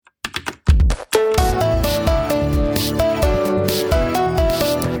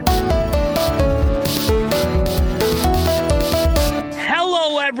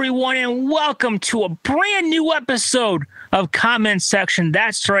and welcome to a brand new episode of Comment Section.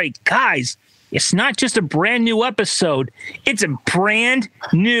 That's right, guys. It's not just a brand new episode. It's a brand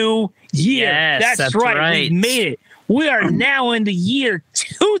new year. Yes, that's right. We made it. We are now in the year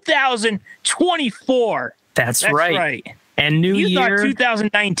 2024. That's right. And new you year. thought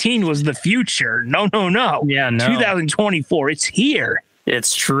 2019 was the future. No. Yeah, no. 2024. It's here.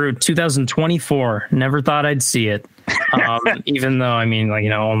 It's true. 2024. Never thought I'd see it. Even though,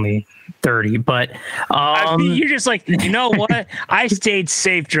 only 30. But you're just like, you know what? I stayed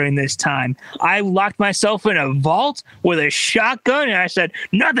safe during this time. I locked myself in a vault with a shotgun, and I said,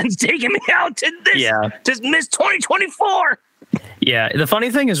 nothing's taking me out to miss 2024. Yeah, the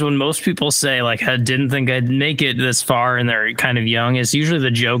funny thing is when most people say, like, I didn't think I'd make it this far and they're kind of young, is usually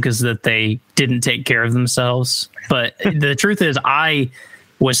the joke is that they didn't take care of themselves. But the truth is I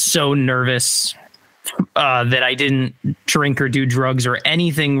was so nervous that I didn't drink or do drugs or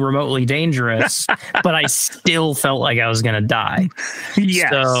anything remotely dangerous, but I still felt like I was going to die. Yes.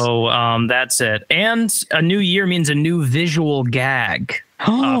 So that's it. And a new year means a new visual gag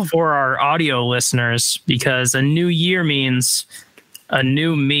for our audio listeners, because a new year means a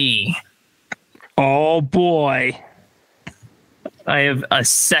new me. Oh, boy. I have a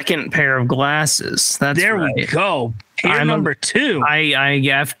second pair of glasses. That's there right. We go. Pair number 2. I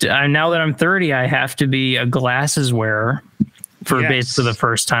have to. Now that I'm 30, I have to be a glasses wearer for basically the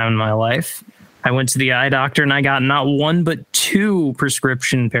first time in my life. I went to the eye doctor and I got not one but 2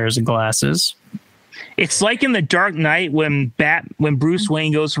 prescription pairs of glasses. It's like in The Dark Knight when Bruce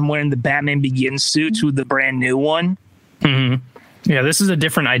Wayne goes from wearing the Batman Begins suit to the brand new one. Mm-hmm. Yeah, this is a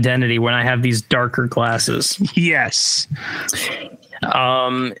different identity when I have these darker glasses. Yes.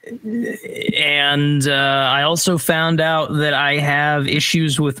 And I also found out that I have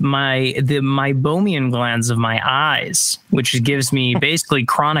issues with the meibomian glands of my eyes, which gives me basically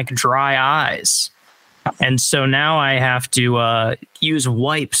chronic dry eyes. And so now I have to use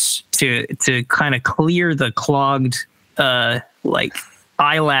wipes to kind of clear the clogged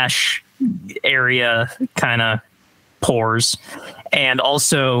eyelash area kind of pores, and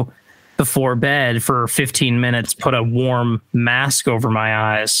also before bed for 15 minutes put a warm mask over my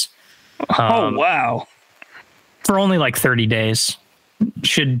eyes. Oh wow. For only like 30 days.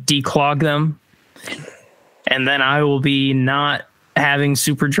 Should declog them, and then I will be not having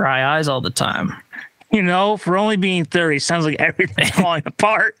super dry eyes all the time. You know, for only being 30, sounds like everything's falling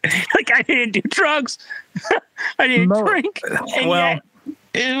apart. Like I didn't do drugs. I didn't drink. And yet,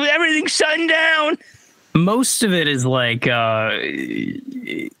 everything's shutting down. Most of it is like not.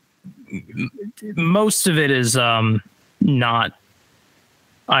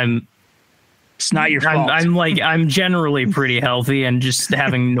 It's not your fault. I'm generally pretty healthy and just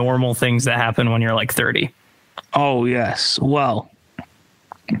having normal things that happen when you're like 30. Oh yes. Well,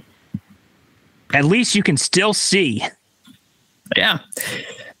 at least you can still see. Yeah.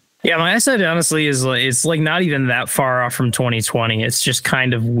 Yeah, my eyesight honestly is like, it's like not even that far off from 2020. It's just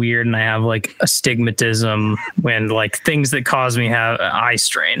kind of weird, and I have like astigmatism when like things that cause me have eye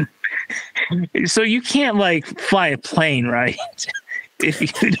strain. So you can't like fly a plane, right? If you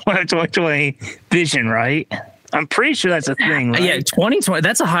don't have 2020 vision, right? I'm pretty sure that's a thing, right? Yeah, 2020,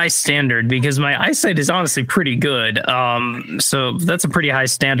 that's a high standard because my eyesight is honestly pretty good. So that's a pretty high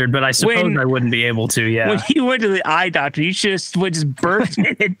standard, but I suppose I wouldn't be able to, yeah. When you went to the eye doctor, you just burst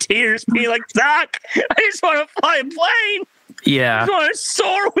into tears, being like, Doc, I just want to fly a plane. Yeah. I just want to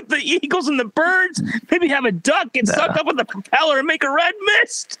soar with the eagles and the birds. Maybe have a duck get sucked up with the propeller and make a red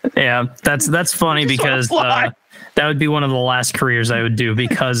mist. Yeah, that's funny because that would be one of the last careers I would do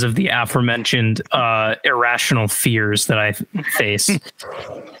because of the aforementioned irrational fears that I face.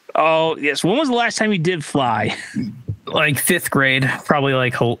 Oh, yes. When was the last time you did fly? Like 5th grade, probably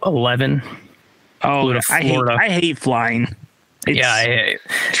like 11. Oh, I hate flying. It's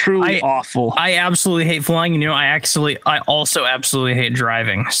truly awful. I absolutely hate flying. You know, I also absolutely hate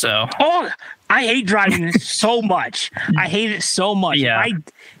driving. So I hate driving so much. I hate it so much. Yeah.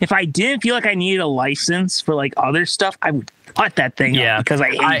 If I didn't feel like I needed a license for like other stuff, I would cut that thing up because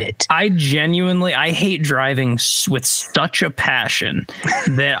I hate it. I genuinely hate driving with such a passion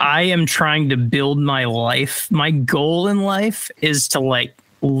that I am trying to build my life. My goal in life is to like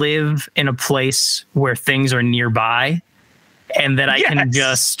live in a place where things are nearby and that I can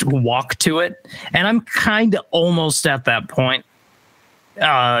just walk to it. And I'm kind of almost at that point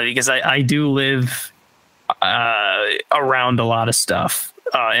because I do live around a lot of stuff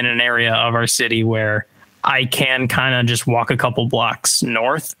in an area of our city where I can kind of just walk a couple blocks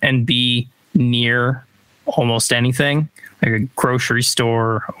north and be near almost anything, like a grocery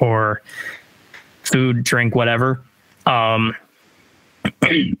store or food, drink, whatever.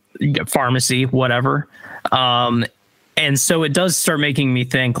 pharmacy, whatever. And so it does start making me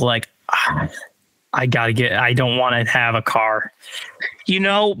think like, I don't want to have a car.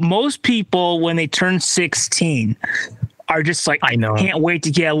 Most people when they turn 16 are just like, I can't wait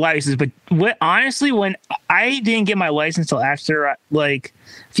to get a license. But honestly, when I didn't get my license until after like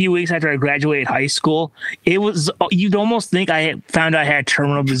a few weeks after I graduated high school, you'd almost think I had found out I had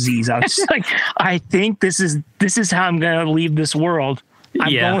terminal disease. I was just like, I think this is how I'm going to leave this world.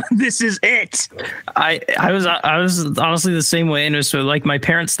 This is it. I was honestly the same way. And so like my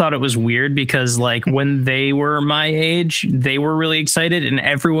parents thought it was weird because like when they were my age, they were really excited, and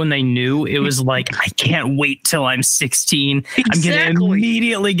everyone they knew, it was like, I can't wait till I'm 16. Exactly. I'm going to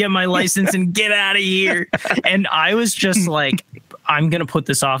immediately get my license and get out of here. And I was just like, I'm going to put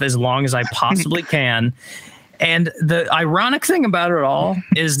this off as long as I possibly can. And the ironic thing about it all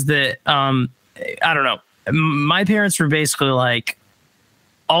is that, I don't know, my parents were basically like,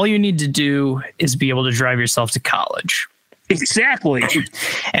 all you need to do is be able to drive yourself to college. Exactly.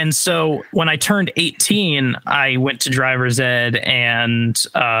 And so when I turned 18, I went to driver's ed and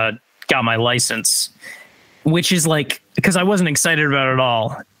got my license, which is like, because I wasn't excited about it at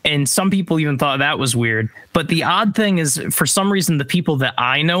all. And some people even thought that was weird. But the odd thing is, for some reason, the people that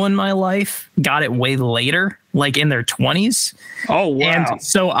I know in my life got it way later, like in their 20s. Oh, wow. And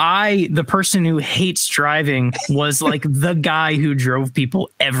so the person who hates driving, was like the guy who drove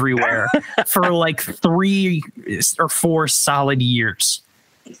people everywhere for like 3 or 4 solid years.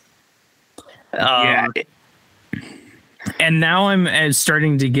 And now I'm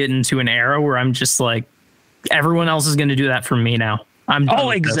starting to get into an era where I'm just like, everyone else is going to do that for me now.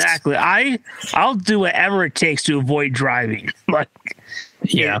 Exactly. I'll do whatever it takes to avoid driving. Like,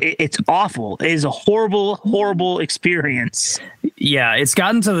 it's awful. It is a horrible, horrible experience. Yeah, it's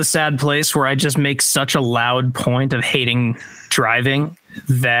gotten to the sad place where I just make such a loud point of hating driving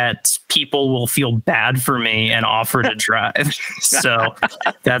that people will feel bad for me and offer to drive. So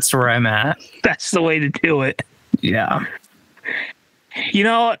that's where I'm at. That's the way to do it. Yeah. I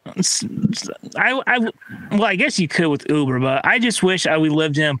guess you could with Uber, but I just wish we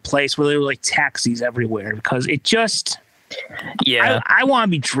lived in a place where there were like taxis everywhere, because it just, I want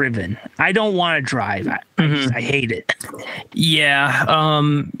to be driven. I don't want to drive. I hate it. Yeah.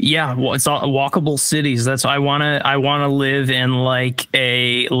 Well, it's all walkable cities. That's I want to live in like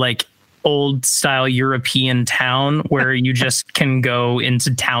a old style European town where you just can go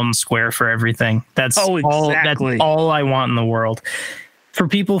into town square for everything. That's all I want in the world. For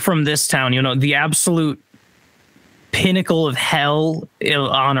people from this town, the absolute pinnacle of hell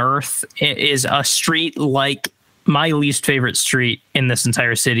on earth is a street like my least favorite street in this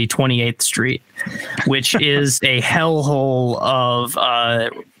entire city, 28th Street, which is a hellhole of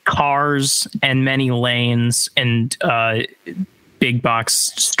cars and many lanes and big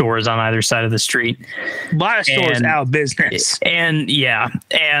box stores on either side of the street. A lot of stores out of business.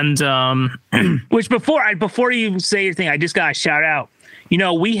 Which before you say your thing, I just got to shout out.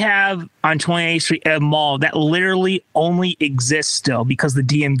 We have on 28th Street a mall that literally only exists still because the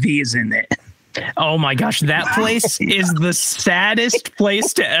DMV is in it. Oh my gosh, that place is the saddest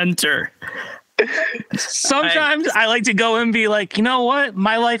place to enter. Sometimes I like to go and be like, you know what?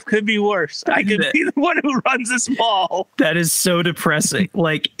 My life could be worse. I could be the one who runs this mall. That is so depressing.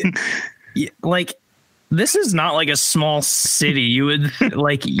 Like this is not like a small city. You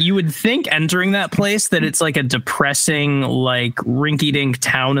would think entering that place that it's like a depressing, like rinky-dink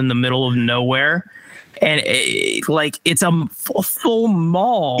town in the middle of nowhere. And it's a full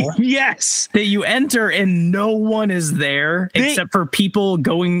mall. Yes. That you enter and no one is there except for people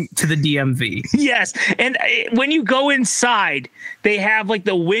going to the DMV. Yes. And when you go inside, they have like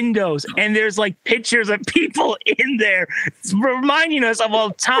the windows and there's like pictures of people in there. It's reminding us of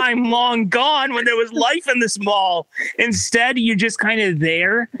a time long gone when there was life in this mall. Instead, you're just kind of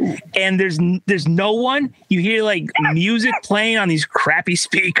there and there's no one. You hear like music playing on these crappy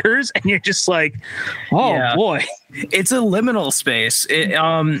speakers and you're just like, oh yeah. Boy, it's a liminal space.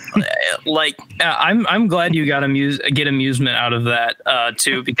 I'm glad you got get amusement out of that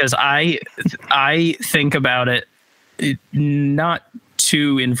too, because I think about it not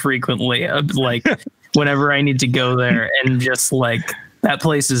too infrequently. Like whenever I need to go there, and just like that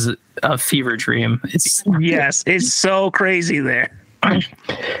place is a fever dream. It's so crazy there.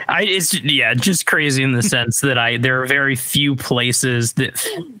 It's just crazy in the sense that there are very few places that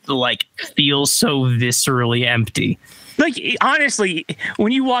like feel so viscerally empty. Like, honestly,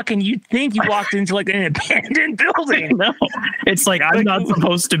 when you walk in, you'd think you walked into like an abandoned building. No, it's like, I'm not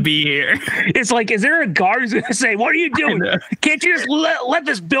supposed to be here. It's like, is there a guard who's going to say, what are you doing? Can't you just let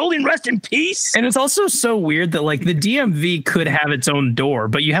this building rest in peace? And it's also so weird that like the DMV could have its own door,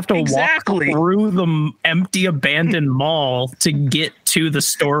 but you have to walk through the empty abandoned mall to get to the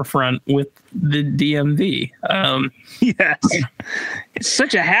storefront with the DMV. Yes, it's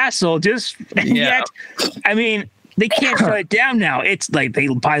such a hassle. Yet, I mean, they can't shut it down now. It's like they,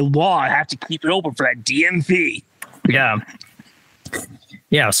 by law, have to keep it open for that DMV.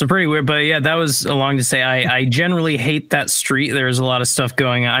 Yeah, so pretty weird. But yeah, that was along to say I generally hate that street. There's a lot of stuff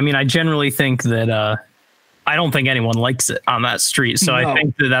going on. I mean, I generally think that I don't think anyone likes it on that street. So I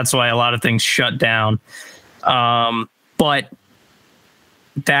think that's why a lot of things shut down. But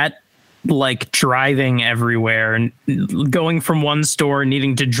that, like, driving everywhere and going from one store,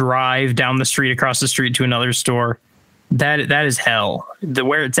 needing to drive down the street, across the street to another store, that is hell.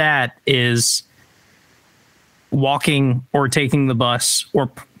 Where it's at is walking or taking the bus or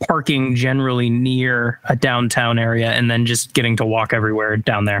parking generally near a downtown area and then just getting to walk everywhere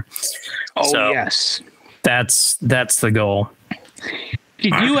down there. Yes. That's the goal.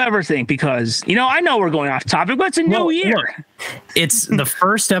 Did you ever think, because, I know we're going off topic, but it's a new year. Look, it's the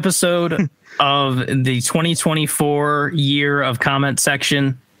first episode of the 2024 year of comment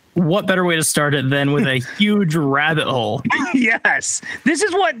section. What better way to start it than with a huge rabbit hole? Yes. This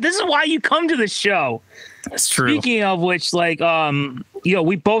is why you come to the show. That's true. Speaking of which, like,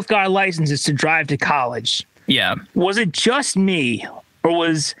 we both got licenses to drive to college. Yeah. Was it just me, or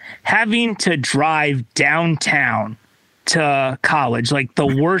was having to drive downtown to college like the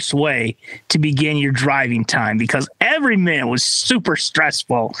worst way to begin your driving time? Because every minute was super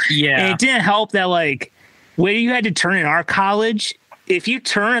stressful. Yeah. And it didn't help that, like, when you had to turn in our college, if you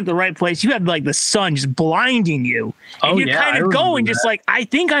turn at the right place, you had like the sun just blinding you. And you're kind of going just like, I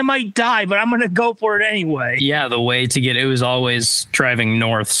think I might die, but I'm going to go for it anyway. Yeah, the way to get it was always driving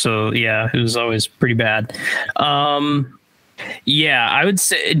north. So yeah, it was always pretty bad. Yeah, I would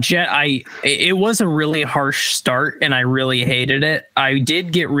say it was a really harsh start and I really hated it. I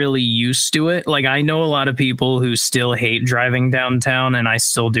did get really used to it. Like, I know a lot of people who still hate driving downtown and I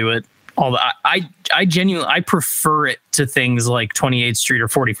still do it. I genuinely prefer it to things like 28th Street or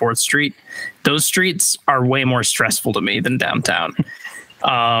 44th Street. Those streets are way more stressful to me than downtown.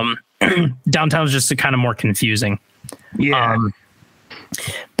 Downtown is just kind of more confusing. Yeah.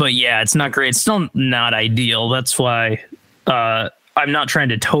 But yeah, it's not great. It's still not ideal. That's why I'm not trying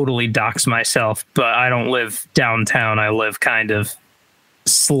to totally dox myself, but I don't live downtown. I live kind of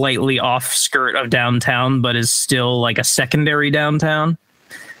slightly off skirt of downtown, but is still like a secondary downtown.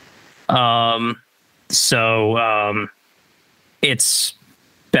 So it's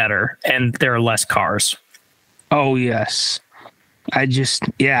better and there are less cars. Oh, yes.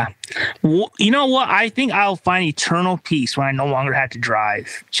 Well, you know what? I think I'll find eternal peace when I no longer have to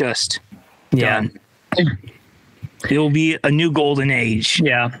drive. Just done. It will be a new golden age.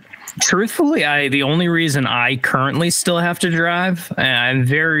 Yeah. Truthfully, the only reason I currently still have to drive, and I'm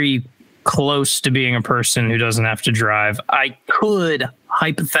very close to being a person who doesn't have to drive. I could,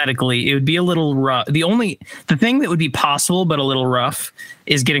 hypothetically, it would be a little rough. The thing that would be possible but a little rough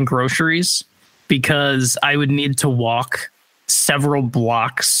is getting groceries, because I would need to walk several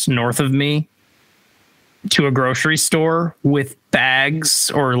blocks north of me to a grocery store with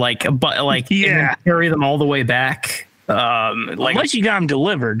bags or and then carry them all the way back. Unless you got them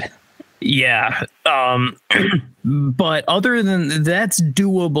delivered. Yeah. But other than that's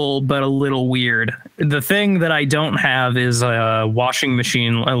doable, but a little weird. The thing that I don't have is a washing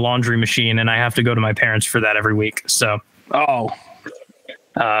machine, a laundry machine, and I have to go to my parents for that every week. So,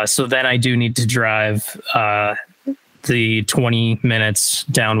 so then I do need to drive the 20 minutes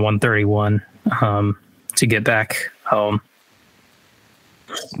down 131 to get back home.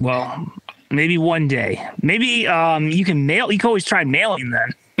 Well, maybe one day. Maybe you can mail. You can always try mailing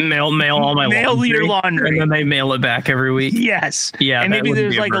then. Mail all my laundry, your laundry, and then they mail it back every week. Yes. Yeah. And maybe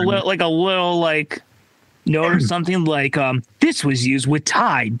there's like a little note or something like this was used with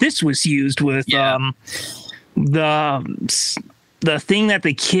Tide. This was used with the thing that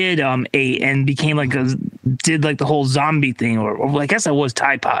the kid ate and became did the whole zombie thing, or I guess that was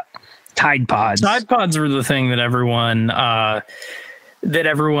Tide Pods. Tide Pods were the thing that everyone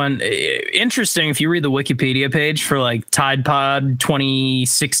interesting. If you read the Wikipedia page for Tide Pod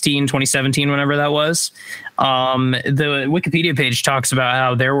 2016, 2017, whenever that was, the Wikipedia page talks about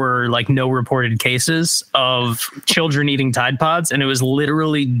how there were no reported cases of children eating Tide Pods, and it was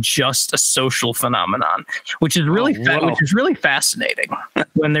literally just a social phenomenon, which is really fascinating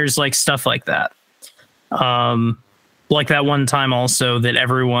when there's stuff like that. Like that one time also that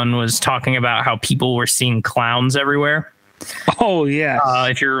everyone was talking about how people were seeing clowns everywhere. Oh, yeah.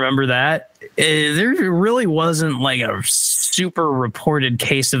 If you remember that, there really wasn't like a super reported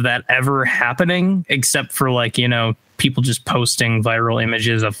case of that ever happening, except for like, you know, people just posting viral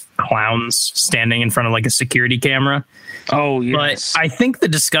images of clowns standing in front of like a security camera. Oh, yes. But I think the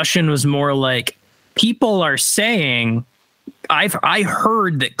discussion was more like people are saying, I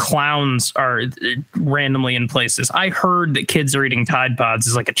heard that clowns are randomly in places. I heard that kids are eating Tide Pods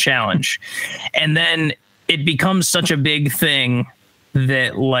is like a challenge. And then it becomes such a big thing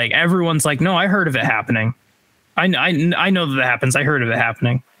that like everyone's like, no, I heard of it happening. I know that happens. I heard of it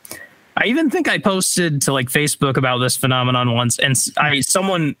happening. I even think I posted to like Facebook about this phenomenon once, and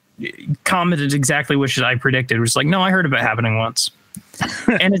someone commented exactly which I predicted. It was like, no, I heard of it happening once.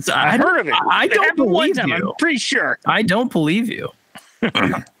 And it's I heard of it. I don't believe you. I'm pretty sure. I don't believe you.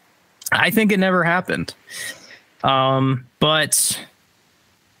 I think it never happened. But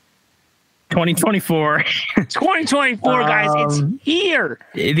 2024. 2024, guys, it's here.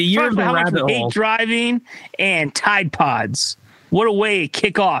 The year of the rabbit hole. Hate driving and Tide Pods. What a way to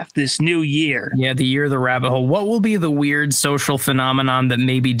kick off this new year. Yeah, the year of the rabbit hole. What will be the weird social phenomenon that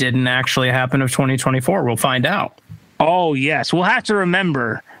maybe didn't actually happen of 2024? We'll find out. Oh, yes. We'll have to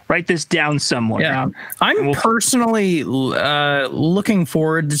remember. Write this down somewhere. Yeah. I'm personally looking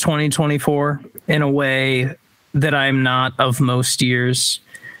forward to 2024 in a way that I'm not of most years.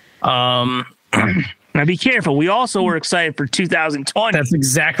 Now be careful. We also were excited for 2020. That's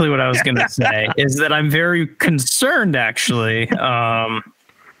exactly what I was going to say, is that I'm very concerned actually. But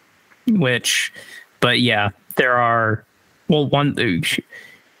yeah, there are, well,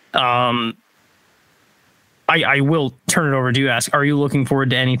 I will turn it over to you. Are you looking forward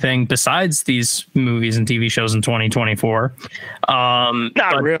to anything besides these movies and TV shows in 2024?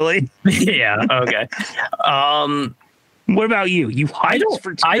 Not really. Yeah. Okay. What about you? You hyped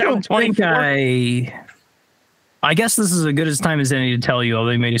for 2024? I don't think I guess this is as good a time as any to tell you, although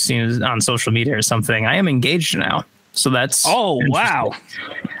you may have seen it on social media or something. I am engaged now. So that's wow.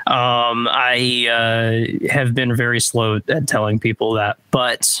 I have been very slow at telling people that,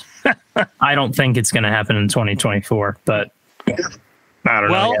 but I don't think it's going to happen in 2024. But I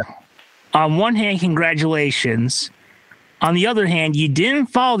don't know. Yet. On one hand, congratulations. On the other hand, you didn't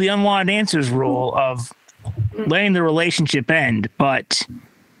follow the unwanted answers rule of letting the relationship end, but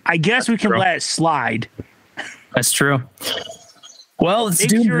I guess we can let it slide. That's true. Well, it's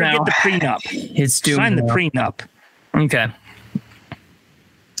doomed now. Get the prenup. It's doomed. Sign the prenup. Okay.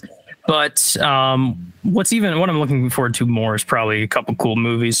 But what I'm looking forward to more is probably a couple cool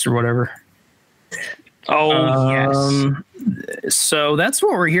movies or whatever. Oh, yes. So that's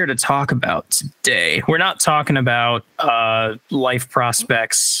what we're here to talk about today. We're not talking about life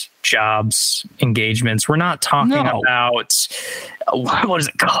prospects, jobs, engagements. We're not talking about what is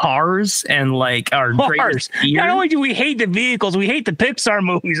it, cars and like our greatest fear. Not only do we hate the vehicles, we hate the Pixar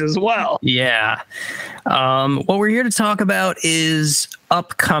movies as well. Yeah. What we're here to talk about is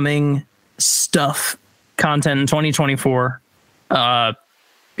upcoming content in 2024.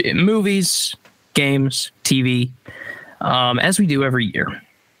 Movies, games, TV, as we do every year.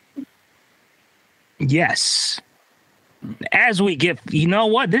 Yes. As we get, you know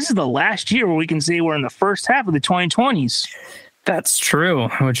what? This is the last year where we can say we're in the first half of the 2020s. That's true,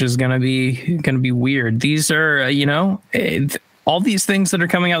 which is gonna be weird. These are, all these things that are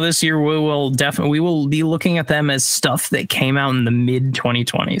coming out this year, we will be looking at them as stuff that came out in the mid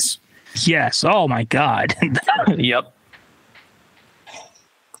 2020s. Yes. Oh my God. Yep.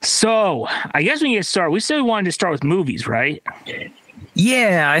 So I guess we can get started. We said we wanted to start with movies, right?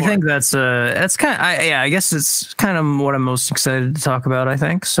 Yeah, I think that's kind of, I guess it's kind of what I'm most excited to talk about, I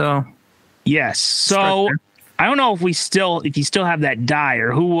think. So yes. So I don't know if you still have that die,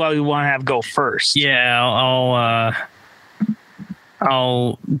 or who we want to have go first. Yeah,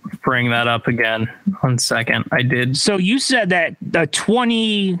 I'll bring that up again. 1 second. I did. So you said that the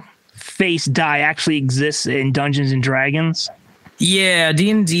 20 face die actually exists in Dungeons and Dragons? Yeah,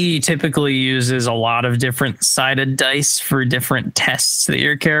 D&D typically uses a lot of different sided dice for different tests that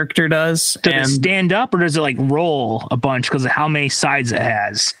your character does. Does it stand up, or does it like roll a bunch because of how many sides it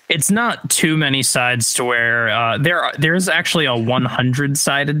has? It's not too many sides to where there's actually a 100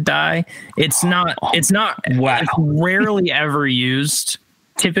 sided die. It's not. Wow. It's rarely ever used.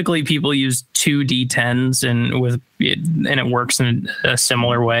 Typically, people use 2 D10s and it works in a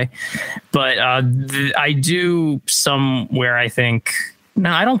similar way. But I do somewhere, I think.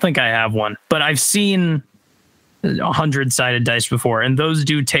 No, I don't think I have one. But I've seen 100-sided dice before, and those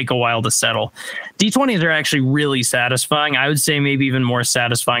do take a while to settle. D20s are actually really satisfying. I would say maybe even more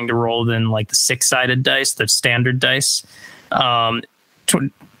satisfying to roll than like the 6-sided dice, the standard dice.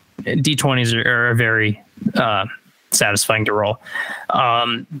 D20s are very satisfying to roll.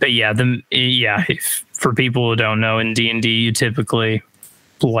 But yeah, for people who don't know, in D&D, you typically,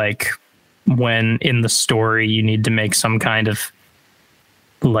 like, when in the story you need to make some kind of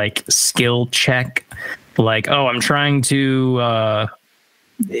like skill check, like, oh, I'm trying to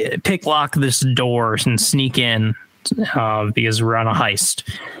pick lock this door and sneak in because we're on a heist.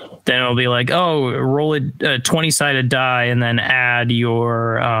 Then it'll be like, oh, roll a 20-sided die and then add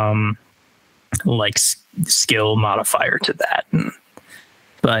your like skill modifier to that.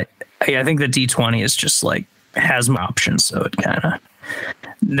 But I think the D20 is just like has more options, so it kind of.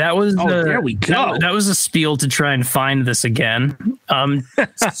 That was there we go. That was a spiel to try and find this again.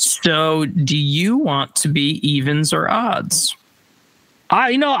 So, do you want to be evens or odds?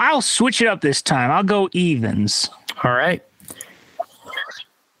 I'll switch it up this time. I'll go evens. All right.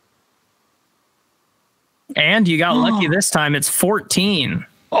 And you got lucky this time. It's 14.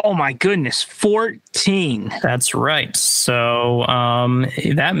 Oh my goodness, 14. That's right. So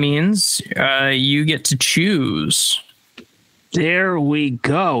that means you get to choose. There we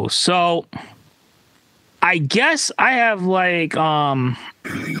go. So I guess I have like 2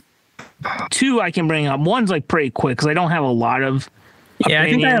 I can bring up. One's like pretty quick because I don't have a lot of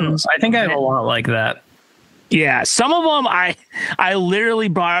opinions. I think I have a lot like that. Yeah, some of them I literally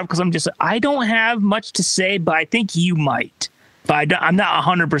brought up because I'm just, I don't have much to say, but I think you might. But I'm not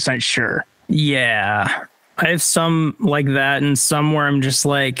 100% sure. Yeah. I have some like that and some where I'm just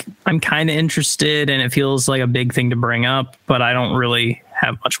like, I'm kind of interested and it feels like a big thing to bring up, but I don't really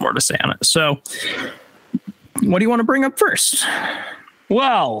have much more to say on it. So what do you want to bring up first?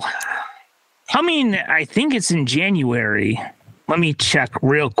 Well, I mean, I think it's in January. Let me check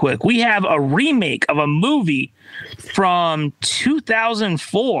real quick. We have a remake of a movie from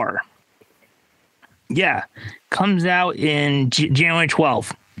 2004. Yeah, comes out in January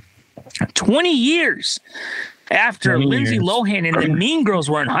 12th. 20 years after Lindsay Lohan and the Mean Girls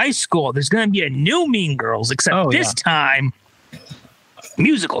were in high school, there's going to be a new Mean Girls, except this time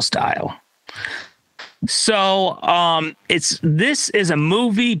musical style. So this is a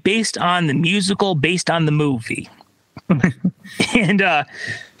movie based on the musical, based on the movie. And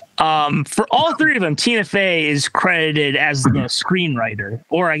for all 3 of them, Tina Fey is credited as the screenwriter,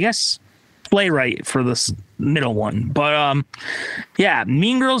 or I guess playwright for this middle one. But yeah,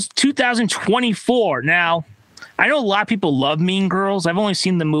 Mean Girls 2024. Now, I know a lot of people love Mean Girls. I've only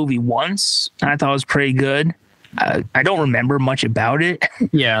seen the movie once, and I thought it was pretty good. I don't remember much about it.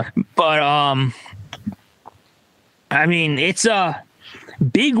 Yeah. But I mean, it's a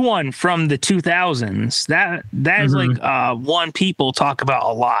big one from the 2000s. That is like one people talk about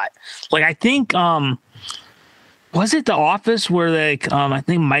a lot. Like, I think was it The Office where like I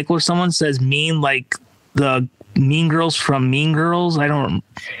think Michael or someone says mean like the Mean Girls from Mean Girls? I don't.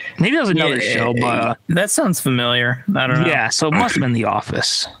 Maybe that was another show, but that sounds familiar. I don't know. Yeah, so it must have been The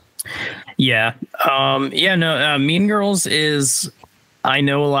Office. Yeah. Mean Girls is. I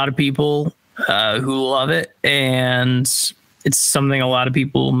know a lot of people who love it, and it's something a lot of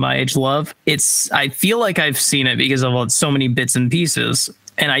people my age love. I feel like I've seen it because of so many bits and pieces.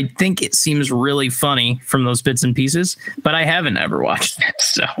 And I think it seems really funny from those bits and pieces, but I haven't ever watched it.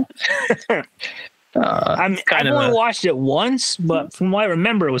 So I've only watched it once, but from what I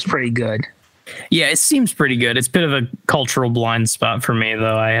remember, it was pretty good. Yeah, it seems pretty good. It's a bit of a cultural blind spot for me,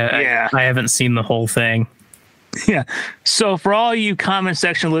 though. I haven't seen the whole thing. Yeah. So for all you comment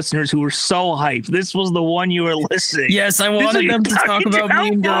section listeners who were so hyped, this was the one you were listening. Yes, I wanted them to talk about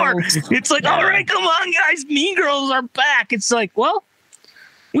Mean Girls. It's like, all right, come on, guys. Mean Girls are back. It's like, well,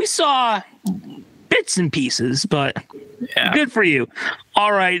 we saw bits and pieces, but good for you.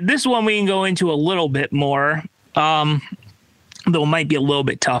 All right. This one we can go into a little bit more, though it might be a little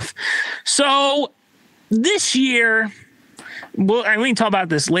bit tough. So this year, well, we can talk about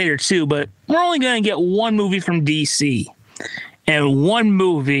this later too, but we're only going to get one movie from DC and one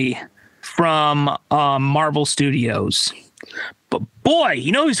movie from Marvel Studios. But boy,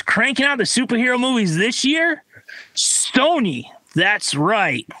 you know who's cranking out the superhero movies this year? Sony. That's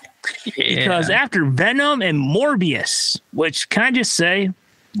right. Yeah. Because after Venom and Morbius, which can I just say, a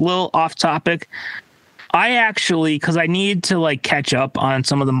little off topic, I actually, because I need to like catch up on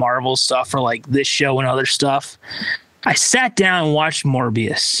some of the Marvel stuff for like this show and other stuff, I sat down and watched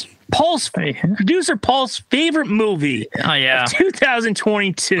Morbius. Producer Paul's favorite movie of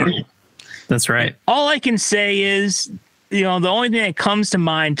 2022. That's right. All I can say is the only thing that comes to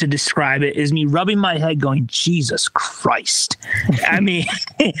mind to describe it is me rubbing my head going, Jesus Christ. I mean,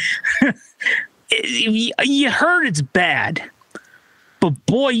 you heard it's bad, but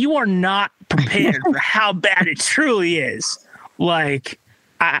boy, you are not prepared for how bad it truly is. Like,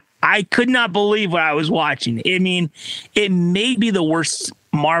 I could not believe what I was watching. I mean, it may be the worst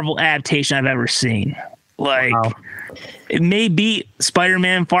Marvel adaptation I've ever seen. Like, wow. It may be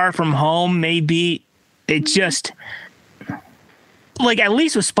Spider-Man Far From Home. Maybe it just, like, at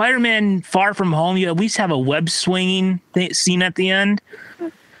least with Spider-Man Far From Home, you at least have a web swinging scene at the end.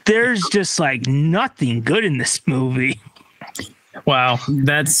 There's just like nothing good in this movie. Wow,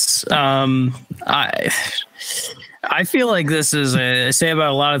 that's I feel like this is I say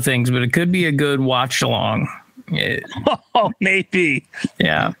about a lot of things, but it could be a good watch along. Oh, maybe.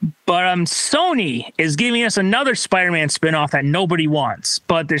 Yeah. But Sony is giving us another Spider-Man spinoff that nobody wants,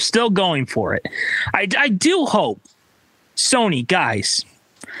 but they're still going for it. I do hope, Sony, guys,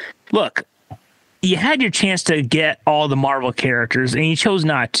 look, you had your chance to get all the Marvel characters and you chose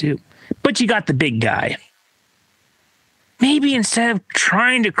not to, but you got the big guy. Maybe instead of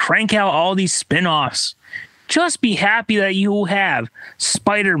trying to crank out all these spinoffs, just be happy that you have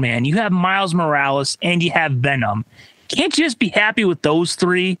Spider-Man, you have Miles Morales, and you have Venom. Can't you just be happy with those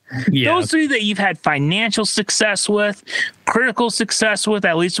three? Yeah. Those three that you've had financial success with, critical success with,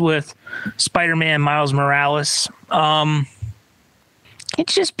 at least with Spider-Man, Miles Morales. Can't you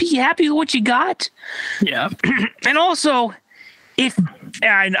just be happy with what you got? Yeah. And also,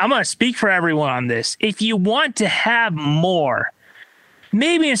 I'm going to speak for everyone on this. If you want to have more,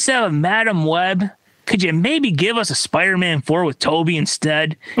 maybe instead of Madam Web, could you maybe give us a Spider-Man 4 with Tobey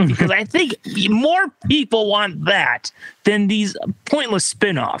instead? Because I think more people want that than these pointless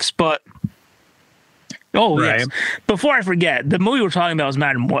spin-offs. But, yes. Before I forget, the movie we're talking about is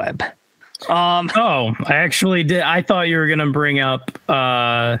Madam Web. I actually did. I thought you were going to bring up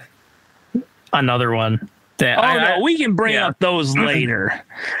another one. We can bring up those later.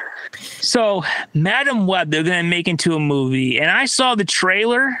 So, Madam Web, they're going to make into a movie. And I saw the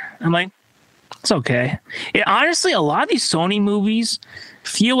trailer. I'm like, it's okay. Honestly, a lot of these Sony movies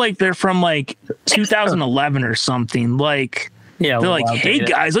feel like they're from like 2011 or something. Like, they're like, hey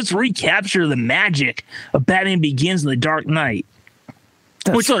guys, let's recapture the magic of Batman Begins and The Dark Knight.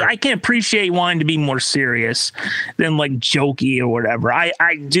 Which, look, I can appreciate wanting to be more serious than like jokey or whatever. I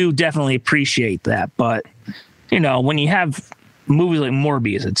do definitely appreciate that. But, when you have movies like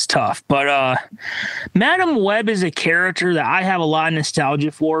Morbius, it's tough. But Madam Web is a character that I have a lot of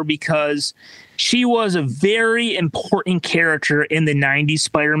nostalgia for because she was a very important character in the 90s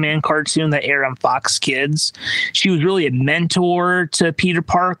Spider-Man cartoon that aired on Fox Kids. She was really a mentor to Peter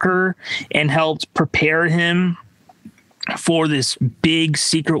Parker and helped prepare him for this big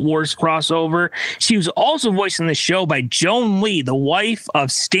Secret Wars crossover. She was also voiced in the show by Joan Lee, the wife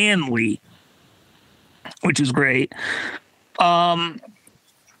of Stan Lee, which is great. So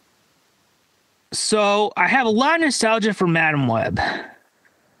I have a lot of nostalgia for Madam Web.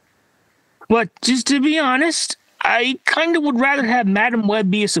 But just to be honest, I kind of would rather have Madam Web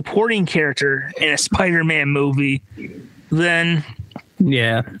be a supporting character in a Spider-Man movie than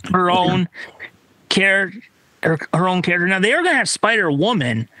her own character. Her own character. Now they are going to have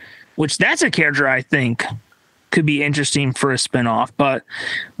Spider-Woman, which that's a character I think could be interesting for a spinoff. But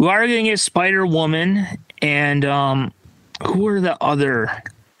we are going to get Spider-Woman, and who are the other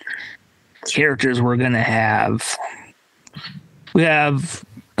characters we're going to have? We have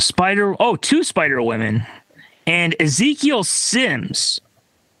two Spider-Women, and Ezekiel Sims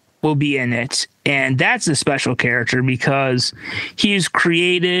will be in it. And that's a special character because he is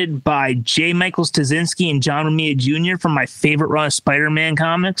created by J. Michael Straczynski and John Romita Jr. from my favorite run of Spider-Man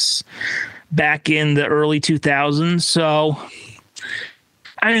comics back in the early 2000s. So,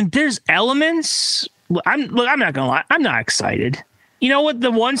 I mean, there's elements. I'm not going to lie. I'm not excited. You know what?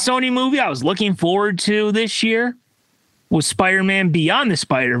 The one Sony movie I was looking forward to this year was Spider-Man Beyond the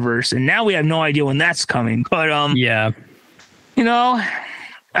Spider-Verse. And now we have no idea when that's coming. But,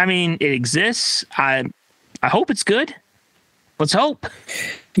 I mean, it exists. I hope it's good. Let's hope.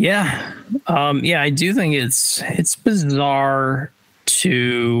 Yeah. I do think it's bizarre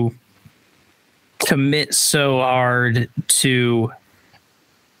to commit so hard to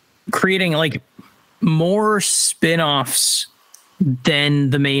creating like more spin-offs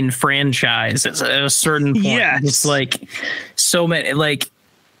than the main franchise at a certain point. Yes. It's like so many, like,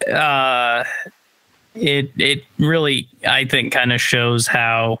 It really, I think, kind of shows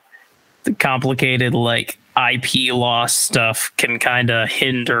how the complicated like IP loss stuff can kind of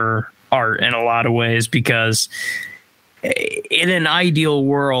hinder art in a lot of ways, because in an ideal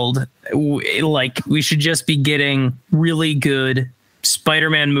world, like we should just be getting really good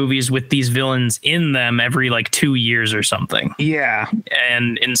Spider-Man movies with these villains in them every like 2 years or something. Yeah.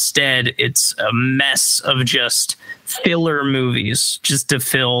 And instead it's a mess of just filler movies just to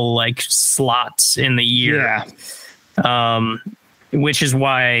fill like slots in the year. Yeah. Which is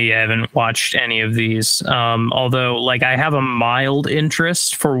why I haven't watched any of these. Although like I have a mild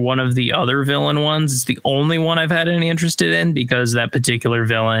interest for one of the other villain ones. It's the only one I've had any interest in because that particular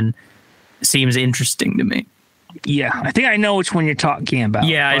villain seems interesting to me. Yeah, I think I know which one you're talking about.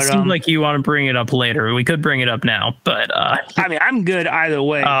 Yeah, it seems like you want to bring it up later. We could bring it up now, but I mean, I'm good either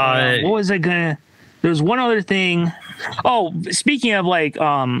way. What was I gonna? There's one other thing. Oh, speaking of like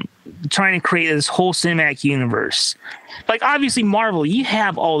trying to create this whole cinematic universe, like obviously Marvel, you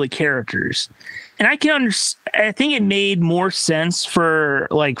have all the characters, and I can understand. I think it made more sense for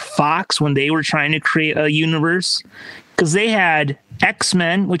like Fox when they were trying to create a universe because they had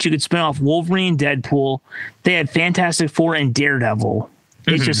X-Men, which you could spin off Wolverine, Deadpool. They had Fantastic Four and Daredevil.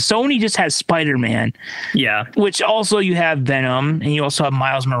 It's just Sony just has Spider-Man. Yeah. Which also you have Venom and you also have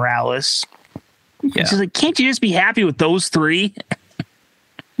Miles Morales. Yeah. It's just like, can't you just be happy with those three?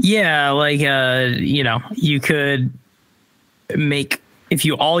 Yeah, like you know, you could make if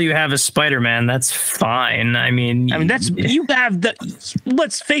you have is Spider-Man, that's fine. I mean that's you have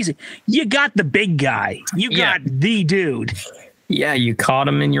let's face it, you got the big guy. You got the dude. Yeah, you caught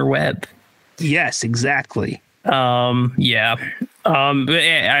him in your web. Yes, exactly. Yeah.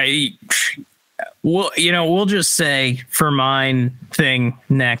 Well, you know, we'll just say for mine thing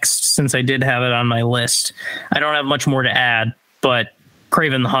next, since I did have it on my list. I don't have much more to add, but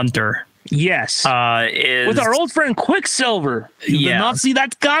Kraven the Hunter. Yes. Is with our old friend Quicksilver. You did not see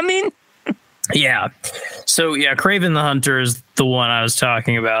that coming? Yeah. So yeah, Kraven the Hunter is the one I was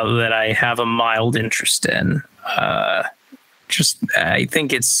talking about that I have a mild interest in. I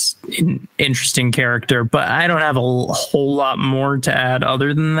think it's an interesting character, but I don't have a whole lot more to add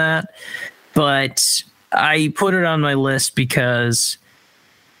other than that. But I put it on my list because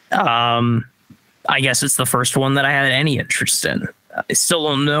I guess it's the first one that I had any interest in. I still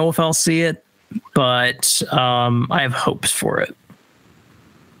don't know if I'll see it, but I have hopes for it.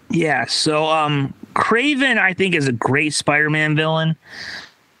 Yeah, so Kraven, I think, is a great Spider-Man villain.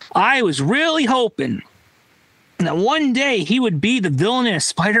 I was really hoping that one day he would be the villain in a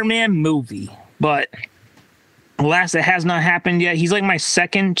Spider-Man movie, but alas, it has not happened yet. He's like my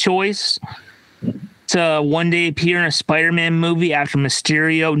second choice to one day appear in a Spider-Man movie after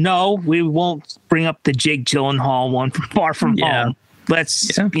Mysterio. No, we won't bring up the Jake Gyllenhaal one from Far From Home.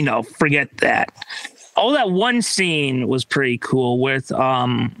 Let's, forget that. Oh, that one scene was pretty cool with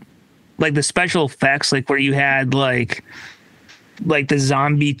like the special effects, like where you had like the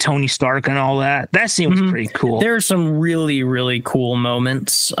zombie Tony Stark and all that. That scene was pretty cool. There are some really, really cool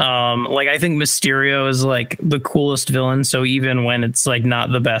moments. Like I think Mysterio is like the coolest villain. So even when it's like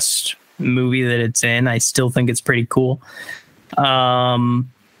not the best movie that it's in, I still think it's pretty cool. But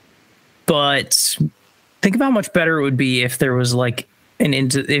think of how much better it would be if there was like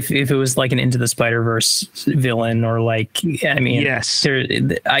if it was like an Into the Spider-Verse villain, or like, I mean, yes,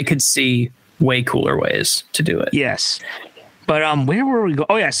 I could see way cooler ways to do it. Yes. But where were we going?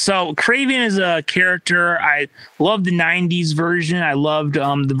 Oh, yeah. So Kraven is a character. I love the 90s version. I loved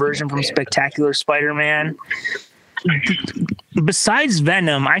the version from Spectacular Spider-Man. Besides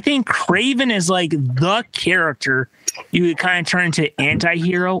Venom, I think Kraven is like the character you would kind of turn into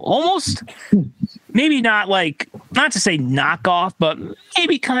anti-hero. Almost, maybe not to say knockoff, but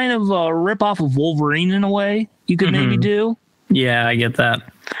maybe kind of a rip-off of Wolverine in a way you could maybe do. Yeah, I get that.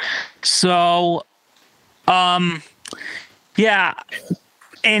 So, yeah,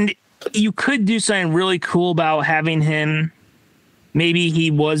 and you could do something really cool about having him. Maybe he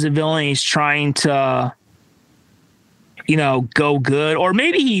was a villain. He's trying to, go good, or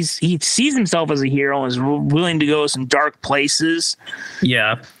maybe he sees himself as a hero and is willing to go some dark places.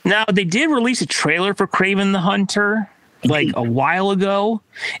 Yeah. Now they did release a trailer for Kraven the Hunter like a while ago,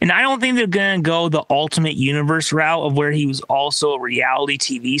 and I don't think they're gonna go the Ultimate Universe route of where he was also a reality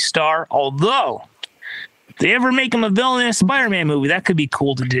TV star. Although, if they ever make him a villain in a Spider-Man movie, that could be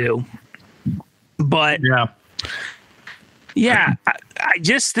cool to do. But yeah, I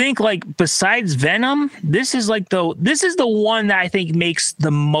just think like besides Venom, this is the one that I think makes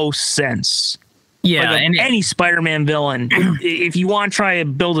the most sense. Yeah, and any Spider-Man villain, if you want to try to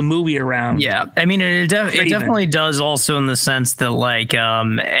build a movie around. Yeah, I mean, it definitely does also in the sense that like,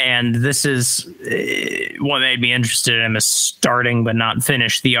 and this is what made me interested in him, is starting but not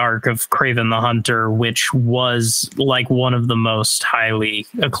finish the arc of Kraven the Hunter, which was like one of the most highly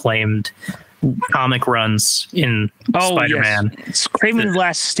acclaimed comic runs in Spider-Man. Yes. It's Kraven's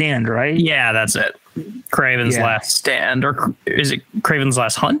Last Stand, right? Yeah, that's it. Kraven's Last Stand, or is it Kraven's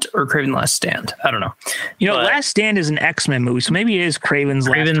Last Hunt or Kraven's Last Stand? I don't know. Last Stand is an X-Men movie, so maybe it is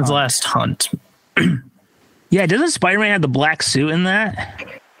Kraven's Last Hunt. Yeah, doesn't Spider-Man have the black suit in that?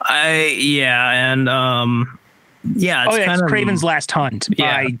 It's Kraven's Last Hunt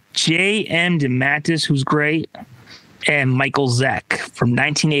by J.M. DeMatteis, who's great, and Michael Zeck from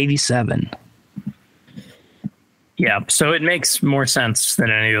 1987. Yeah, so it makes more sense than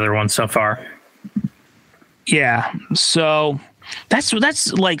any other one so far. Yeah, so that's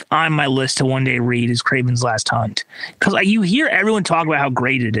like on my list to one day read is Kraven's Last Hunt, because you hear everyone talk about how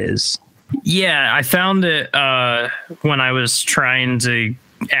great it is. Yeah, I found it when I was trying to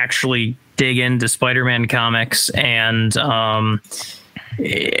actually dig into Spider-Man comics, and I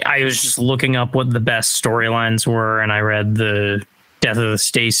was just looking up what the best storylines were, and I read the Death of the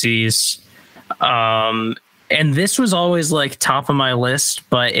Stacys. And this was always like top of my list,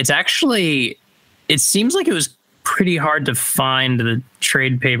 but it seems like it was pretty hard to find the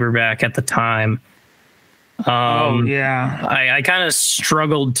trade paperback at the time. I kind of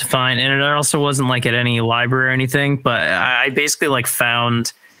struggled to find, and it also wasn't like at any library or anything, but I basically like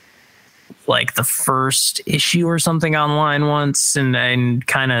found like the first issue or something online once and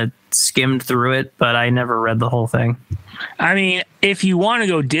kind of skimmed through it, but I never read the whole thing. I mean, if you want to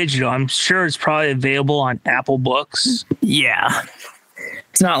go digital, I'm sure it's probably available on Apple Books. Yeah.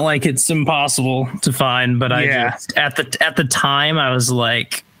 It's not like it's impossible to find, but I just at the time I was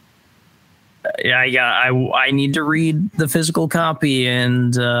like, I need to read the physical copy,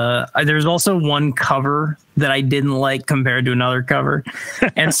 and there's also one cover that I didn't like compared to another cover,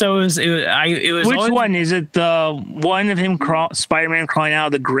 and so it was. Which one is it? The one of him, Spider-Man crawling out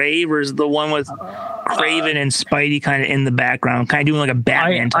of the grave, or is it the one with Kraven and Spidey kind of in the background, kind of doing like a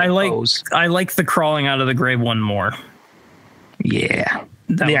Batman type pose? I like the crawling out of the grave one more. Yeah,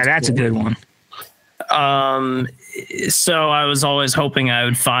 that's cool. A good one. So I was always hoping I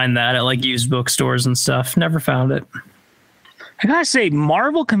would find that at like used bookstores and stuff. Never found it. I gotta say,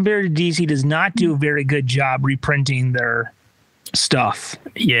 Marvel compared to DC does not do a very good job reprinting their stuff.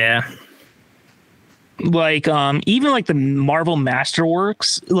 Yeah. Like, even like the Marvel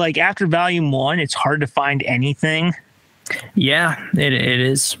Masterworks, like after Volume 1, it's hard to find anything. Yeah, it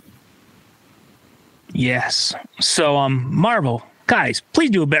is. Yes. So, Marvel, guys,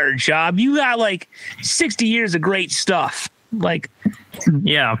 please do a better job. You got like 60 years of great stuff. Like,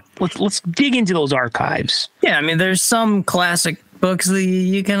 yeah, let's dig into those archives. Yeah, I mean, there's some classic books that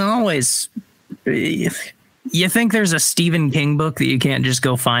you can always. You think there's a Stephen King book that you can't just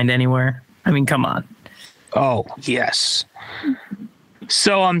go find anywhere? I mean, come on. Oh yes.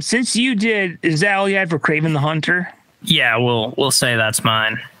 So, since you did, is that all you had for Kraven the Hunter? Yeah, we'll say that's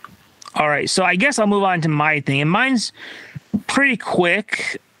mine. All right, so I guess I'll move on to my thing, and mine's pretty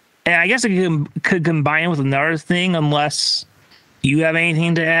quick, and I guess I could combine it with another thing unless you have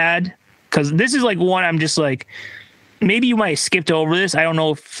anything to add, because this is like one I'm just like, maybe you might have skipped over this. I don't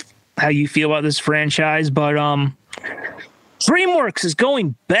know how you feel about this franchise, but DreamWorks is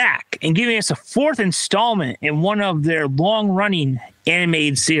going back and giving us a fourth installment in one of their long-running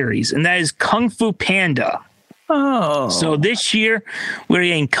animated series, and that is Kung Fu Panda. Oh. So this year, we're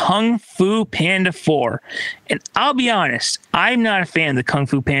getting Kung Fu Panda 4. And I'll be honest, I'm not a fan of the Kung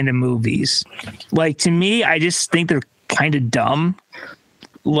Fu Panda movies. Like, to me, I just think they're kind of dumb.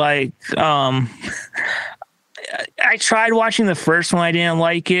 Like, I tried watching the first one, I didn't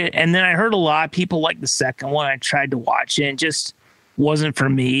like it. And then I heard a lot of people like the second one. I tried to watch it, and it just wasn't for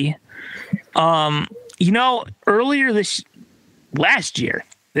me. Earlier last year,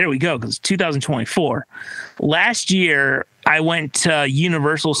 there we go, because 2024. Last year, I went to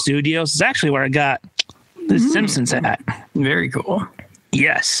Universal Studios. It's actually where I got The Simpsons at. Very cool.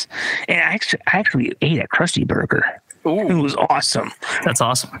 Yes. And I actually ate at Krusty Burger. Ooh. It was awesome. That's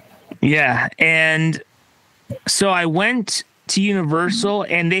awesome. Yeah. And so I went to Universal,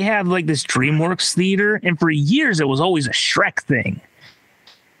 and they have like this DreamWorks theater. And for years, it was always a Shrek thing.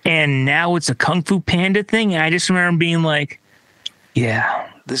 And now it's a Kung Fu Panda thing. And I just remember being like, yeah,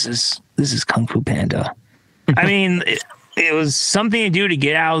 this is Kung Fu Panda. I mean, it was something to do to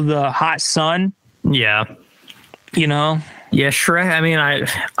get out of the hot sun. Yeah. Yeah, Shrek. I mean,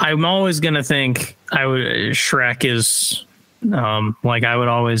 I'm always gonna think Shrek is I would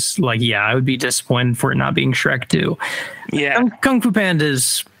always I would be disappointed for it not being Shrek 2. Yeah. Kung Fu Panda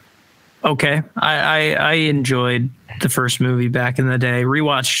is okay. I enjoyed the first movie back in the day.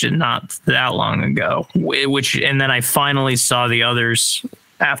 Rewatched it not that long ago, and then I finally saw the others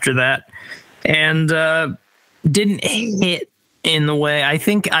after that, and didn't hit in the way. I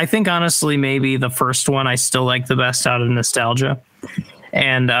think honestly, maybe the first one I still like the best out of nostalgia.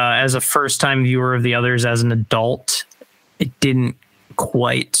 And as a first-time viewer of the others as an adult, it didn't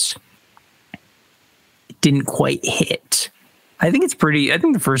quite hit. I think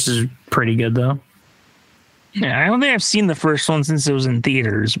the first is pretty good though. Yeah, I don't think I've seen the first one since it was in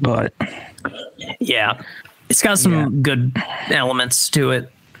theaters, but yeah, it's got some good elements to it.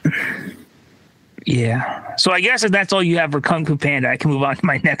 Yeah. So I guess if that's all you have for Kung Fu Panda, I can move on to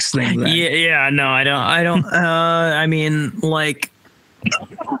my next thing. Then. Yeah. No, I don't. I mean, like,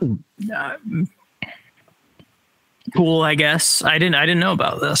 cool. I guess I didn't know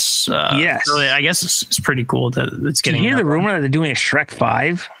about this. Yes. So I guess it's pretty cool that it's getting. Did you hear the rumor that they're doing a Shrek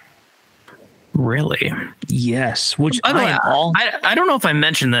 5? Really? Yes. Which I don't know if I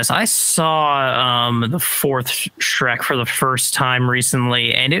mentioned this. I saw the fourth Shrek for the first time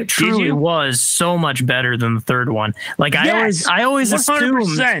recently, and it truly was so much better than the third one. Like yes, I always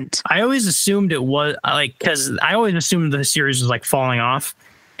 100%. assumed it was like, because I always assumed the series was like falling off,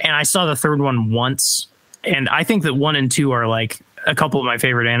 and I saw the third one once, and I think that 1 and 2 are like a couple of my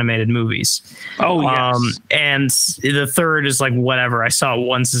favorite animated movies. Oh, yes. And the third is like whatever. I saw it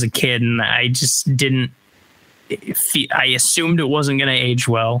once as a kid, and I just didn't. I assumed it wasn't going to age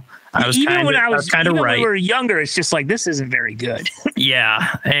well. I was kind of right. When we were younger, it's just like, this isn't very good.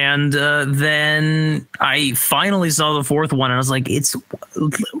 Yeah, and then I finally saw the fourth one, and I was like, it's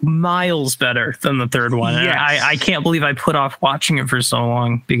miles better than the third one. Yes. I can't believe I put off watching it for so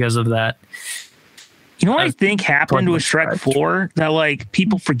long because of that. You know what I think happened with Shrek 4 that like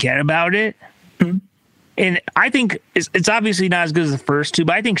people forget about it? Mm-hmm. And I think it's obviously not as good as the first two,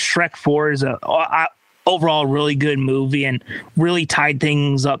 but I think Shrek 4 is a overall really good movie and really tied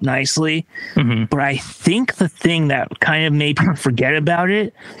things up nicely. Mm-hmm. But I think the thing that kind of made people forget about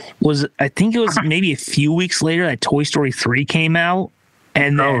it was, I think it was maybe a few weeks later that Toy Story 3 came out,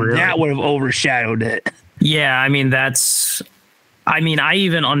 and then that would have overshadowed it. Yeah, I mean, I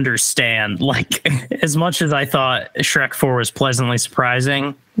even understand, like, as much as I thought Shrek 4 was pleasantly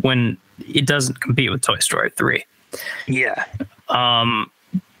surprising when it doesn't compete with Toy Story 3. Yeah.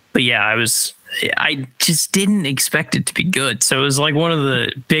 But yeah, I just didn't expect it to be good. So it was like one of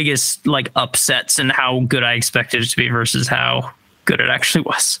the biggest like upsets in how good I expected it to be versus how good it actually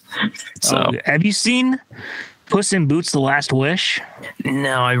was. So have you seen Puss in Boots: The Last Wish?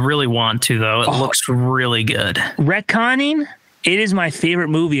 No, I really want to though. It looks really good. Retconning, it is my favorite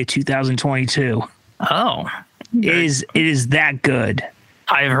movie of 2022. Oh. It is that good.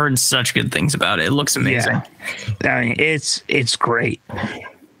 I've heard such good things about it. It looks amazing. Yeah. I mean, it's great.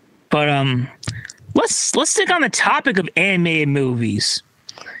 But let's stick on the topic of animated movies,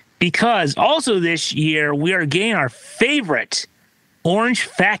 because also this year we are getting our favorite orange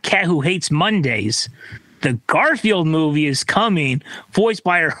fat cat who hates Mondays. The Garfield movie is coming, voiced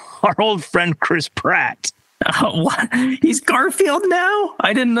by our old friend Chris Pratt. What? He's Garfield now?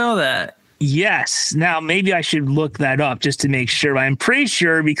 I didn't know that. Yes. Now, maybe I should look that up just to make sure. I'm pretty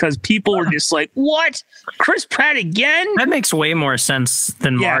sure, because people were just like, what? Chris Pratt again? That makes way more sense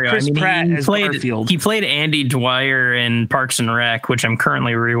than Mario. Chris Pratt as Garfield. He played Andy Dwyer in Parks and Rec, which I'm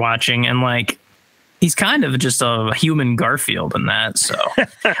currently rewatching, and like, he's kind of just a human Garfield in that. So,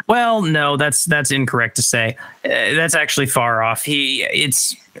 well, no, that's incorrect to say. That's actually far off.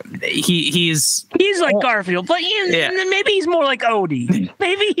 He's like Garfield, but maybe he's more like Odie.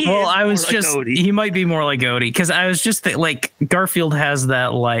 Maybe he might be more like Odie, because I was just like, Garfield has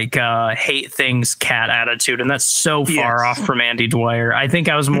that like hate things cat attitude, and that's so far off from Andy Dwyer. I think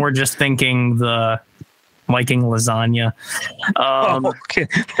I was more just thinking the liking lasagna. Okay.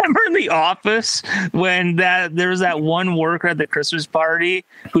 Remember in The Office when there was that one worker at the Christmas party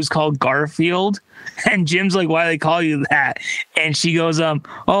who's called Garfield, and Jim's like, why do they call you that? And she goes,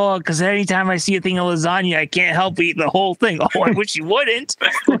 because anytime I see a thing of lasagna, I can't help eating the whole thing. Oh, I wish you wouldn't.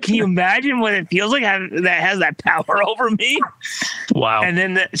 Well, can you imagine what it feels like that has that power over me? Wow. And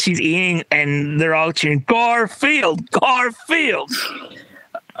then she's eating, and they're all cheering, Garfield, Garfield.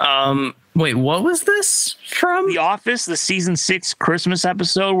 Wait, what was this from? The Office, the season 6 Christmas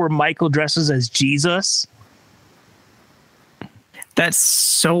episode where Michael dresses as Jesus. That's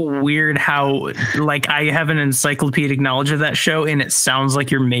so weird how, like, I have an encyclopedic knowledge of that show, and it sounds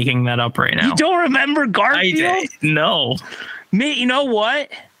like you're making that up right now. You don't remember Garfield? No. You know what?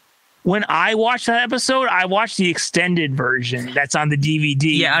 When I watched that episode, I watched the extended version that's on the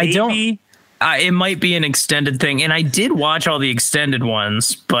DVD. Yeah, it might be an extended thing, and I did watch all the extended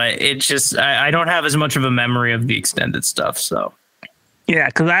ones, but it just I don't have as much of a memory of the extended stuff. So yeah,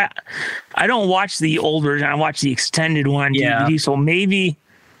 because I don't watch the old version. I watch the extended one on DVD. So maybe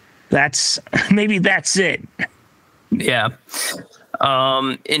that's it. Yeah.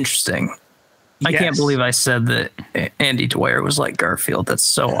 Interesting. Yes. I can't believe I said that Andy Dwyer was like Garfield. That's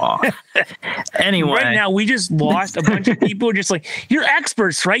so off. Anyway. Right now, we just lost a bunch of people just like, you're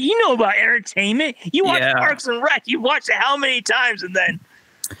experts, right? You know about entertainment. You watch Parks and Rec. You watched it how many times? And then.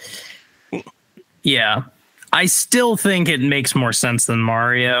 Yeah. I still think it makes more sense than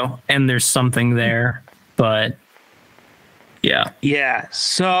Mario. And there's something there. But yeah. Yeah.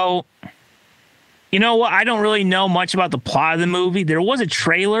 So. You know what? I don't really know much about the plot of the movie. There was a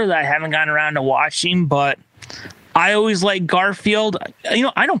trailer that I haven't gotten around to watching, but I always like Garfield. You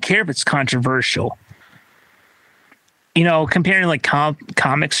know, I don't care if it's controversial. You know, comparing like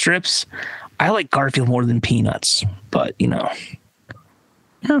comic strips, I like Garfield more than Peanuts, but you know.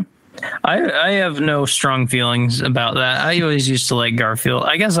 Yeah. I have no strong feelings about that. I always used to like Garfield.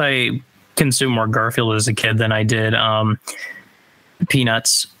 I guess I consumed more Garfield as a kid than I did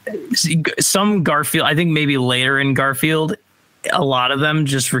Peanuts. Some Garfield, I think maybe later in Garfield, a lot of them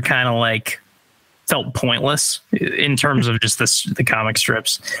just were kind of like felt pointless in terms of just the comic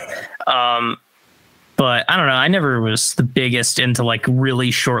strips. But I don't know. I never was the biggest into like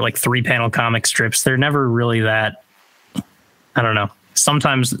really short, like 3-panel comic strips. They're never really that. I don't know.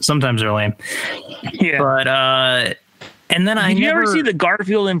 Sometimes they're lame. Yeah. But and then Did you ever see the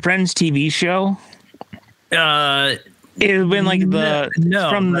Garfield and Friends TV show? It had been like from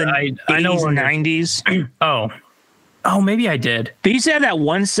the 80s and 90s. Oh, maybe I did. They used to have that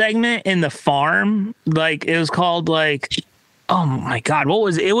one segment in the farm. Like it was called like, oh my God, what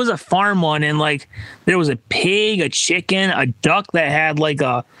was it? It was a farm one. And like there was a pig, a chicken, a duck that had like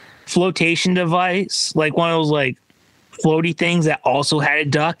a flotation device, like one of those like floaty things that also had a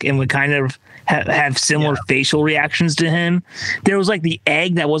duck and would kind of have similar facial reactions to him. There was like the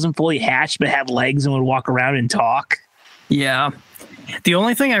egg that wasn't fully hatched but had legs and would walk around and talk. Yeah. The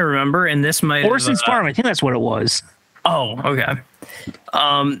only thing I remember, and this might Orson's Farm, I think that's what it was. Oh, okay.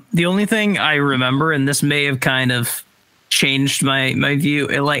 The only thing I remember, and this may have kind of changed my view,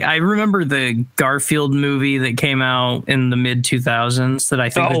 like I remember the Garfield movie that came out in the mid 2000s that I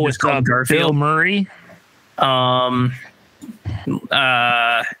think was called Garfield. Bill Murray.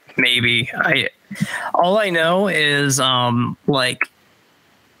 Maybe. All I know is like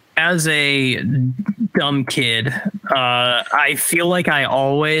as a dumb kid, I feel like I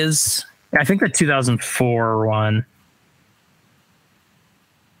think the 2004 one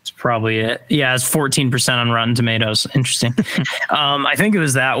is probably it. Yeah, it's 14% on Rotten Tomatoes. Interesting. I think it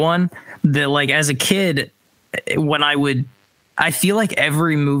was that one that like as a kid, when I feel like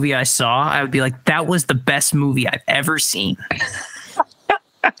every movie I saw, I would be like, that was the best movie I've ever seen.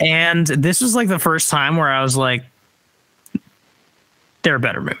 And this was like the first time where I was like, there are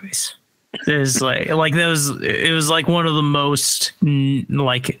better movies. There's like those. It was like one of the most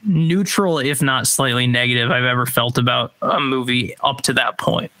like neutral, if not slightly negative, I've ever felt about a movie up to that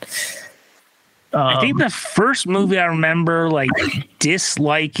point. I think the first movie I remember like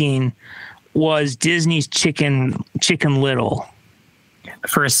disliking was Disney's Chicken Little.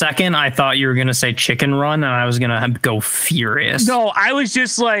 For a second, I thought you were going to say Chicken Run, and I was going to go furious. No, I was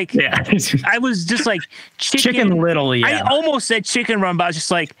just like, Chicken Little. Yeah, I almost said Chicken Run, but I was just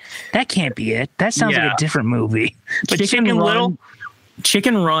like, that can't be it. That sounds like a different movie. But Chicken Little,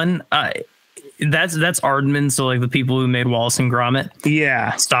 Chicken Run. That's Aardman, so like the people who made Wallace and Gromit.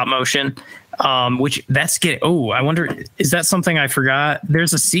 Yeah, stop motion. Which that's get. Oh, I wonder, is that something I forgot?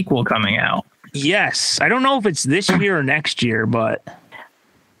 There's a sequel coming out. Yes, I don't know if it's this year or next year, but.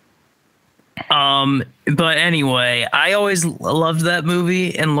 But anyway, I always loved that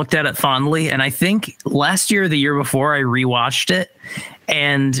movie and looked at it fondly. And I think last year or the year before I rewatched it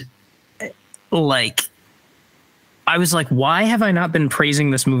and like, I was like, why have I not been praising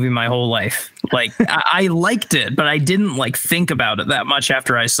this movie my whole life? Like I liked it, but I didn't like think about it that much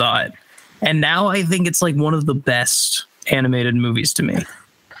after I saw it. And now I think it's like one of the best animated movies to me.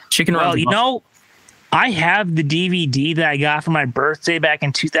 Chicken Run. Well, you know, I have the DVD that I got for my birthday back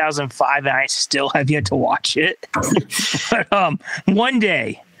in 2005, and I still have yet to watch it. But one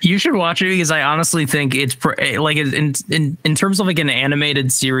day you should watch it because I honestly think it's like in terms of like an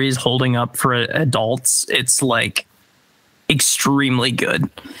animated series holding up for adults, it's like extremely good.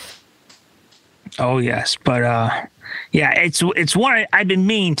 Oh yes, but yeah, it's one I've been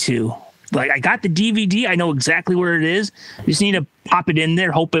meaning to. Like I got the DVD, I know exactly where it is. Just need to pop it in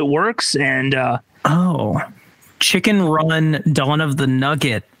there, hope it works, and. Chicken Run Dawn of the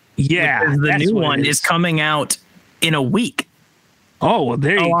Nugget. Yeah, the new one is coming out in a week. Oh, well,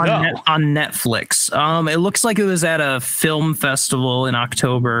 there you go. On Netflix. It looks like it was at a film festival in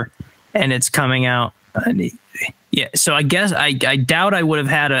October, and it's coming out. yeah, so I guess I doubt I would have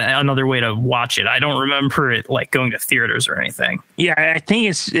had another way to watch it. I don't remember it like going to theaters or anything. Yeah, I think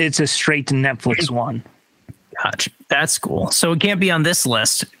it's a straight to Netflix one. Gotcha. That's cool. So it can't be on this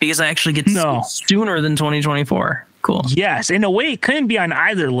list because I actually get sooner than 2024. Cool. Yes, in a way, it couldn't be on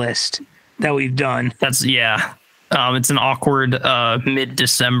either list that we've done. That's it's an awkward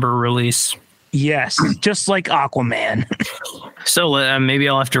mid-December release. Yes, just like Aquaman. So maybe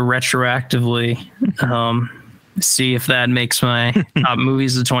I'll have to retroactively see if that makes my top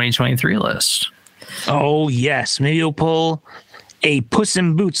movies of 2023 list. Oh, yes. Maybe you'll pull a Puss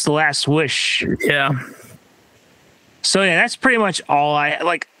in Boots: The Last Wish. Yeah. So, yeah, that's pretty much all I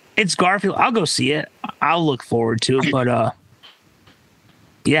like. It's Garfield. I'll go see it. I'll look forward to it. But,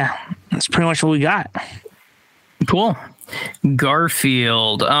 yeah, that's pretty much what we got. Cool.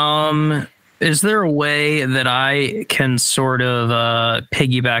 Garfield. Is there a way that I can sort of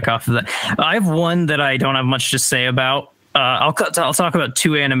piggyback off of that? I have one that I don't have much to say about. I'll talk about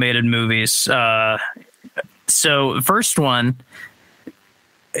two animated movies. So first one,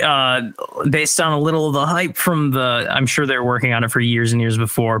 based on a little of the hype from I'm sure they're working on it for years and years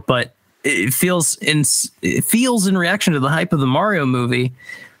before, but it feels in reaction to the hype of the Mario movie,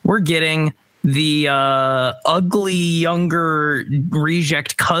 we're getting the ugly younger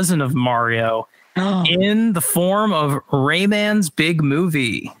reject cousin of Mario in the form of Rayman's Big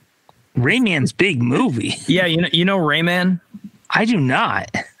Movie. Rayman's Big Movie? Yeah, you know Rayman? I do not.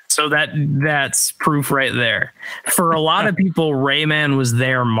 So that's proof right there. For a lot of people, Rayman was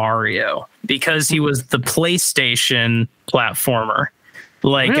their Mario because he was the PlayStation platformer.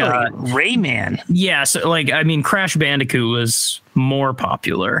 Like really? Rayman. Yeah, so like I mean Crash Bandicoot was more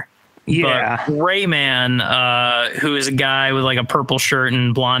popular. Yeah, but Rayman, who is a guy with like a purple shirt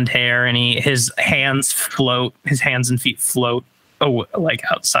and blonde hair, and his hands and feet float, like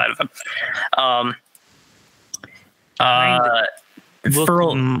outside of him.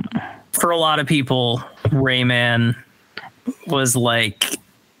 For a lot of people, Rayman was like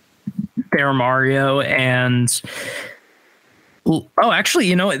their Mario, and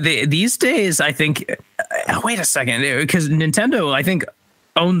actually, these days I think. Wait a second, because Nintendo, I think,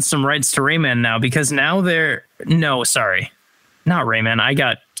 owns some rights to Rayman now because now not Rayman. I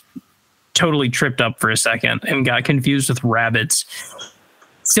got totally tripped up for a second and got confused with Rabbids.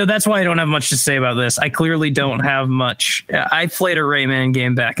 So that's why I don't have much to say about this. I clearly don't have much. I played a Rayman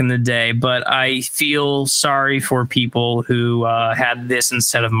game back in the day, but I feel sorry for people who had this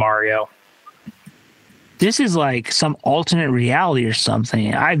instead of Mario. This is like some alternate reality or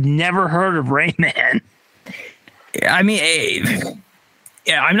something. I've never heard of Rayman. I mean,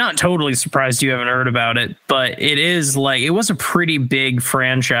 yeah, I'm not totally surprised you haven't heard about it, but it was a pretty big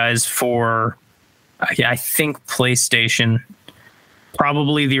franchise for, I think, PlayStation.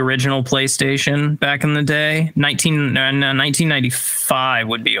 Probably the original PlayStation back in the day. 1995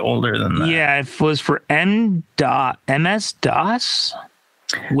 would be older than that. Yeah, it was for MS-DOS.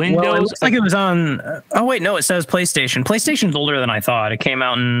 Windows. Well, it looks like it was on. Oh wait, no, it says PlayStation. PlayStation's older than I thought. It came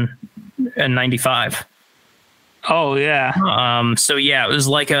out in 95. Oh yeah. So yeah, it was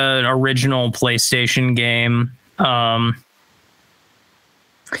like an original PlayStation game. And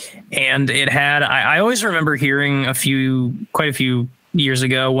it had. I always remember hearing quite a few years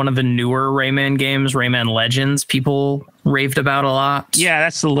ago, one of the newer Rayman games, Rayman Legends, people raved about a lot. Yeah,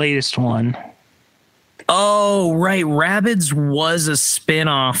 that's the latest one. Oh, right. Rabbids was a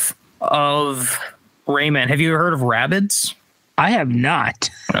spin-off of Rayman. Have you heard of Rabbids? I have not.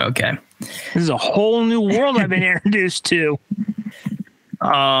 Okay. This is a whole new world I've been introduced to.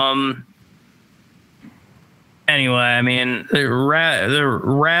 Anyway, I mean, the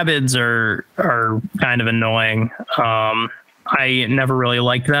Rabbids are kind of annoying. I never really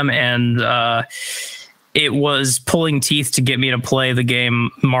liked them, and it was pulling teeth to get me to play the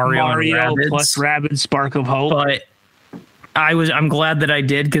game Mario and Rabbids plus Rabbids Spark of Hope. But I'm glad that I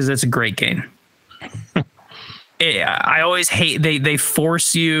did because it's a great game. I always hate they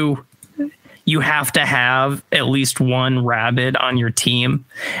force you. You have to have at least one Rabbid on your team,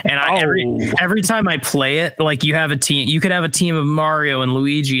 and every time I play it, like you have a team, you could have a team of Mario and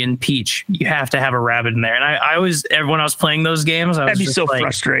Luigi and Peach. You have to have a Rabbid in there, and I always, when I was playing those games, that'd be so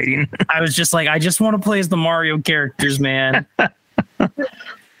frustrating. I was just like, I just want to play as the Mario characters, man.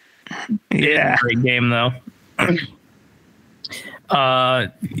 Yeah, great game though.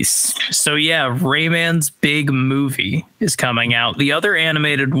 So yeah, Rayman's Big Movie is coming out. The other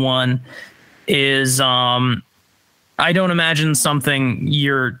animated one is I don't imagine something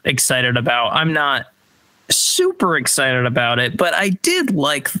you're excited about. I'm not super excited about it, but I did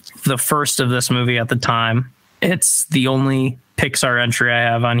like the first of this movie at the time. It's the only Pixar entry I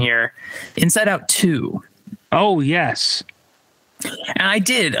have on here. Inside Out 2. Oh yes. And I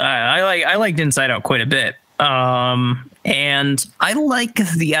did. I liked Inside Out quite a bit. And I like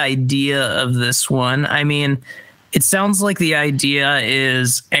the idea of this one. I mean, it sounds like the idea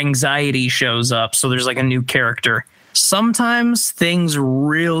is anxiety shows up, so there's like a new character. Sometimes things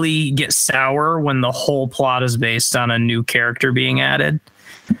really get sour when the whole plot is based on a new character being added.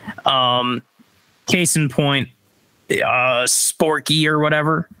 Case in point, Sporky or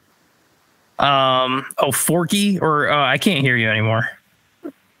whatever. Forky, or I can't hear you anymore.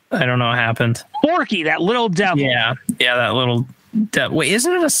 I don't know what happened. Forky, that little devil. Yeah, that little devil. Wait,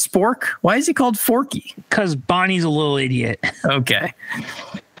 isn't it a spork? Why is he called Forky? Because Bonnie's a little idiot. Okay.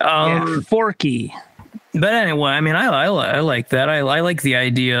 Forky. But anyway, I mean, I like that. I like the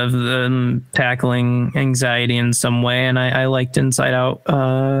idea of them tackling anxiety in some way, and I liked Inside Out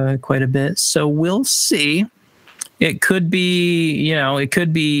quite a bit. So we'll see. It could be, it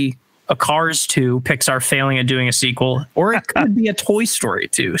could be a Cars 2, Pixar failing at doing a sequel, or it could be a Toy Story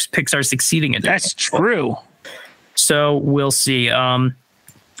 2, Pixar succeeding at doing That's true. So we'll see. I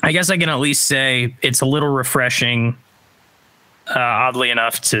guess I can at least say it's a little refreshing, oddly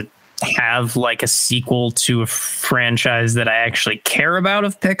enough, to have like a sequel to a franchise that I actually care about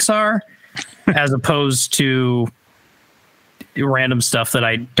of Pixar, as opposed to random stuff that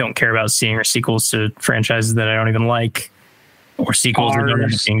I don't care about seeing, or sequels to franchises that I don't even like, or sequels that don't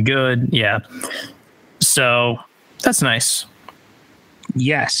end up being good. Yeah. So that's nice.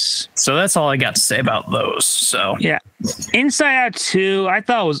 Yes. So that's all I got to say about those. So yeah. Inside Out 2, I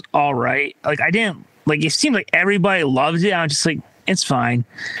thought it was all right. Like, I didn't like, it seemed like everybody loved it. I'm just like, it's fine.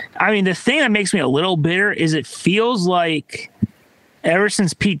 I mean, the thing that makes me a little bitter is it feels like ever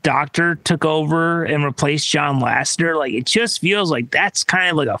since Pete Docter took over and replaced John Lasseter, like it just feels like that's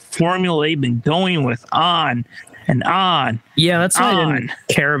kind of like a formula they've been going with on and on. Yeah, that's why I didn't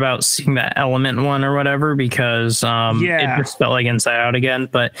care about seeing that Element one or whatever, because it just felt like Inside Out again.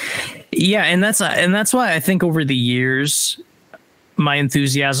 But yeah, and that's why I think over the years my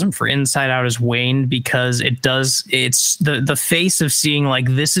enthusiasm for Inside Out has waned, because it's the face of seeing like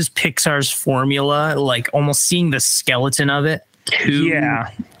this is Pixar's formula, like almost seeing the skeleton of it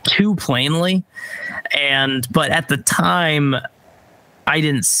too plainly. But at the time I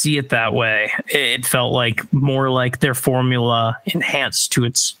didn't see it that way. It felt like more like their formula enhanced to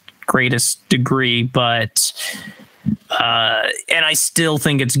its greatest degree, but and I still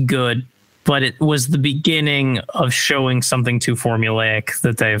think it's good, but it was the beginning of showing something too formulaic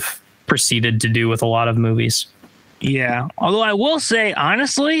that they've proceeded to do with a lot of movies. Yeah. Although I will say,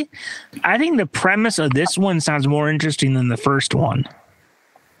 honestly, I think the premise of this one sounds more interesting than the first one.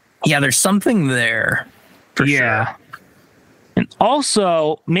 Yeah, there's something there for sure. And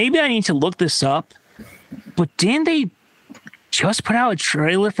also, maybe I need to look this up, but didn't they just put out a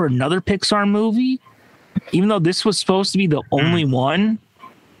trailer for another Pixar movie? Even though this was supposed to be the only one?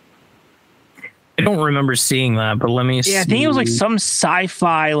 I don't remember seeing that, but let me see. Yeah, I think it was like some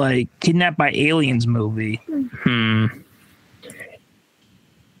sci-fi, like Kidnapped by Aliens movie. I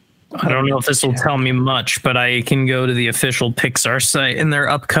don't know if this will tell me much, but I can go to the official Pixar site in their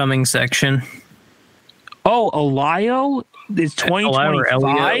upcoming section. Oh, Elio is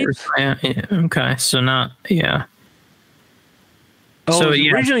 2025? Okay, so not, yeah. Oh, so it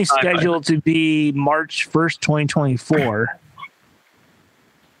was originally scheduled to be March 1st, 2024.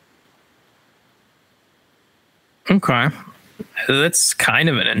 Okay. That's kind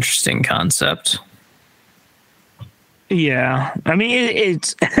of an interesting concept. Yeah. I mean,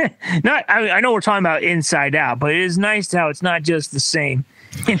 it's not, I know we're talking about Inside Out, but it is nice how it's not just the same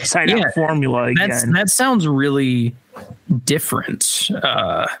Inside Out formula again. That sounds really different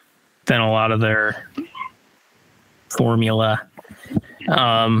than a lot of their formula.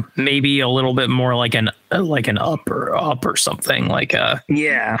 Maybe a little bit more like an up or something, like a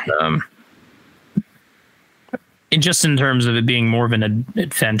just in terms of it being more of an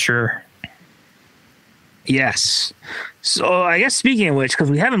adventure. Yes. So I guess speaking of which, because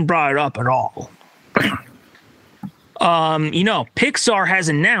we haven't brought it up at all, Pixar has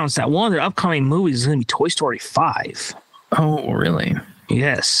announced that one of their upcoming movies is going to be Toy Story 5. Oh, really?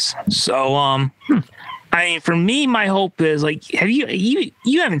 Yes. So, I mean, for me, my hope is like, have you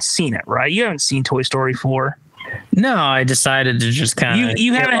haven't seen it, right? You haven't seen Toy Story 4. No, I decided to just kind of.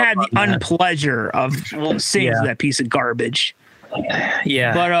 You haven't had the unpleasure of seeing that piece of garbage.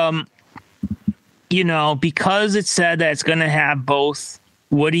 Yeah. But because it said that it's going to have both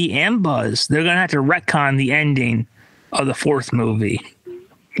Woody and Buzz, they're going to have to retcon the ending of the fourth movie.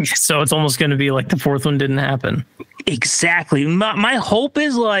 So it's almost going to be like the fourth one didn't happen. Exactly. My hope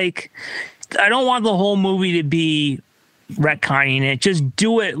is like, I don't want the whole movie to be retconning it. Just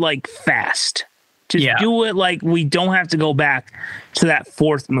do it like fast. Just do it like we don't have to go back to that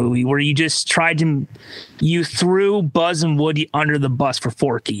fourth movie where you just you threw Buzz and Woody under the bus for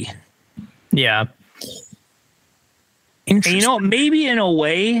Forky. Yeah. And you know, maybe in a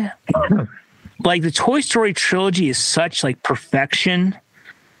way, like the Toy Story trilogy is such like perfection.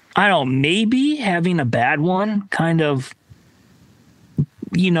 I don't know, maybe having a bad one kind of,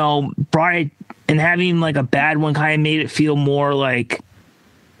 you know, brought it, and having like a bad one kind of made it feel more like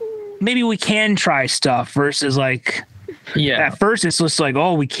maybe we can try stuff versus like, at first it's just like,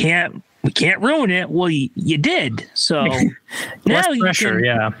 oh, we can't ruin it. Well, you did. So less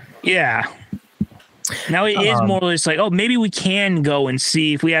pressure. Yeah. Now it is more just like, oh, maybe we can go and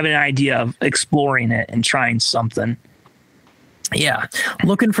see if we have an idea of exploring it and trying something. Yeah.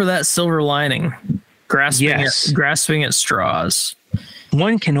 Looking for that silver lining, grasping at straws.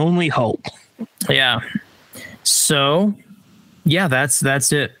 One can only hope. Yeah. So, yeah,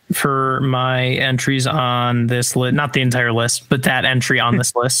 that's it for my entries on this list. Not the entire list, but that entry on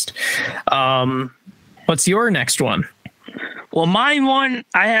this list. What's your next one? Well,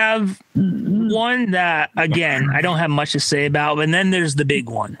 I have one that, again, I don't have much to say about, and then there's the big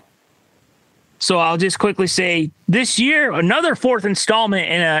one. So I'll just quickly say, this year, another fourth installment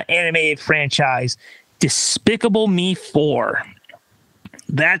in an animated franchise, Despicable Me 4.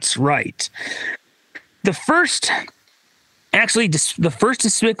 That's right. The first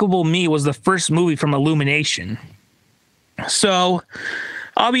Despicable Me was the first movie from Illumination. So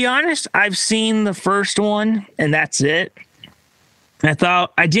I'll be honest, I've seen the first one, and that's it. I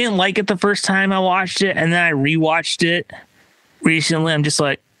thought I didn't like it the first time I watched it, and then I rewatched it recently. I'm just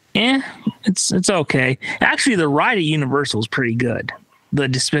like, it's okay. Actually, the ride at Universal is pretty good, the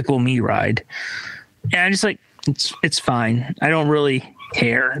Despicable Me ride, and I'm just like, it's fine. I don't really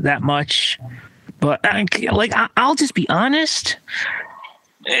care that much, but I'll just be honest.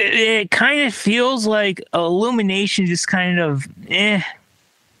 It kind of feels like Illumination just kind of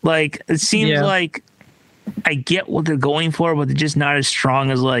like it seems like. I get what they're going for, but they're just not as strong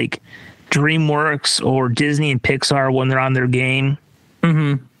as like DreamWorks or Disney and Pixar when they're on their game.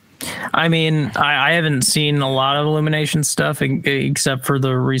 Mm-hmm. I mean, I haven't seen a lot of Illumination stuff except for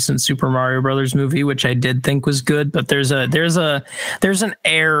the recent Super Mario Brothers movie, which I did think was good. But there's an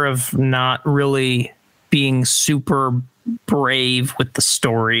air of not really being super brave with the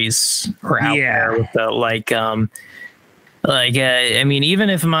stories or out there with the I mean, even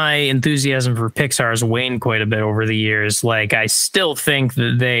if my enthusiasm for Pixar has waned quite a bit over the years, like I still think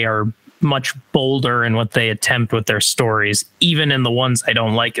that they are much bolder in what they attempt with their stories, even in the ones I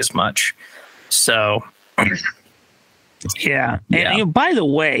don't like as much. So, yeah. And you know, by the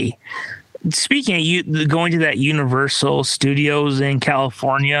way, speaking of going to that Universal Studios in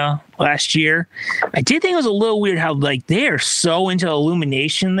California last year, I did think it was a little weird how like they are so into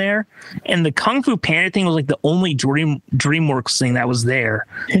Illumination there, and the Kung Fu Panda thing was like the only DreamWorks thing that was there.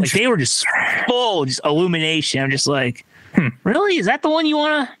 Like they were just full just Illumination. I'm just like, really? Is that the one you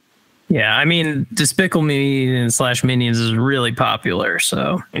want to? Yeah, I mean, Despicable Me / Minions is really popular.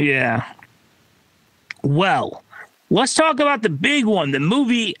 So yeah. Well, let's talk about the big one, the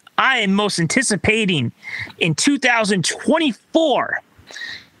movie I am most anticipating in 2024.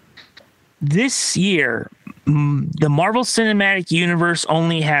 This year, the Marvel Cinematic Universe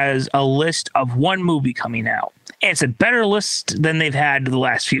only has a list of one movie coming out. And it's a better list than they've had the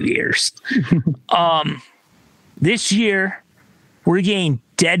last few years. This year, we're getting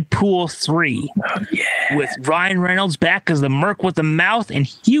Deadpool 3 with Ryan Reynolds back as the Merc with the Mouth and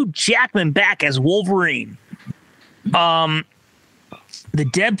Hugh Jackman back as Wolverine. The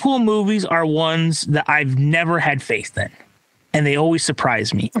Deadpool movies are ones that I've never had faith in, and they always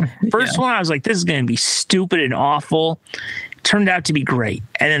surprise me. First one, I was like, this is going to be stupid and awful. Turned out to be great.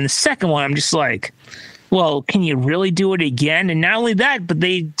 And then the second one, I'm just like, well, can you really do it again? And not only that, but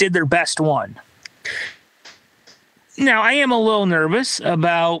they did their best one. Now, I am a little nervous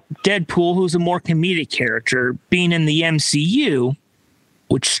about Deadpool, who's a more comedic character, being in the MCU,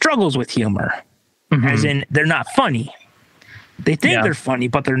 which struggles with humor. Mm-hmm. As in, they're not funny. They think they're funny,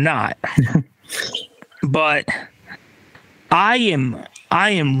 but they're not. But I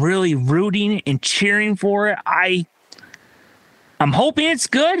am really rooting and cheering for it. I'm hoping it's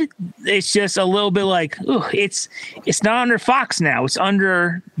good. It's just a little bit like, ooh, it's not under Fox now. It's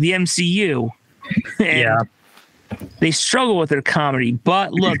under the MCU. And they struggle with their comedy.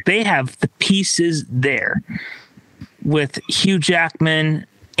 But look, they have the pieces there with Hugh Jackman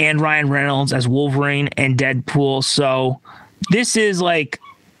and Ryan Reynolds as Wolverine and Deadpool. So this is like,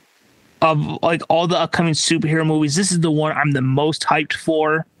 of like all the upcoming superhero movies, this is the one I'm the most hyped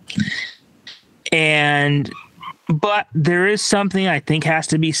for. But there is something I think has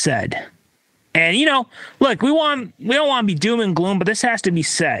to be said. And look, we don't want to be doom and gloom, but this has to be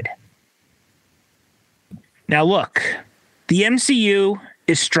said. Now, look, the MCU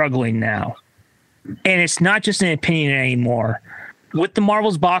is struggling now, and it's not just an opinion anymore. With the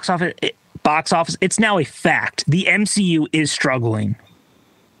Marvel's box office, it's now a fact. The MCU is struggling.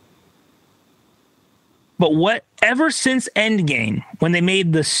 But ever since Endgame, when they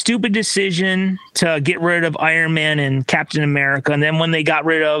made the stupid decision to get rid of Iron Man and Captain America, and then when they got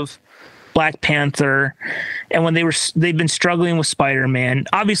rid of Black Panther, and when they've been struggling with Spider-Man.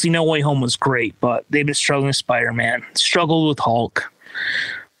 Obviously, No Way Home was great, but they've been struggling with Spider-Man, struggled with Hulk,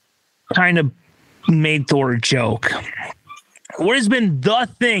 kind of made Thor a joke. What has been the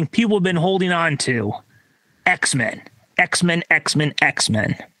thing people have been holding on to? X-Men.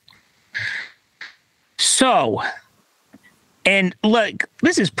 So, and look,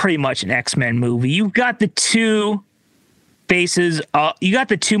 this is pretty much an X-Men movie. You've got the two faces. You got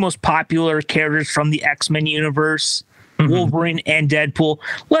the two most popular characters from the X-Men universe, Wolverine and Deadpool.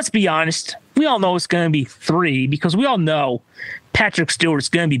 Let's be honest. We all know it's going to be 3 because we all know Patrick Stewart's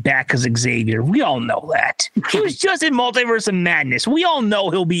going to be back as Xavier. We all know that. He was just in Multiverse of Madness. We all know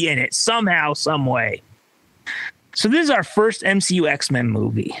he'll be in it somehow, some way. So this is our first MCU X-Men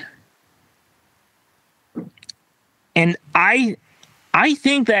movie. And I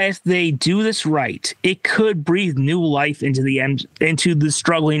think that if they do this right, it could breathe new life into the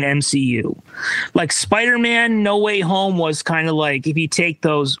struggling MCU. Like Spider-Man No Way Home was kind of like, if you take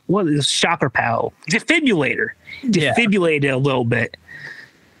those, what is Shocker Pow? Defibrillated a little bit.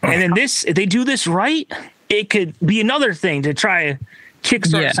 And then if they do this right, it could be another thing to try to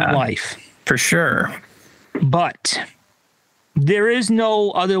kickstart some life. For sure. But there is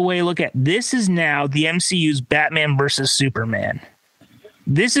no other way to look at it. This is now the MCU's Batman versus Superman.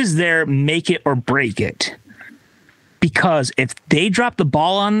 This is their make it or break it. Because if they drop the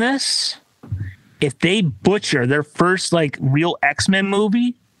ball on this, if they butcher their first real X-Men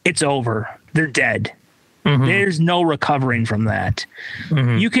movie, it's over. They're dead. There's no recovering from that.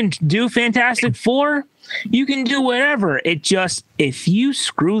 You can do Fantastic Four, you can do whatever. It just, if you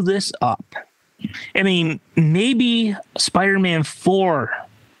screw this up, I mean, maybe Spider-Man 4,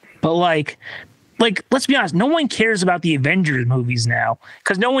 but let's be honest, no one cares about the Avengers movies now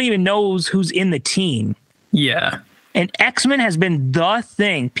because no one even knows who's in the team. Yeah. And X-Men has been the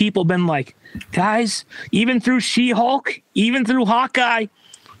thing. People have been like, guys, even through She-Hulk, even through Hawkeye,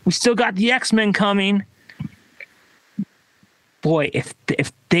 we still got the X-Men coming. Boy, if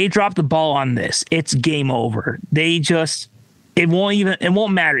they drop the ball on this, it's game over. It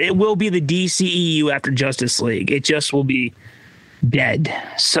won't matter. It will be the DCEU after Justice League. It just will be dead.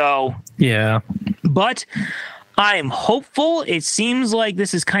 So yeah. But I am hopeful. It seems like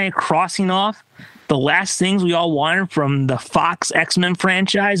this is kind of crossing off the last things we all wanted from the Fox X-Men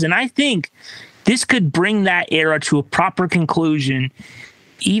franchise. And I think this could bring that era to a proper conclusion,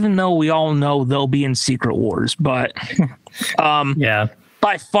 even though we all know they'll be in Secret Wars. But yeah.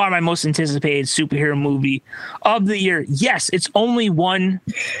 By far my most anticipated superhero movie of the year. Yes, it's only one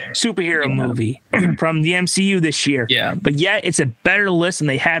superhero movie from the MCU this year. Yeah. But yet it's a better list than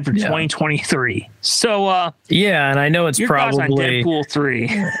they had for 2023. So and I know it's your probably thoughts on Deadpool 3.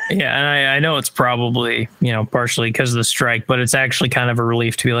 Yeah, and I know it's probably, partially because of the strike, but it's actually kind of a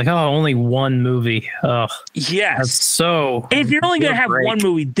relief to be like, oh, only one movie. Oh, yes. So if you're only gonna have one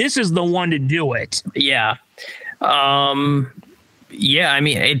movie, this is the one to do it. Yeah. Yeah, I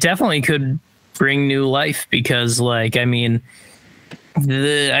mean, it definitely could bring new life because, I think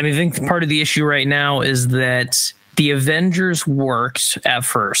part of the issue right now is that the Avengers worked at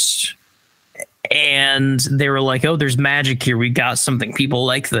first, and they were like, "Oh, there's magic here. We got something. People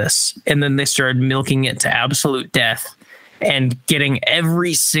like this," and then they started milking it to absolute death and getting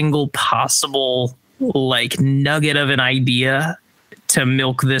every single possible nugget of an idea to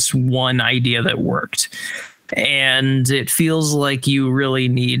milk this one idea that worked. And it feels like you really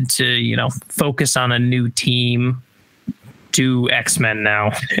need to, focus on a new team, do X-Men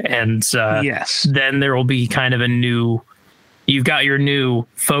now. And yes, then there will be kind of you've got your new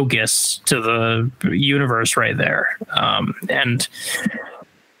focus to the universe right there. And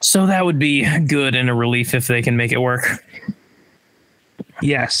so that would be good and a relief if they can make it work.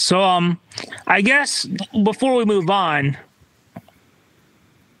 Yes. So I guess before we move on,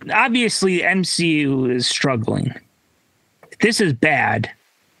 obviously MCU is struggling. This is bad.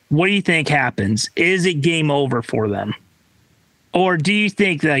 What do you think happens? Is it game over for them? Or do you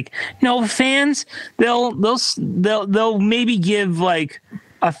think no, fans, they'll maybe give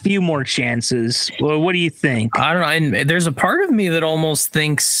a few more chances? Or what do you think? I don't know. And there's a part of me that almost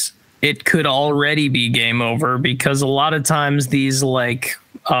thinks it could already be game over because a lot of times these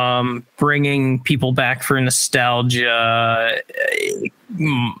bringing people back for nostalgia,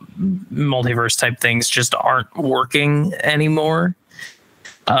 multiverse type things just aren't working anymore.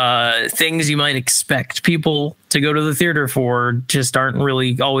 Things you might expect people to go to the theater for just aren't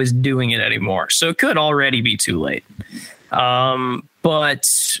really always doing it anymore. So it could already be too late. I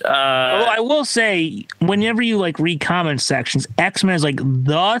will say, whenever you like read comment sections, X-Men is like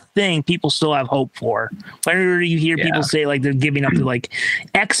the thing people still have hope for. Whenever you hear people say like they're giving up to like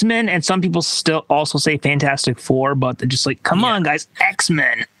X-Men, and some people still also say Fantastic Four, but they're just like, come on, guys,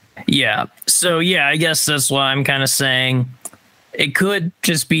 X-Men. Yeah. So yeah, I guess that's why I'm kind of saying it could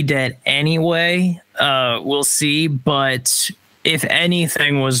just be dead anyway. We'll see. But if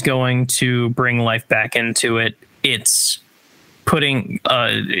anything was going to bring life back into it, it's putting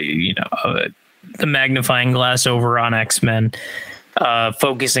the magnifying glass over on X-Men,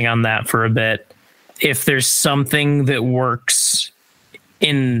 focusing on that for a bit. If there's something that works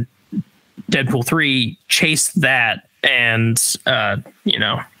in Deadpool 3, chase that, and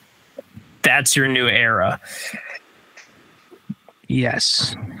that's your new era.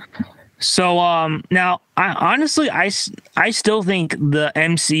 Yes. So now I still think the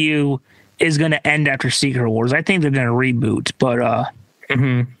MCU is going to end after Secret Wars. I think they're going to reboot, but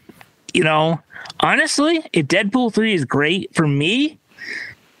honestly, if Deadpool 3 is great for me,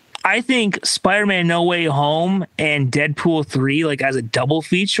 I think Spider-Man No Way Home and Deadpool 3 like as a double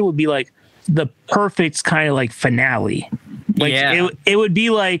feature would be like the perfect kind of like finale. Like it would be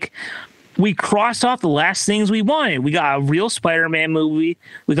like we crossed off the last things we wanted. We got a real Spider-Man movie.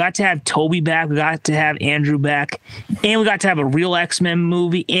 We got to have Toby back. We got to have Andrew back. And we got to have a real X-Men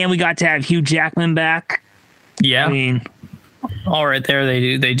movie. And we got to have Hugh Jackman back. Yeah. I mean, all right there.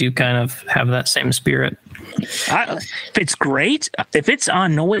 They do kind of have that same spirit. If it's great, if it's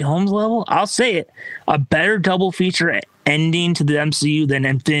on No Way Home's level, I'll say it. A better double feature ending to the MCU than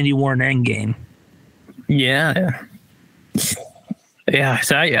Infinity War and Endgame. Yeah. Yeah,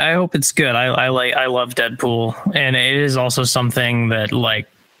 so I hope it's good. I love Deadpool, and it is also something that like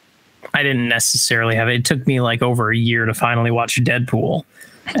I didn't necessarily have. It took me like over a year to finally watch Deadpool,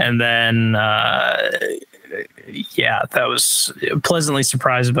 and then that was pleasantly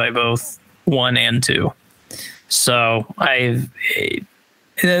surprised by both 1 and 2. So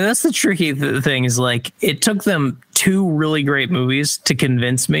that's the tricky thing is like it took them 2 really great movies to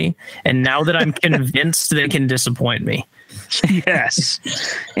convince me, and now that I'm convinced, they can disappoint me. Yes,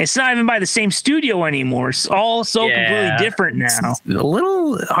 it's not even by the same studio anymore. It's all so completely different now. It's a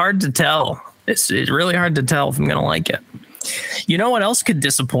little hard to tell. It's really hard to tell if I'm gonna like it. You know what else could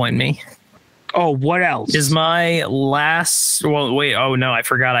disappoint me? Oh, what else? Is my last? Well, wait. Oh no, I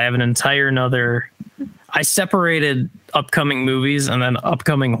forgot. I have an entire another. I separated upcoming movies and then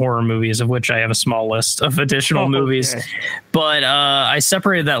upcoming horror movies, of which I have a small list of additional movies. But I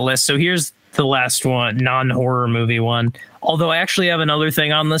separated that list. So here's the last one, non-horror movie one. Although I actually have another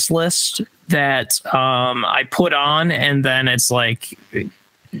thing on this list that I put on, and then it's like, then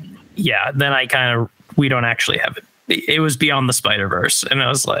we don't actually have it. It was Beyond the Spider-Verse, and I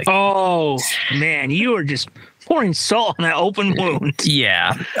was like, oh man, you were just pouring salt on that open wound.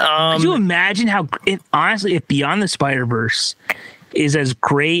 Yeah. Could you imagine if Beyond the Spider-Verse is as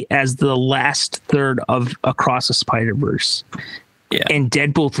great as the last third of Across the Spider-Verse? Yeah. And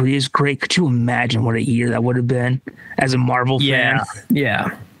Deadpool 3 is great. Could you imagine what a year that would have been as a Marvel fan?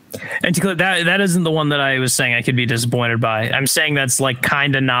 Yeah. And that isn't the one that I was saying I could be disappointed by. I'm saying that's like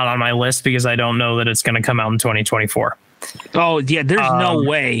kind of not on my list because I don't know that it's going to come out in 2024. Oh, yeah. There's no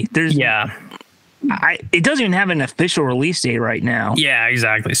way. It doesn't even have an official release date right now. Yeah,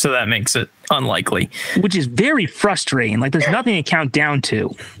 exactly. So that makes it unlikely. Which is very frustrating. Like there's nothing to count down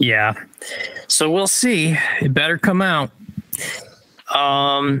to. Yeah. So we'll see. It better come out.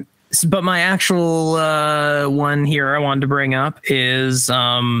 But my actual one here I wanted to bring up is,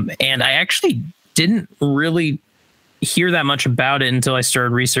 and I actually didn't really hear that much about it until I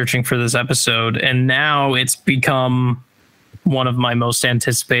started researching for this episode, and now it's become one of my most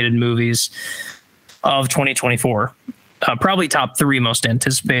anticipated movies of 2024. Probably top 3 most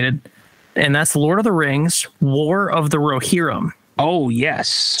anticipated, and that's Lord of the Rings, War of the Rohirrim. Oh, yes.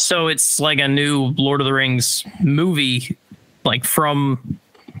 So it's like a new Lord of the Rings movie, like from...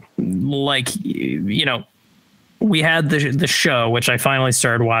 like, we had the show, which I finally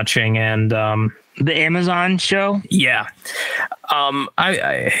started watching, and the Amazon show. Yeah.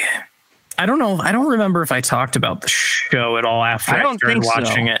 I don't know. I don't remember if I talked about the show at all after I started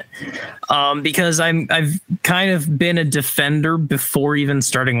watching it. Because I've kind of been a defender before even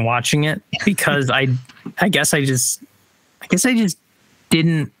starting watching it, because I guess I just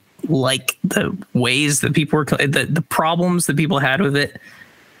didn't like the ways that people were, the problems that people had with it.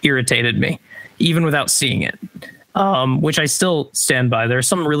 irritated me, even without seeing it. Which I still stand by. There are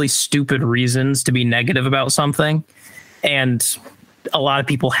some really stupid reasons to be negative about something, and a lot of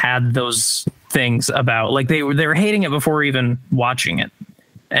people had those things about, like, they were hating it before even watching it,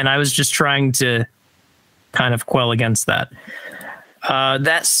 and I was just trying to kind of quell against that.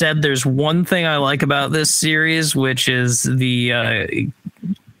 That said, there's one thing I like about this series, which is the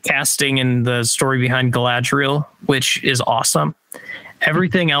casting and the story behind Galadriel, which is awesome.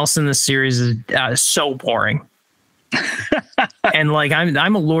 Everything else in this series is so boring. And like,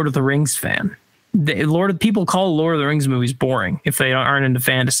 I'm a Lord of the Rings fan. People call Lord of the Rings movies boring if they aren't into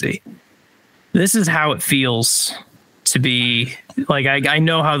fantasy. This is how it feels to be like. I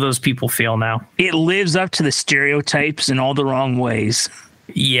know how those people feel now. It lives up to the stereotypes in all the wrong ways.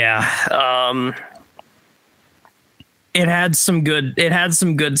 Yeah. It had some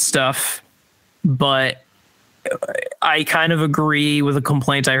good stuff, but I kind of agree with a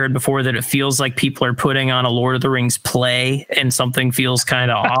complaint I heard before that it feels like people are putting on a Lord of the Rings play and something feels kind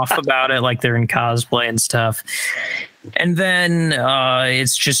of off about it, like they're in cosplay and stuff. And then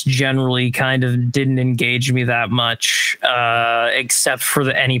it's just generally kind of didn't engage me that much, except for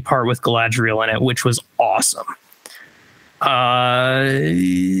any part with Galadriel in it, which was awesome. So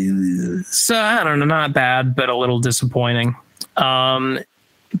I don't know, not bad, but a little disappointing. But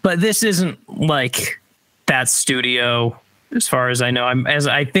this isn't like that studio, as far as I know.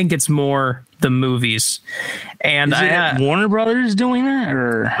 I think it's more the movies. And is it Warner Brothers doing that,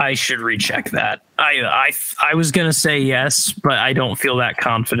 or I should recheck that. I was gonna say yes, but I don't feel that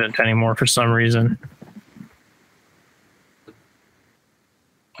confident anymore for some reason.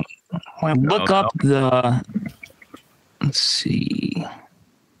 Well, let's see.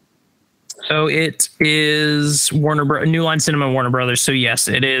 So it is New Line Cinema, Warner Brothers. So yes,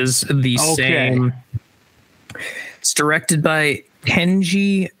 it is the same. It's directed by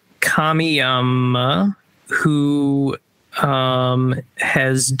Kenji Kamiyama, who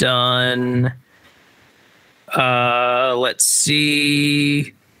has done let's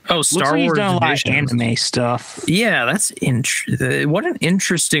see. Oh, Star Wars. He's done a lot of anime stuff. Yeah, that's what an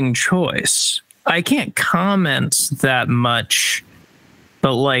interesting choice. I can't comment that much,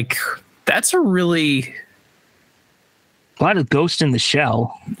 but like, that's a really a lot of Ghost in the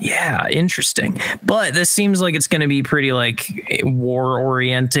Shell. Yeah, interesting. But this seems like it's going to be pretty like war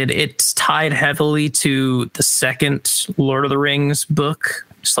oriented. It's tied heavily to the second Lord of the Rings book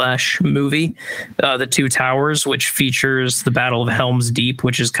 / movie, The Two Towers, which features the Battle of Helm's Deep,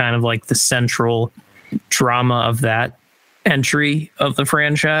 which is kind of like the central drama of that entry of the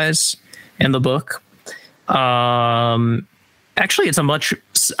franchise and the book. Actually, it's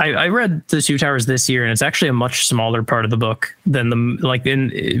I read The Two Towers this year, and it's actually a much smaller part of the book than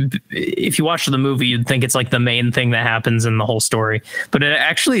if you watch the movie, you'd think it's like the main thing that happens in the whole story, but it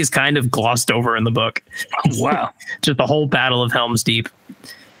actually is kind of glossed over in the book. Wow. Just the whole Battle of Helm's Deep.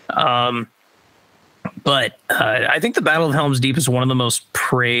 But I think the Battle of Helm's Deep is one of the most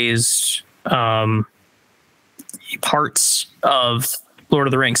praised parts of Lord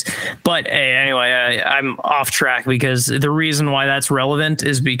of the Rings. But anyway, I'm off track because the reason why that's relevant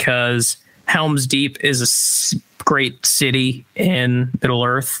is because Helm's Deep is a great city in Middle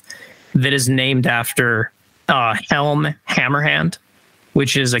Earth that is named after Helm Hammerhand,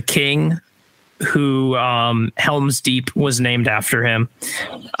 which is a king who Helm's Deep was named after him.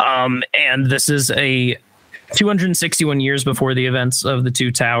 And this is 261 years before the events of the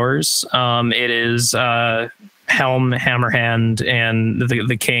Two Towers. It is Helm Hammerhand and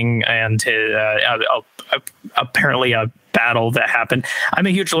the king and his, apparently a battle that happened. I'm a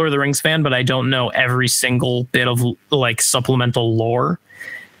huge Lord of the Rings fan, but I don't know every single bit of like supplemental lore.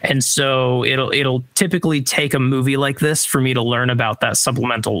 And so it'll typically take a movie like this for me to learn about that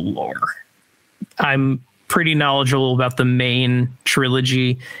supplemental lore. I'm pretty knowledgeable about the main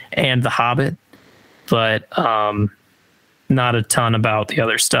trilogy and The Hobbit, but not a ton about the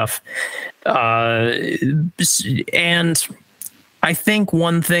other stuff. And I think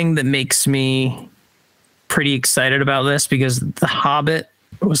one thing that makes me pretty excited about this, because The Hobbit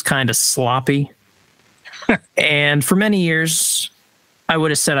was kind of sloppy. And for many years, I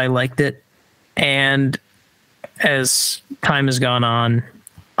would have said I liked it. And as time has gone on,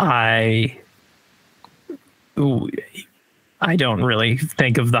 I don't really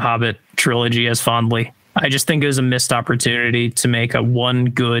think of the Hobbit trilogy as fondly. I just think it was a missed opportunity to make a one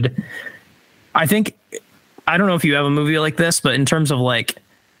good. I don't know if you have a movie like this, but in terms of like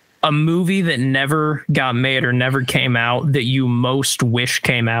a movie that never got made or never came out that you most wish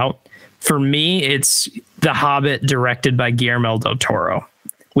came out, for me, it's The Hobbit directed by Guillermo del Toro.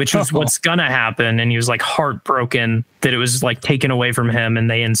 which was what's gonna happen. And he was like heartbroken that it was like taken away from him, and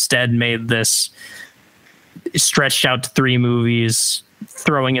they instead made this stretched out to 3 movies,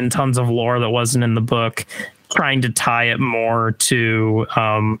 throwing in tons of lore that wasn't in the book, trying to tie it more to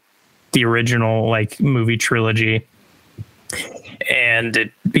the original like movie trilogy. And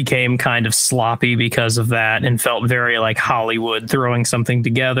it became kind of sloppy because of that, and felt very like Hollywood throwing something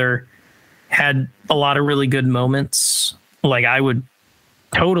together. Had a lot of really good moments. Like, I would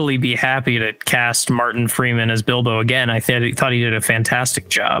totally be happy to cast Martin Freeman as Bilbo again. I thought he did a fantastic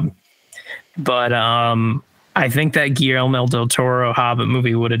job. But I think that Guillermo del Toro Hobbit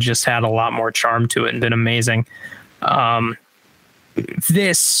movie would have just had a lot more charm to it and been amazing.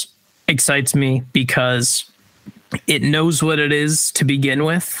 This excites me because it knows what it is to begin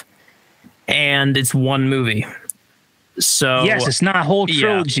with, and it's one movie. So yes, it's not a whole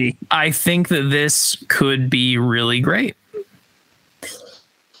trilogy. Yeah, I think that this could be really great.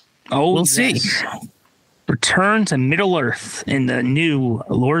 Oh, we'll see. Return to Middle Earth in the new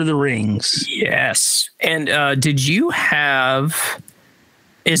Lord of the Rings. Yes. And did you have?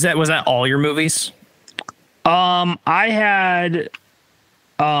 Was that all your movies? I had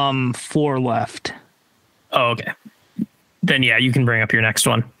 4 left. Oh, okay. Then yeah, you can bring up your next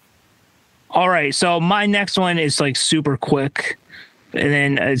one. All right, so my next one is like super quick, and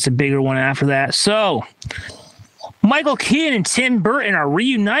then it's a bigger one after that. So Michael Keaton and Tim Burton are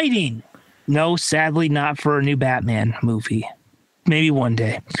reuniting. No, sadly, not for a new Batman movie. Maybe one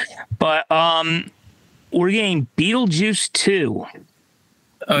day. But we're getting Beetlejuice 2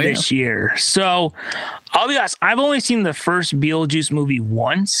 this year. So I'll be honest, I've only seen the first Beetlejuice movie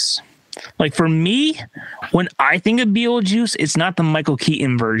once. Like, for me, when I think of Beetlejuice, it's not the Michael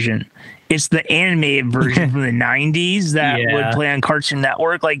Keaton version. It's the animated version from the 90s that would play on Cartoon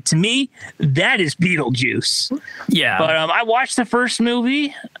Network. Like, to me, that is Beetlejuice. Yeah. But I watched the first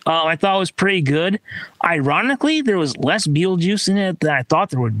movie. I thought it was pretty good. Ironically, there was less Beetlejuice in it than I thought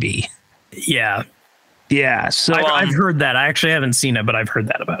there would be. Yeah. Yeah. So I've heard that. I actually haven't seen it, but I've heard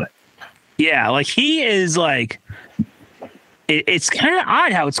that about it. Yeah. Like, he is like... It's kind of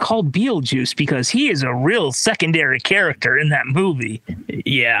odd how it's called Beetlejuice, because he is a real secondary character in that movie.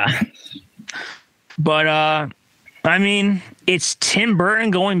 Yeah. But, I mean, it's Tim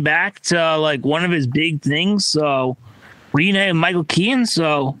Burton going back to, like, one of his big things. So, reunited Michael Keaton.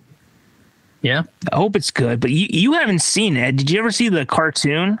 So, yeah, I hope it's good. But you haven't seen it. Did you ever see the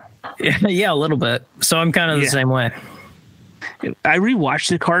cartoon? Yeah, a little bit. So, I'm kind of the same way. I rewatched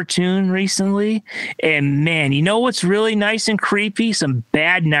the cartoon recently, and man, you know what's really nice and creepy? Some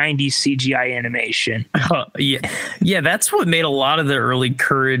bad 90s CGI animation. Yeah, that's what made a lot of the early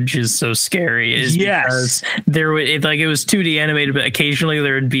Courage is so scary. Is because it was 2D animated, but occasionally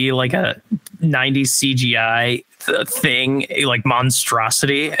there would be like a 90s CGI thing, like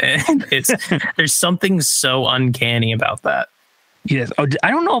monstrosity, and there's something so uncanny about that. Yes. Oh,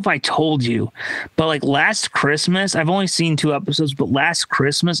 I don't know if I told you, but like last Christmas, I've only seen 2 episodes, but last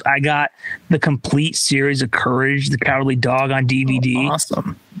Christmas I got the complete series of Courage the Cowardly Dog on DVD. Oh,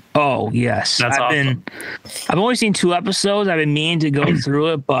 awesome. Oh, yes. That's awesome. I've only seen 2 episodes. I've been meaning to go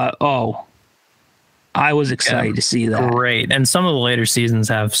through it, but I was excited to see that. Great. And some of the later seasons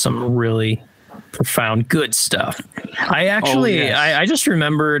have some really profound good stuff. I just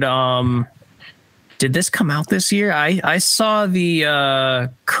remembered did this come out this year? I saw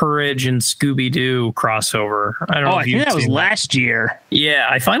the Courage and Scooby-Doo crossover. I don't know. I think that was last year. Yeah,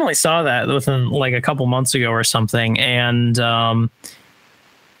 I finally saw that within like a couple months ago or something, and I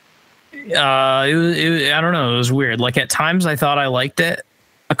don't know. It was weird. Like, at times I thought I liked it.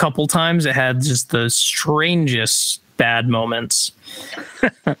 A couple times it had just the strangest bad moments.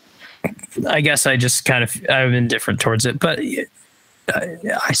 I guess I'm indifferent towards it, but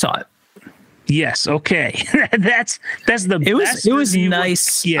I saw it. Yes. Okay. That's the best. It was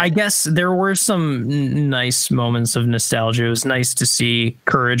nice. Yeah. I guess there were some nice moments of nostalgia. It was nice to see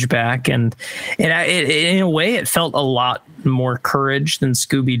Courage back, and in a way, it felt a lot more Courage than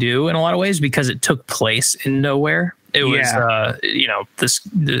Scooby-Doo in a lot of ways, because it took place in nowhere. It was, the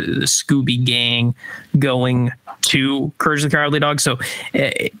Scooby gang going to Courage the Cowardly Dog. So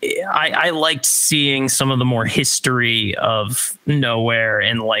I liked seeing some of the more history of nowhere,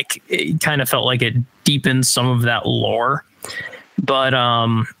 and like it kind of felt like it deepened some of that lore. But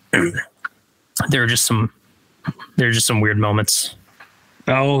there are just some weird moments.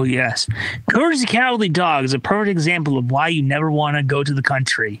 Oh yes, Courage the Cowardly Dog is a perfect example of why you never want to go to the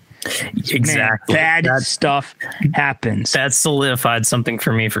country. Exactly. Man, bad stuff happens. That solidified something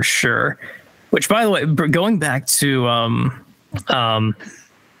for me for sure. Which, by the way, going back to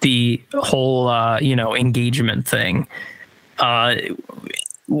the whole engagement thing,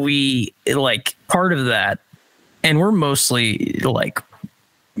 we like part of that, and we're mostly like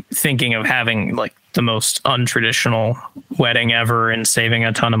thinking of having like the most untraditional wedding ever and saving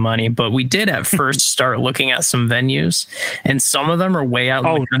a ton of money. But we did at first start looking at some venues, and some of them are way out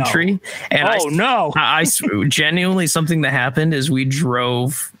in the country. And I genuinely, something that happened is we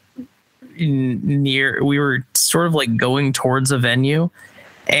drove near, we were sort of like going towards a venue,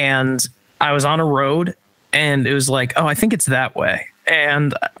 and I was on a road, and it was like, oh, I think it's that way.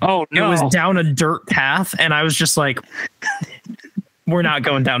 And it was down a dirt path, and I was just like, we're not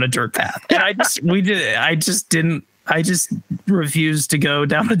going down a dirt path. And I just refused to go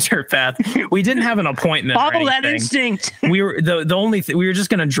down a dirt path. We didn't have an appointment. Follow that instinct. We were we were just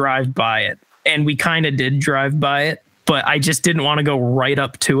going to drive by it, and we kind of did drive by it, but I just didn't want to go right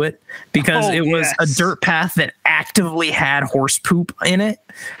up to it because it was a dirt path that actively had horse poop in it.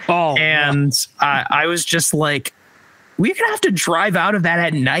 I was just like, we're going to have to drive out of that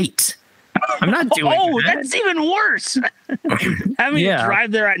at night. I'm not doing that. That's even worse. Having to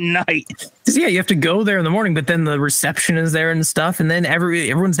drive there at night. Yeah, you have to go there in the morning, but then the reception is there and stuff, and then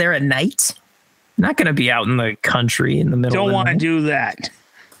everyone's there at night. Not going to be out in the country in the middle. Don't want to do that.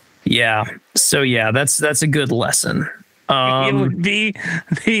 Yeah. So yeah, that's a good lesson. It would be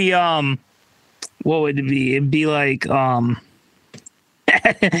the what would it be? It'd be like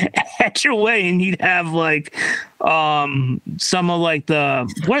at your wedding, you'd have like some of like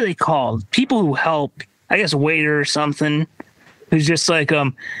the, what are they called? People who help, I guess, waiter or something, who's just like,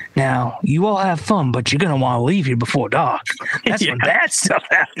 now you all have fun, but you're gonna want to leave here before dark. That's when that stuff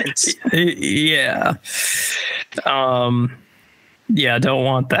happens. Yeah. Yeah, don't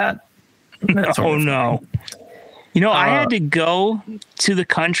want that. No. You know, I had to go to the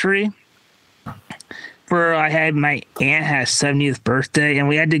country for, I had my aunt had a 70th birthday, and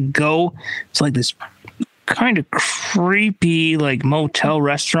we had to go to like this kind of creepy like motel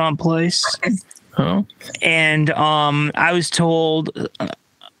restaurant place. And I was told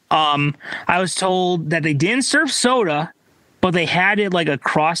that they didn't serve soda, but they had it like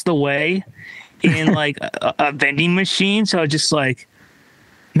across the way in like a vending machine. So I was just like,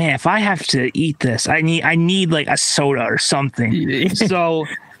 man, if I have to eat this, I need like a soda or something. So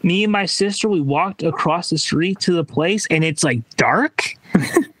me and my sister, we walked across the street to the place, and it's like dark.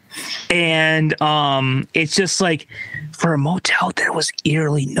 And it's just like, for a motel, there was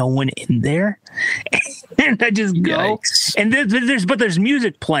eerily no one in there. And I just go, and there's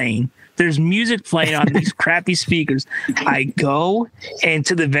music playing. There's music playing on these crappy speakers. I go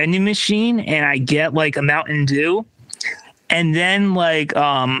into the vending machine, and I get like a Mountain Dew. And then like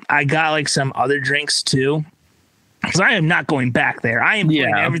I got like some other drinks too, because I am not going back there. I am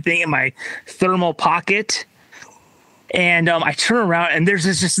putting everything in my thermal pocket. And I turn around, and there's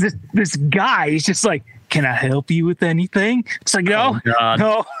this guy. He's just like, "Can I help you with anything?" It's like, no.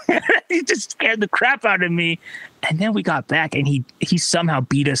 He just scared the crap out of me. And then we got back, and he somehow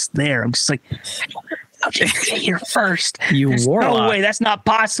beat us there. I'm just like, I'll just get here first. There's no way, that's not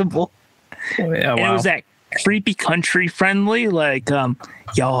possible. And it was that creepy country friendly, like,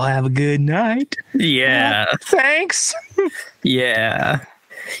 y'all have a good night. Yeah. Thanks. Yeah.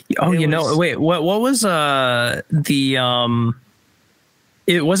 Oh, wait, what was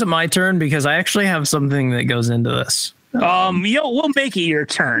it wasn't my turn, because I actually have something that goes into this. We'll make it your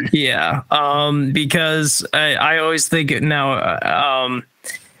turn. Yeah. Because I always think now, I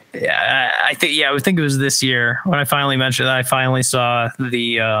would think it was this year when I finally mentioned that I finally saw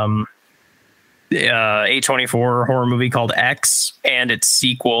the A24 horror movie called X and its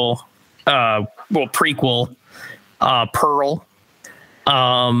sequel, prequel, Pearl,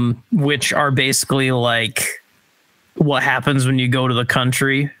 which are basically like what happens when you go to the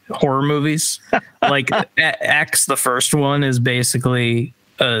country horror movies. Like X, the first one, is basically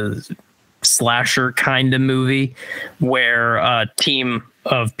a slasher kind of movie where a team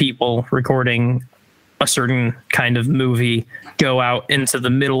of people recording a certain kind of movie go out into the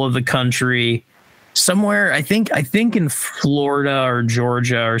middle of the country somewhere. I think in Florida or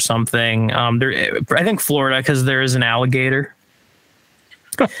Georgia or something. I think Florida, because there is an alligator.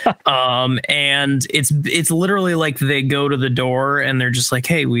 And it's literally like they go to the door and they're just like,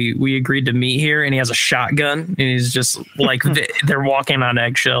 hey, we agreed to meet here, and he has a shotgun, and he's just like they're walking on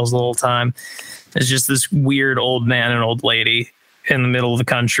eggshells the whole time. It's just this weird old man and old lady in the middle of the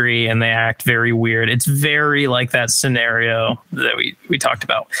country, and they act very weird. It's very like that scenario that we talked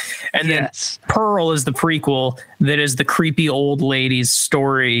about. And then Pearl is the prequel that is the creepy old lady's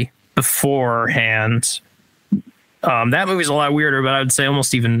story beforehand. That movie's a lot weirder, but I would say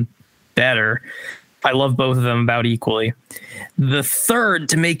almost even better. I love both of them about equally. The third,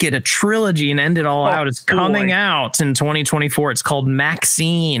 to make it a trilogy and end it all out, is coming out in 2024. It's called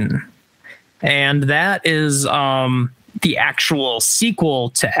Maxine. And that is the actual sequel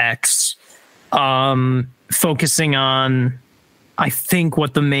to X, focusing on, I think,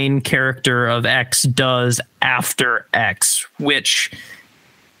 what the main character of X does after X, which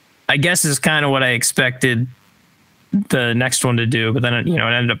I guess is kind of what I expected the next one to do. But then, it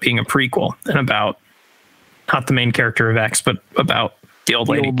ended up being a prequel and about not the main character of X, but about the old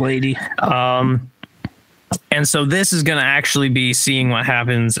lady. And so this is going to actually be seeing what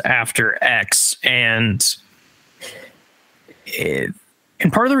happens after X. And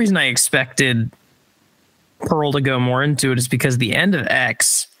part of the reason I expected Pearl to go more into it is because the end of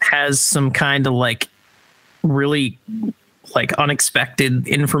X has some kind of like really like unexpected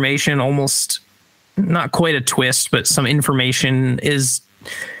information, almost not quite a twist, but some information is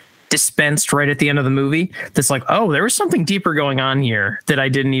dispensed right at the end of the movie that's like, oh, there was something deeper going on here that I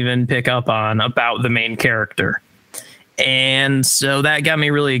didn't even pick up on about the main character. And so that got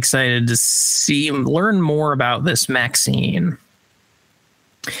me really excited to learn more about this Maxine.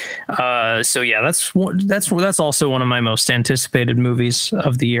 So yeah, that's also one of my most anticipated movies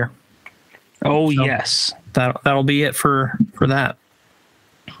of the year. Oh, so yes. That'll be it for that.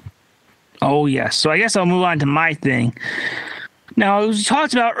 Oh, yes. So I guess I'll move on to my thing. Now, as we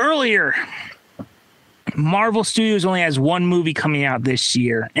talked about earlier, Marvel Studios only has one movie coming out this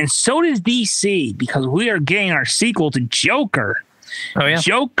year, and so does DC, because we are getting our sequel to Joker. Oh, yeah.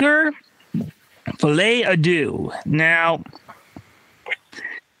 Joker, Filet Adieu. Now,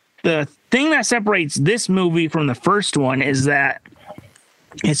 the thing that separates this movie from the first one is that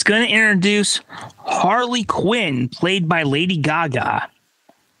it's going to introduce Harley Quinn, played by Lady Gaga.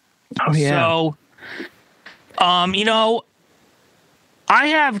 Oh, yeah. So, I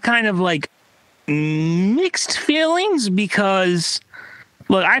have kind of like mixed feelings because,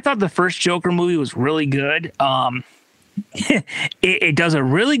 look, I thought the first Joker movie was really good. It does a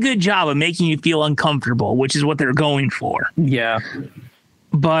really good job of making you feel uncomfortable, which is what they're going for. Yeah.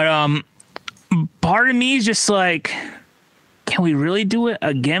 But part of me is just like, can we really do it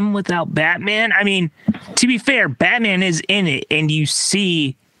again without Batman? I mean, to be fair, Batman is in it, and you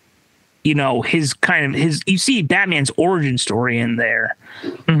see, you see Batman's origin story in there.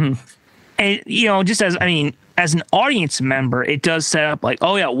 Mm-hmm. And, just as an audience member, it does set up like,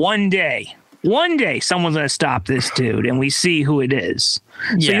 oh yeah, one day someone's going to stop this dude, and we see who it is.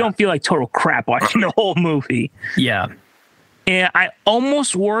 Yeah. So you don't feel like total crap watching the whole movie. Yeah. And I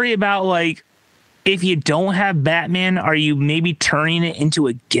almost worry about, like, if you don't have Batman, are you maybe turning it into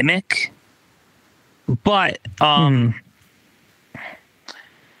a gimmick? But,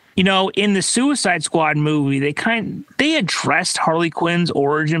 in the Suicide Squad movie, they addressed Harley Quinn's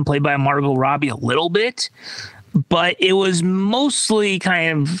origin, played by Margot Robbie, a little bit, but it was mostly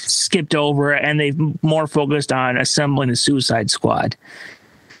kind of skipped over, and they've more focused on assembling the Suicide Squad.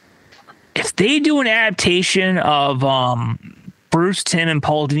 If they do an adaptation of Bruce Timm and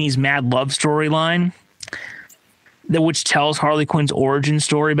Paul Dini's Mad Love storyline, which tells Harley Quinn's origin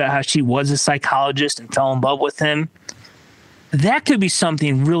story about how she was a psychologist and fell in love with him, that could be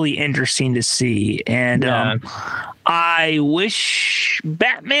something really interesting to see. And I wish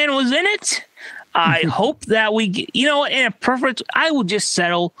Batman was in it. I hope that we get, in a perfect, I would just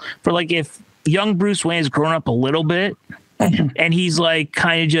settle for, like, if young Bruce Wayne has grown up a little bit and he's like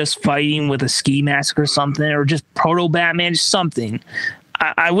kind of just fighting with a ski mask or something, or just proto Batman, something.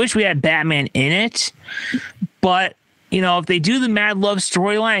 I wish we had Batman in it, but if they do the Mad Love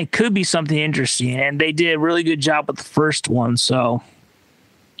storyline, it could be something interesting. And they did a really good job with the first one. So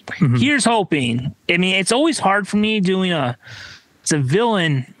here's hoping. I mean, it's always hard for me doing it's a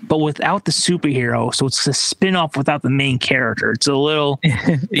villain, but without the superhero. So it's a spinoff without the main character. It's a little.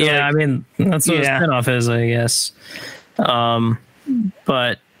 Yeah, I mean, that's what a spinoff is, I guess.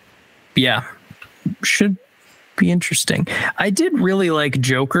 But yeah, should be interesting. I did really like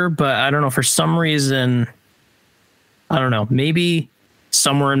Joker, but I don't know, for some reason, I don't know, maybe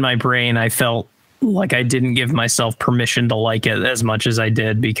somewhere in my brain I felt like I didn't give myself permission to like it as much as I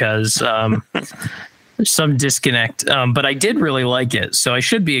did, because there's some disconnect. But I did really like it, so I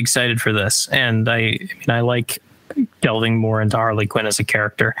should be excited for this. And I like delving more into Harley Quinn as a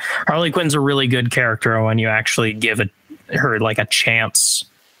character. Harley Quinn's a really good character when you actually give her like a chance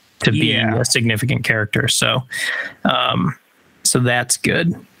to be a significant character. So that's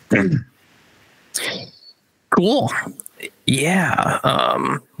good. Cool.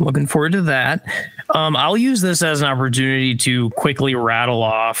 Yeah. Looking forward to that. I'll use this as an opportunity to quickly rattle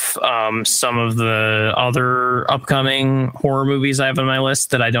off some of the other upcoming horror movies I have on my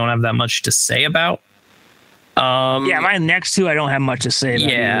list that I don't have that much to say about. My next two I don't have much to say about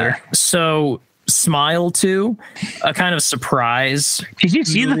either. So Smile 2, a kind of surprise. Did you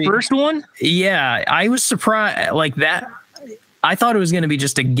see the first one? Yeah, I was surprised like that. I thought it was going to be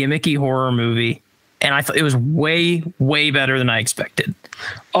just a gimmicky horror movie, and I thought it was way, way better than I expected.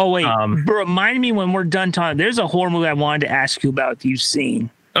 Oh wait, remind me when we're done talking. There's a horror movie I wanted to ask you about that you've seen.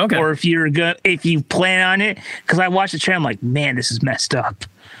 Okay. Or if you plan on it, because I watched the trailer, I'm like, man, this is messed up.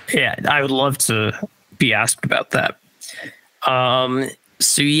 Yeah, I would love to be asked about that.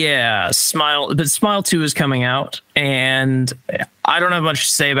 So yeah, Smile 2 is coming out, and I don't have much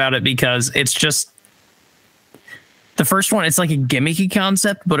to say about it because it's just the first one. It's like a gimmicky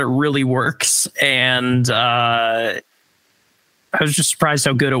concept, but it really works, and I was just surprised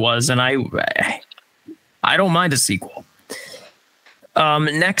how good it was, and I don't mind a sequel.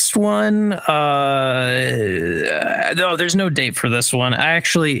 Next one, no, there's no date for this one.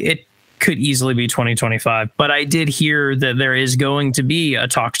 It could easily be 2025, but I did hear that there is going to be a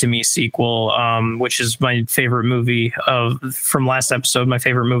Talk to Me sequel, which is my favorite movie from last episode, my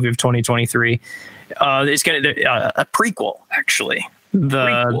favorite movie of 2023. It's going to a prequel, actually.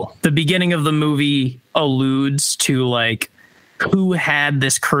 The beginning of the movie alludes to like who had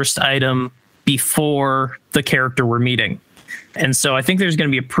this cursed item before the character we're meeting. And so I think there's going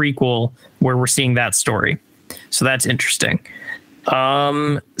to be a prequel where we're seeing that story. So that's interesting.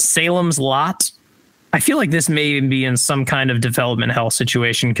 Salem's Lot. I feel like this may be in some kind of development hell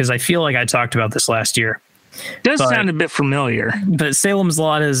situation because I feel like I talked about this last year. Does sound a bit familiar. But Salem's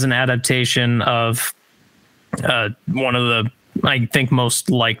Lot is an adaptation of one of the, I think, most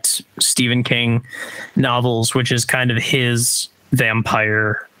liked Stephen King novels, which is kind of his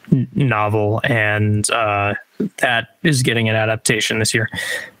vampire novel, and that is getting an adaptation this year,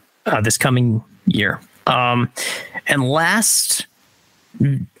 this coming year. And last,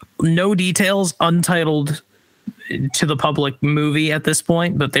 no details, untitled to the public movie at this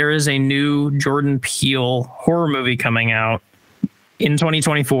point, but there is a new Jordan Peele horror movie coming out in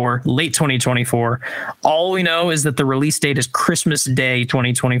 2024, late 2024. All we know is that the release date is Christmas Day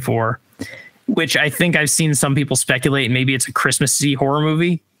 2024, which I think I've seen some people speculate maybe it's a Christmassy horror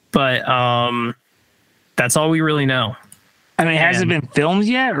movie, but that's all we really know. I mean, has it been filmed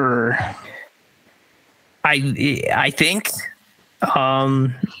yet, or? I think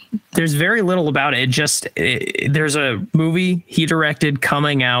there's very little about it. There's a movie he directed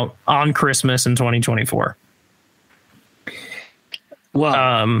coming out on Christmas in 2024.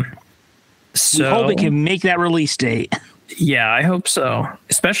 Well, so we hope it can make that release date. Yeah, I hope so.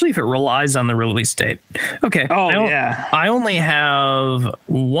 Especially if it relies on the release date. Okay. Oh, yeah. I only have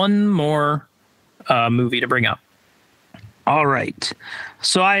one more movie to bring up. All right.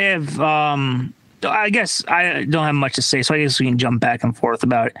 So I have, I guess I don't have much to say, so I guess we can jump back and forth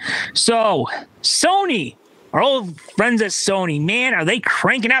about it. So Sony, our old friends at Sony, man, are they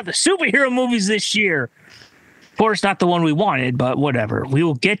cranking out the superhero movies this year? Of course, not the one we wanted, but whatever. We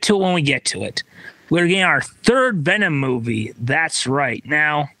will get to it when we get to it. We're getting our third Venom movie. That's right.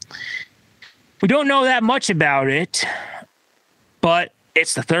 Now, we don't know that much about it, but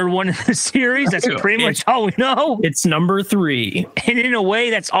it's the third one in the series. That's pretty much all we know. It's number 3. And in a way,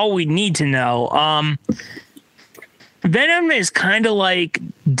 that's all we need to know. Venom is kind of like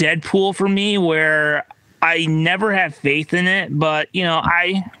Deadpool for me, where I never have faith in it, but, you know,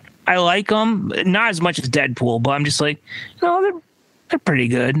 I like them. Not as much as Deadpool, but I'm just like, you know, they're pretty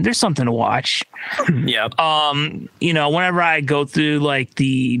good. There's something to watch. Yeah. You know, whenever I go through like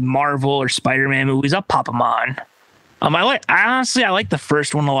the Marvel or Spider-Man movies, I'll pop them on. I honestly like the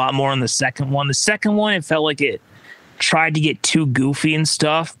first one a lot more than the second one. The second one, it felt like it tried to get too goofy and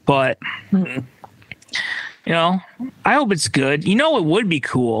stuff, but you know, I hope it's good. You know, it would be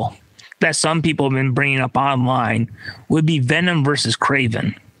cool that some people have been bringing up online would be Venom versus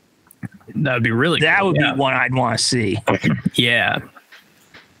Kraven. That would be really that cool. Would be one I'd want to see. Yeah.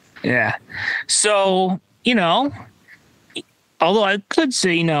 Yeah. So, you know, although I could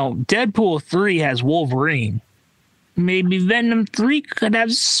say, you know, Deadpool 3 has Wolverine. Maybe Venom 3 could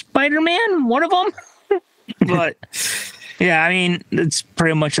have Spider-Man, one of them. But, yeah, I mean, that's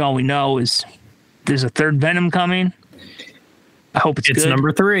pretty much all we know is there's a third Venom coming. I hope it's good. It's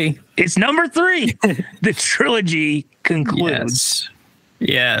number 3. It's number 3. The trilogy concludes.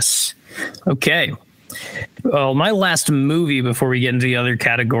 Yes. Okay. Well, my last movie before we get into the other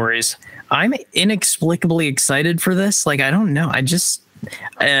categories, I'm inexplicably excited for this. Like, I don't know. I just,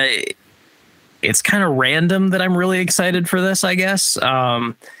 it's kind of random that I'm really excited for this, I guess.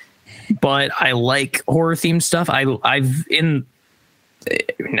 But I like horror themed stuff. I've in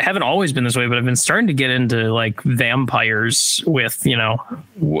haven't always been this way, but I've been starting to get into like vampires with, you know,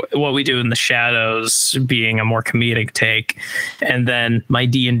 what we do in the shadows being a more comedic take, and then my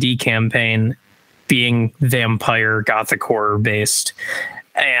D&D campaign being vampire gothic horror based.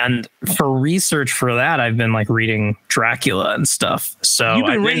 And for research for that, I've been like reading Dracula and stuff. So you've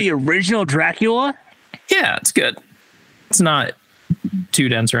been reading the original Dracula? Yeah, it's good. It's not too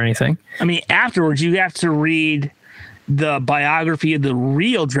dense or anything. I mean, afterwards you have to read the biography of the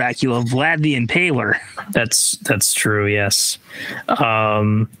real Dracula, Vlad the Impaler. That's true. Yes.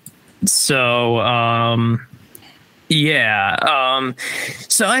 I've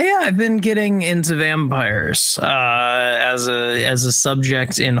been getting into vampires as a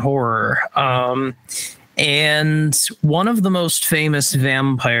subject in horror. And one of the most famous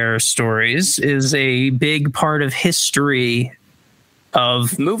vampire stories is a big part of history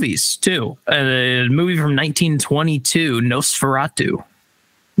of movies too. A movie from 1922, Nosferatu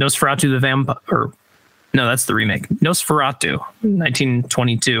the Vampire. No, that's the remake. Nosferatu,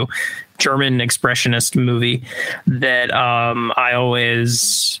 1922, German expressionist movie that I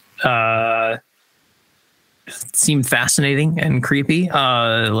always seemed fascinating and creepy,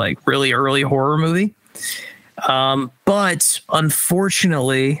 like really early horror movie. But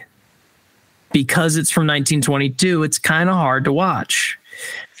unfortunately, because it's from 1922, it's kind of hard to watch.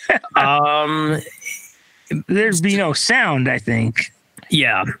 There's be no sound, I think.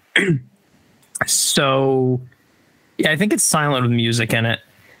 Yeah. So, yeah, I think it's silent with music in it.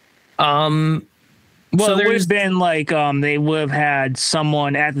 Well, so it would have been like they would have had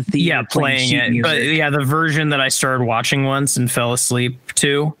someone at the theater playing it. Music. But yeah, the version that I started watching once and fell asleep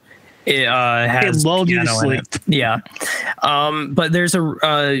to, it has lulled you to sleep. Yeah. But there's a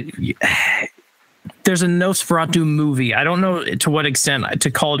Nosferatu movie. I don't know to what extent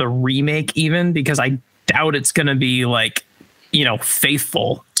to call it a remake even, because I doubt it's going to be like, you know,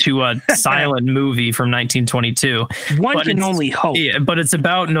 faithful to a silent movie from 1922. One can only hope. Yeah, but it's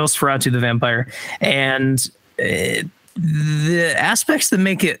about Nosferatu the vampire, and the aspects that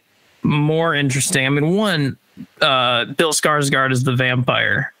make it more interesting. I mean, one, Bill Skarsgård is the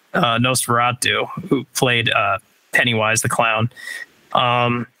vampire, Nosferatu, who played Pennywise the clown.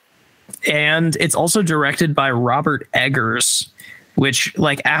 And it's also directed by Robert Eggers, which,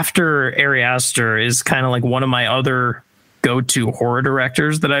 like, after Ari Aster, is kind of like one of my other go-to horror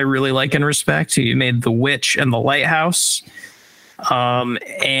directors that I really like and respect. He made The Witch and The Lighthouse.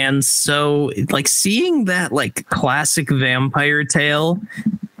 And so, like, seeing that, like, classic vampire tale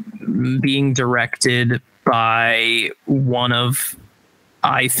being directed by one of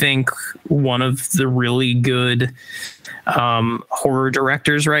the really good horror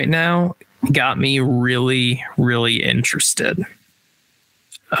directors right now got me really, really interested.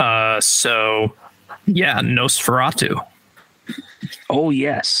 So yeah, Nosferatu. Oh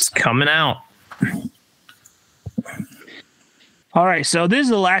yes, it's coming out. All right, so this is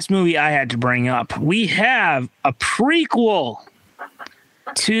the last movie I had to bring up. We have a prequel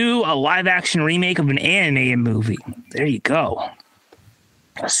to a live action remake of an animated movie. There you go.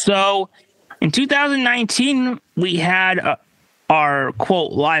 So in 2019, we had our,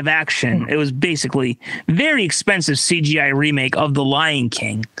 quote, live action. It was basically very expensive CGI remake of The Lion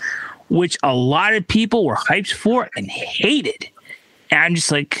King, which a lot of people were hyped for and hated. And I'm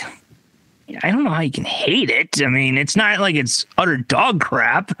just like, I don't know how you can hate it. I mean, it's not like it's utter dog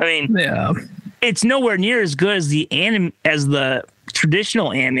crap. I mean, yeah, it's nowhere near as good as the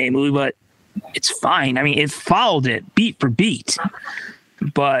traditional anime movie, but it's fine. I mean, it followed it beat for beat.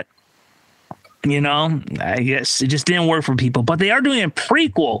 But, you know, I guess it just didn't work for people. But they are doing a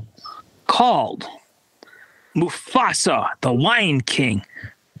prequel called Mufasa, the Lion King.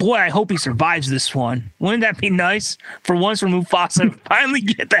 Boy, I hope he survives this one. Wouldn't that be nice for once for Mufasa to finally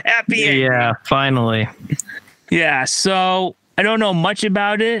get the happy ending? Yeah, finally. Yeah, so I don't know much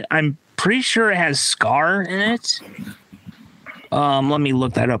about it. I'm pretty sure it has Scar in it. Let me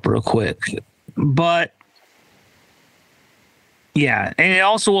look that up real quick. But yeah, and it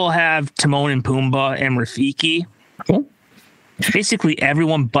also will have Timon and Pumbaa and Rafiki. Cool. Basically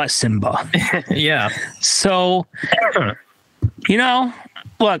everyone but Simba. Yeah. So, you know,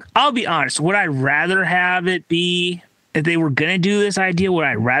 look, I'll be honest. Would I rather have it be, if they were going to do this idea, would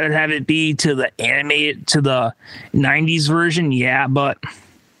I rather have it be to the animated, to the 90s version? Yeah, but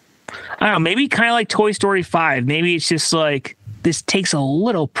I don't know, maybe kind of like Toy Story 5. Maybe it's just like, this takes a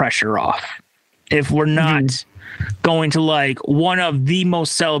little pressure off if we're not going to like one of the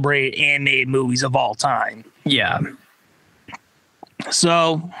most celebrated animated movies of all time. Yeah.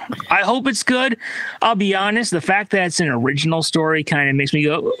 So I hope it's good. I'll be honest, the fact that it's an original story kind of makes me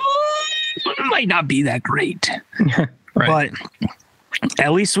go, it might not be that great. Right. But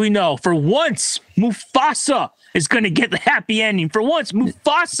At least we know for once Mufasa is going to get the happy ending. For once,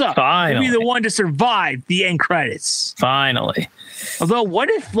 Mufasa will be the one to survive the end credits. Finally. Although, what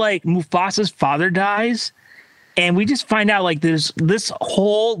if like Mufasa's father dies, and we just find out like this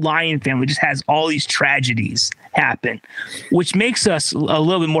whole lion family just has all these tragedies happen, which makes us a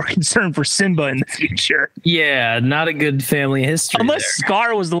little bit more concerned for Simba in the future. Yeah, not a good family history. Unless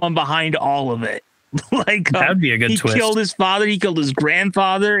Scar was the one behind all of it. Like that'd be a good twist. He killed his father. He killed his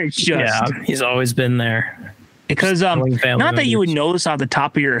grandfather. It's just he's always been there. Because not that you would know this off the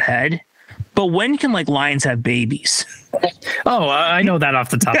top of your head, but when can like lions have babies? Oh, I know that off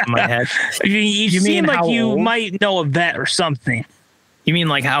the top of my head. You seem like you might know a vet or something. You mean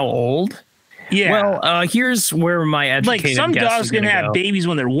like how old? Yeah. Well, here's where my educated like some guess dogs can have babies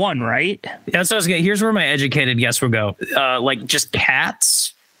when they're 1, right? That's what I was gonna. Here's where my educated guess would go. Like just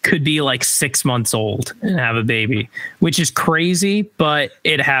cats could be like 6 months old and have a baby, which is crazy, but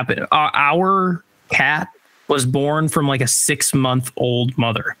it happened. Our cat was born from like a 6-month-old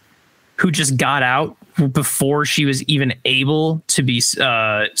mother who just got out before she was even able to be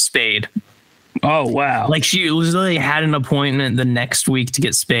spayed. Oh, wow. Like she literally had an appointment the next week to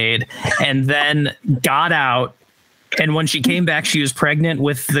get spayed and then got out. And when she came back, she was pregnant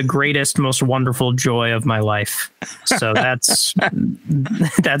with the greatest, most wonderful joy of my life. So that's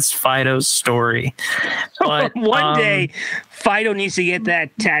Fido's story. But one day, Fido needs to get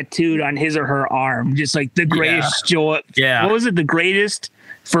that tattooed on his or her arm, just like the greatest joy. Yeah. What was it? The greatest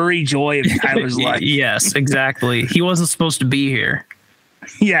furry joy of Tyler's life. Yes, exactly. He wasn't supposed to be here.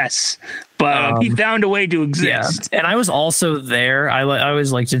 Yes, but he found a way to exist. Yeah. And I was also there. I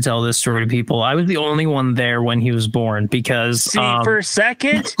always like to tell this story to people. I was the only one there when he was born because... See, for a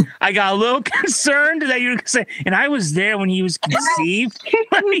second, I got a little concerned that you were going to say, and I was there when he was conceived.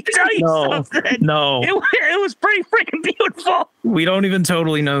 Let me tell you something. No. It was pretty freaking beautiful. We don't even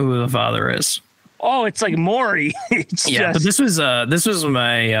totally know who the father is. Oh, it's like Maury. But this was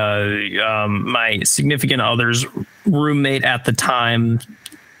my my significant other's roommate at the time,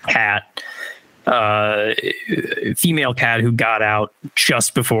 cat, female cat who got out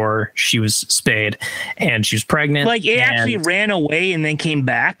just before she was spayed, and she was pregnant. Like it actually ran away and then came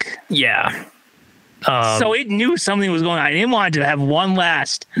back. Yeah. So it knew something was going on. It didn't want to have one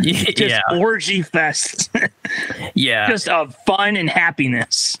last orgy fest. Just of fun and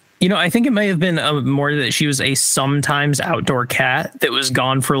happiness. You know, I think it may have been more that she was a sometimes outdoor cat that was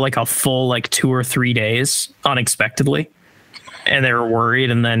gone for like a full like 2 or 3 days unexpectedly. And they were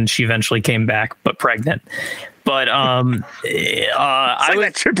worried. And then she eventually came back, but pregnant. But I was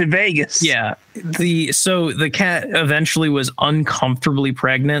that trip to Vegas. Yeah. The cat eventually was uncomfortably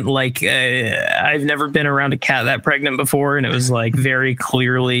pregnant. Like I've never been around a cat that pregnant before, and it was like very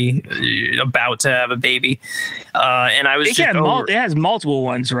clearly about to have a baby. And I was it has multiple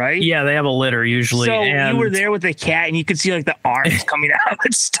ones, right? Yeah, they have a litter usually. So you were there with the cat, and you could see like the arms coming out of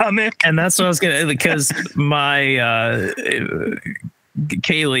its stomach. And that's what I was gonna, because my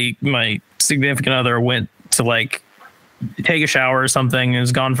Kaylee, my significant other, went to like take a shower or something and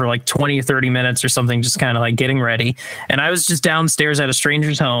was gone for like 20 or 30 minutes or something, just kind of like getting ready. And I was just downstairs at a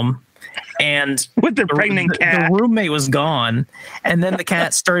stranger's home, and with the pregnant cat, the roommate was gone. And then the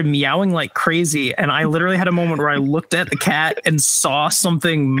cat started meowing like crazy. And I literally had a moment where I looked at the cat and saw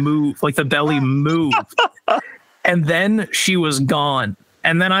something move, like the belly move. And then she was gone.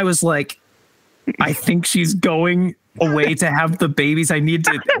 And then I was like, I think she's going away to have the babies. I need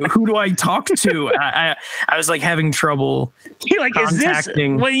to, who do I talk to? I was like having trouble. You're like,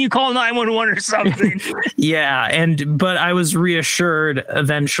 contacting. Is this when you call 911 or something? Yeah. But I was reassured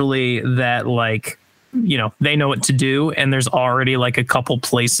eventually that like, you know, they know what to do. And there's already like a couple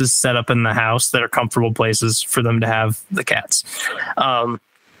places set up in the house that are comfortable places for them to have the cats.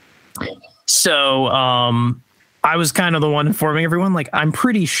 I was kind of the one informing everyone, like, I'm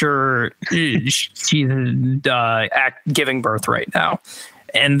pretty sure she's giving birth right now.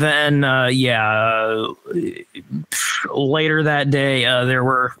 And then, later that day, there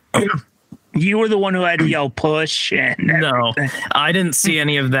were... You were the one who had to yell push and no, I didn't see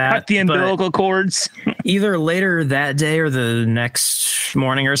any of that. Cut the umbilical cords. Either later that day or the next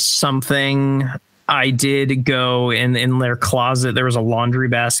morning or something, I did go in their closet. There was a laundry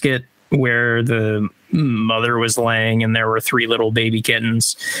basket where the mother was laying, and there were 3 little baby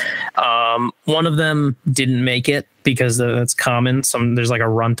kittens. One of them didn't make it because that's common. There's like a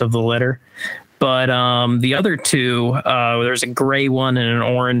runt of the litter, but the other 2, there's a gray one and an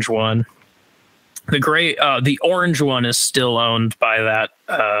orange one. The orange one is still owned by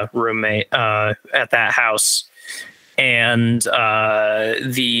that roommate at that house, and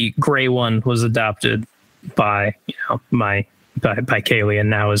the gray one was adopted by my by Kaylee, and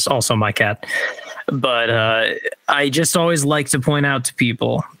now is also my cat. But I just always like to point out to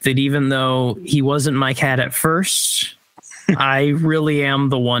people that even though he wasn't my cat at first, I really am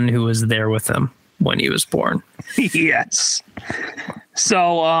the one who was there with him when he was born. Yes.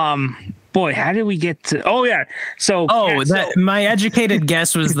 So, boy, how did we get to? Oh yeah. So my educated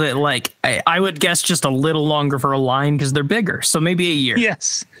guess was that like I would guess just a little longer for a line because they're bigger. So maybe a year.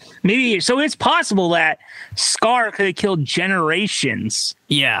 Yes, maybe a year. So it's possible that Scar could have killed generations.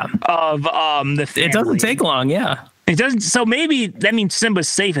 Yeah. Of the family. It doesn't take long. Yeah. It doesn't. So maybe that means Simba's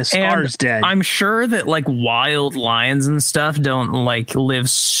safe as Scar's dead. I'm sure that like wild lions and stuff don't like live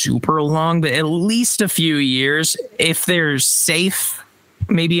super long, but at least a few years if they're safe.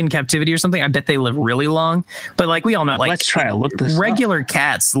 Maybe in captivity or something. I bet they live really long. But like we all know, like let's try to look this regular up.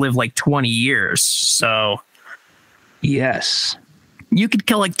 Cats live like 20 years. So yes, you could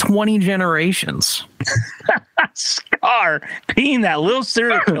kill like 20 generations. Scar being that little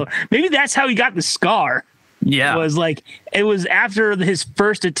serial killer. Maybe that's how he got the scar. Yeah, it was after his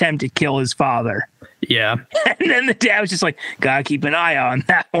first attempt to kill his father. Yeah, and then the dad was just like, gotta keep an eye on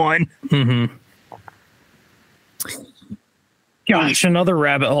that one. Mm-hmm. Gosh, another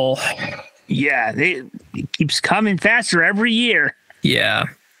rabbit hole. Yeah, it keeps coming faster every year. Yeah.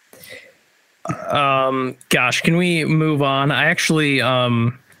 Gosh, can we move on? I actually, I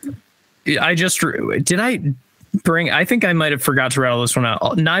think I might have forgot to rattle this one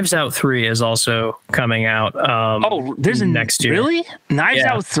out. Knives Out 3 is also coming out. There's next year. Really? Knives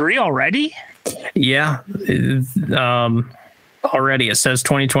Out 3 already? Yeah. Already it says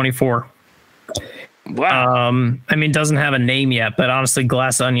 2024. Wow. I mean, it doesn't have a name yet, but honestly,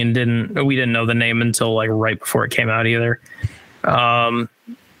 Glass Onion we didn't know the name until like right before it came out either.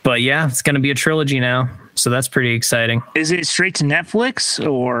 But yeah, it's going to be a trilogy now. So that's pretty exciting. Is it straight to Netflix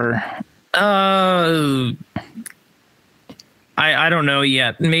or? I don't know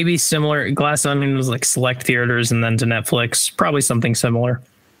yet. Maybe similar. Glass Onion was like select theaters and then to Netflix, probably something similar.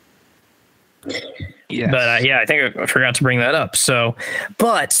 Yeah. But yeah, I think I forgot to bring that up. So,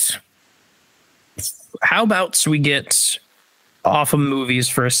 but how about we get off of movies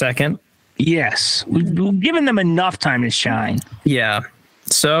for a second? Yes. We've given them enough time to shine. Yeah.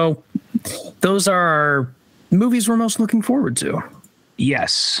 So those are our movies we're most looking forward to.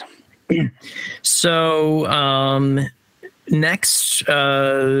 Yes. So next,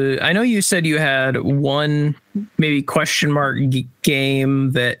 I know you said you had one maybe question mark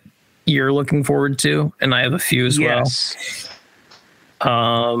game that you're looking forward to, and I have a few as well.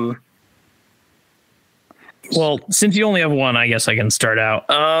 Well, since you only have one, I guess I can start out.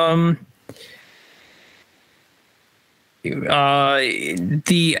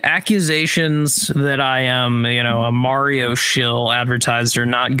 The accusations that I am, a Mario shill advertised are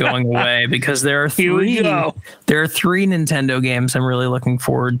not going away because there are three Nintendo games I'm really looking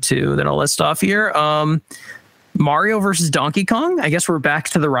forward to that I'll list off here. Mario versus Donkey Kong. I guess we're back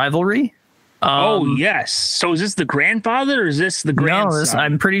to the rivalry. Yes. So is this the grandfather or is this the grandson? No,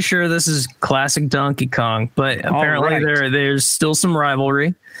 I'm pretty sure this is classic Donkey Kong, but apparently there's still some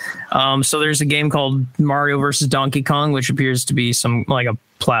rivalry. So there's a game called Mario versus Donkey Kong, which appears to be some like a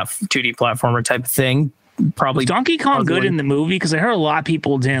 2D platformer type thing. Probably was Donkey Kong good in the movie? Because I heard a lot of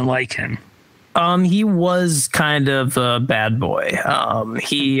people didn't like him. He was kind of a bad boy.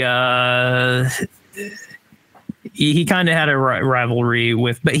 He kind of had a rivalry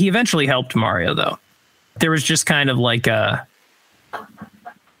but he eventually helped Mario though. There was just kind of like at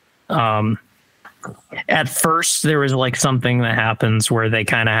first there was like something that happens where they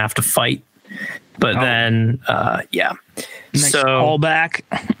kind of have to fight, but then yeah. Nice callback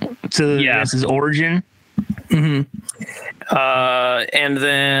to his origin. Mm-hmm. And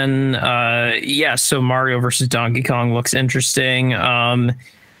then so Mario versus Donkey Kong looks interesting.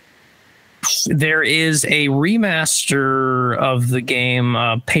 There is a remaster of the game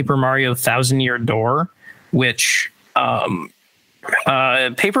Paper Mario Thousand Year Door, which Paper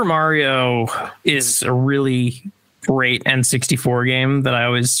Mario is a really great N64 game that I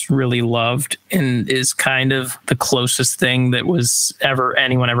always really loved and is kind of the closest thing that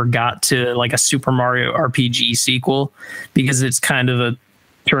anyone ever got to like a Super Mario RPG sequel, because it's kind of a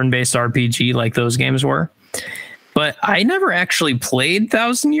turn-based RPG like those games were. But I never actually played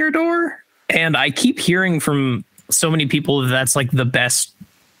Thousand Year Door. And I keep hearing from so many people that's like the best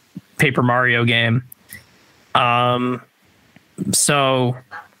Paper Mario game. So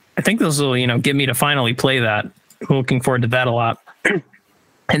I think this will, get me to finally play that. I'm looking forward to that a lot.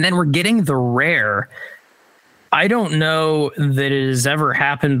 And then we're getting the rare. I don't know that it has ever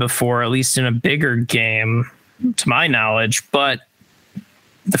happened before, at least in a bigger game, to my knowledge, but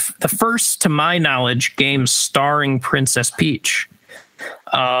the first, to my knowledge, game starring Princess Peach.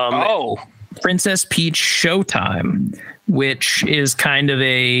 Princess Peach Showtime, which is kind of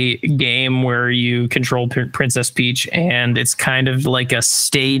a game where you control Princess Peach, and it's kind of like a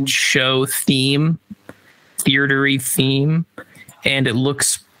stage show theme, theatery theme, and it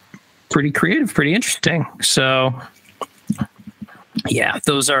looks pretty creative, pretty interesting. So yeah,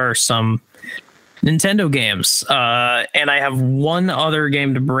 those are some Nintendo games. And I have one other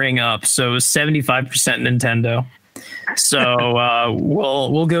game to bring up. So 75% Nintendo. So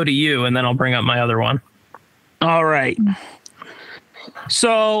we'll go to you, and then I'll bring up my other one. All right.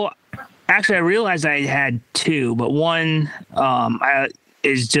 So actually, I realized I had two, but one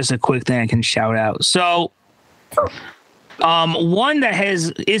is just a quick thing I can shout out. So one that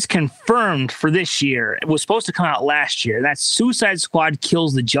is confirmed for this year. It was supposed to come out last year. That's Suicide Squad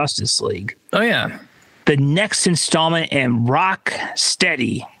Kills the Justice League. Oh, yeah. The next installment in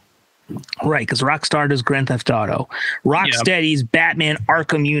Rocksteady. Right, because Rockstar does Grand Theft Auto. Rocksteady's Batman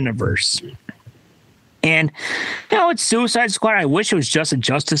Arkham Universe. And, it's Suicide Squad. I wish it was just a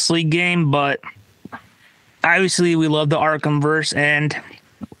Justice League game, but obviously we love the Arkhamverse, and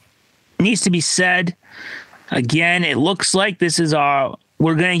it needs to be said, again, it looks like this is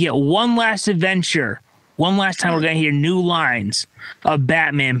we're going to get one last adventure. One last time we're going to hear new lines of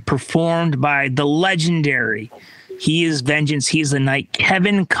Batman performed by the legendary, he is vengeance, he is the night,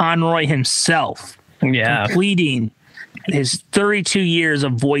 Kevin Conroy himself. Yeah. Completing his 32 years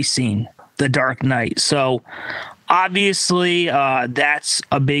of voicing the Dark Knight. So obviously that's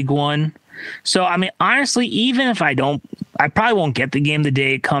a big one. So, I mean, honestly, even if I probably won't get the game the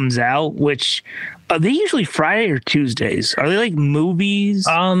day it comes out, which are they usually Friday or Tuesdays? Are they like movies?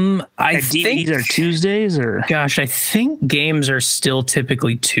 I think DVDs are Tuesdays, or gosh, I think games are still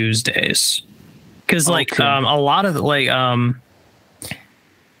typically Tuesdays. Because a lot of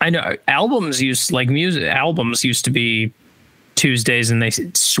I know albums used to be Tuesdays, and they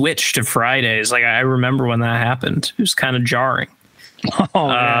switched to Fridays. Like I remember when that happened. It was kind of jarring.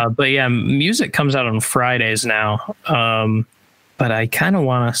 But yeah, music comes out on Fridays now. But I kind of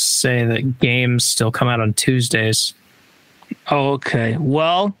want to say that games still come out on Tuesdays. Okay.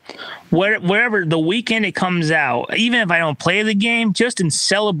 Well, wherever the weekend it comes out, even if I don't play the game, just in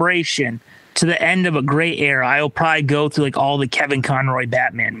celebration to the end of a great era, I'll probably go through like all the Kevin Conroy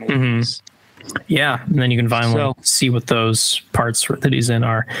Batman movies. Mm-hmm. Yeah, and then you can finally see what those parts that he's in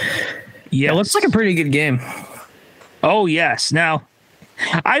are. Yeah, it looks like a pretty good game. Oh, yes. Now,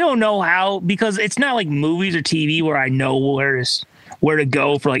 I don't know how, because it's not like movies or TV where I know where to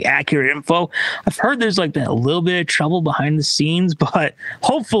go for like accurate info. I've heard there's like been a little bit of trouble behind the scenes, but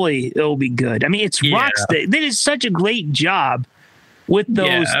hopefully it'll be good. I mean, it's Rocksteady. They did such a great job with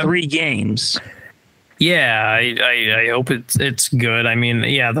those three games. Yeah, I hope it's good. I mean,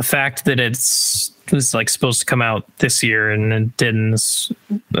 yeah, the fact that it's like supposed to come out this year and it didn't is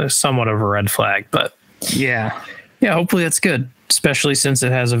somewhat of a red flag, but yeah, hopefully it's good, especially since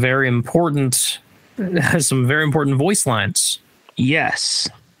it has some very important voice lines. Yes.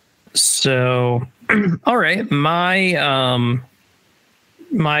 So, all right, my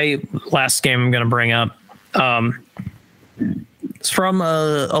last game I'm going to bring up, it's from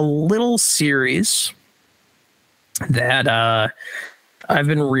a little series that I've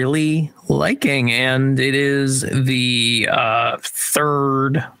been really liking, and it is the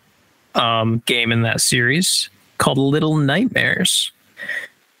third game in that series called Little Nightmares.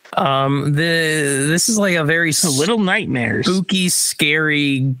 This is like a very Little Nightmares, spooky,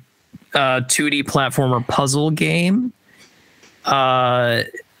 scary 2D platformer puzzle game that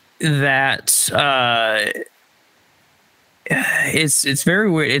it's very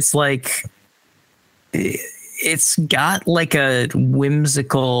weird. It's like it's got like a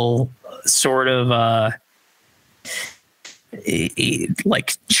whimsical sort of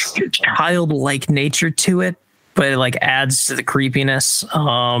like childlike nature to it, but it like adds to the creepiness.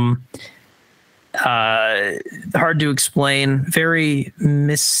 Hard to explain. Very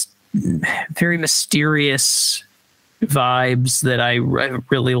mysterious vibes that I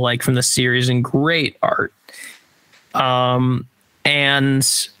really like from the series, and great art. And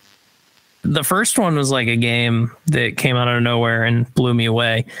the first one was like a game that came out of nowhere and blew me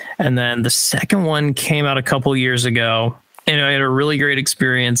away. And then the second one came out a couple years ago, and I had a really great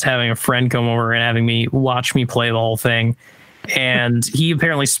experience having a friend come over and having me watch me play the whole thing. And he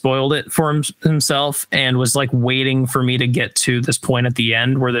apparently spoiled it for himself and was like waiting for me to get to this point at the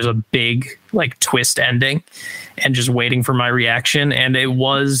end where there's a big like twist ending, and just waiting for my reaction. And it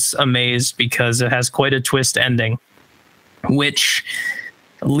was amazed because it has quite a twist ending, which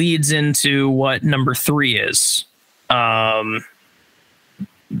leads into what number 3 is.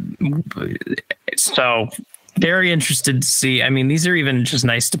 So very interested to see. I mean, these are even just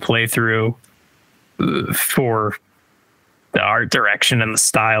nice to play through for the art direction and the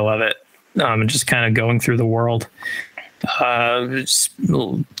style of it. And just kind of going through the world. It's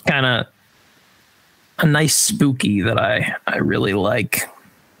kind of a nice spooky that I really like.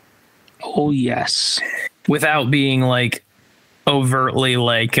 Oh yes. Without being like overtly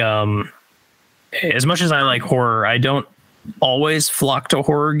like as much as I like horror, I don't always flock to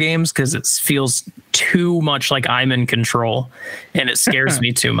horror games because it feels too much like I'm in control and it scares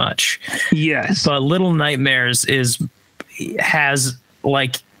me too much. Yes. But Little Nightmares has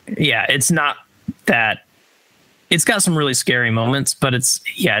like, yeah, it's not that. It's got some really scary moments, but it's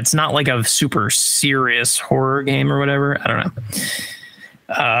not like a super serious horror game or whatever. I don't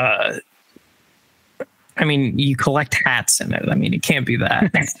know. I mean, you collect hats in it. I mean, it can't be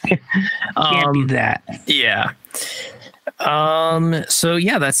that. Can't be that. Yeah. So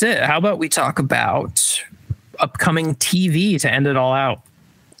yeah, that's it. How about we talk about upcoming TV to end it all out?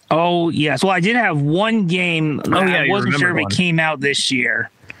 Oh yes. Well, I did have one game. Oh yeah, I wasn't sure if it came out this year,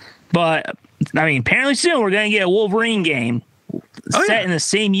 but I mean, apparently soon we're gonna get a Wolverine game set in the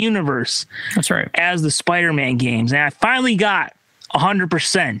same universe. That's right. As the Spider-Man games, and I finally got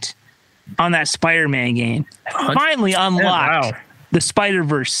 100% on that Spider-Man game. I finally unlocked the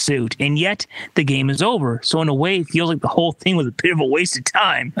Spider-Verse suit, and yet the game is over. So in a way, it feels like the whole thing was a bit of a waste of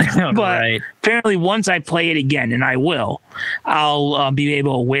time. But apparently, once I play it again, and I will, I'll be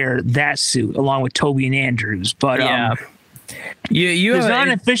able to wear that suit along with Toby and Andrews. But there's not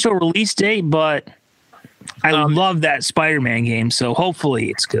an official release date, but I love that Spider-Man game, so hopefully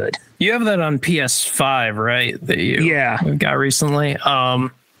it's good. You have that on PS5, right? That you got recently.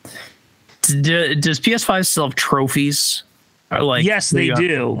 Does PS5 still have trophies? Or yes, they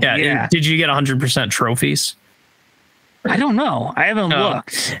do. Yeah. Did you get 100% trophies? I don't know. I haven't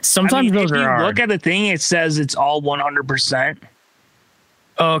looked. Sometimes those if are you hard. Look at the thing, it says it's all 100%.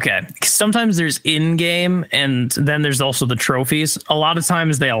 Okay. Sometimes there's in-game, and then there's also the trophies. A lot of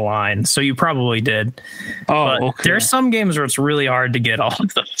times they align, so you probably did. Okay. There's some games where it's really hard to get all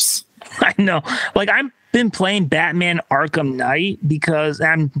of those. I know. Like, I've been playing Batman Arkham Knight because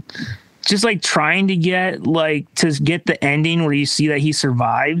I'm just like trying to get the ending where you see that he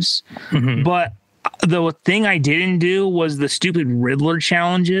survives. Mm-hmm. But the thing I didn't do was the stupid Riddler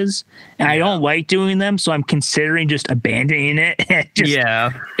challenges, and I don't like doing them, so I'm considering just abandoning it and just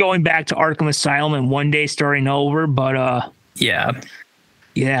going back to Arkham Asylum and one day starting over. But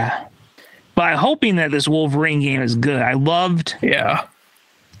but I'm hoping that this Wolverine game is good. I loved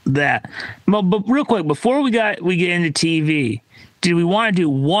that. But real quick, before we get into TV, do we want to do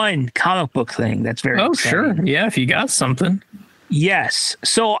one comic book thing that's very exciting? Sure. Yeah, if you got something. Yes.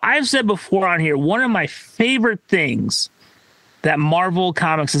 So I've said before on here, one of my favorite things that Marvel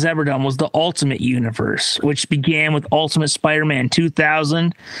Comics has ever done was the Ultimate Universe, which began with Ultimate Spider-Man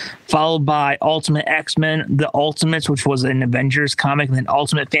 2000, followed by Ultimate X-Men, The Ultimates, which was an Avengers comic, and then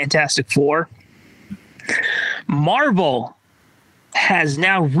Ultimate Fantastic Four. Marvel has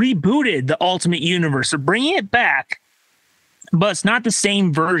now rebooted the Ultimate Universe, so bringing it back, but it's not the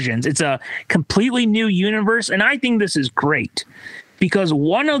same versions. It's a completely new universe, and I think this is great because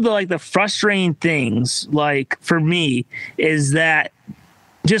one of the frustrating things, for me, is that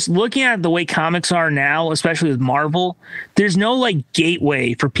just looking at the way comics are now, especially with Marvel, there's no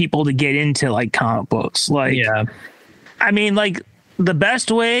gateway for people to get into comic books. I mean, the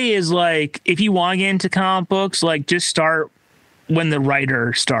best way is if you want to get into comic books, just start when the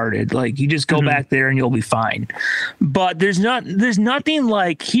writer started. You just go back there and you'll be fine. But there's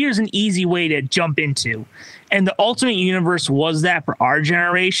nothing here's an easy way to jump into. And the Ultimate Universe was that for our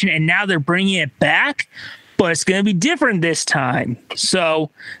generation, and now they're bringing it back, but it's going to be different this time. So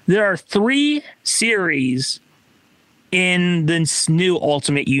there are 3 series in this new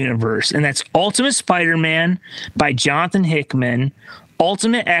Ultimate Universe, and that's Ultimate Spider-Man by Jonathan Hickman,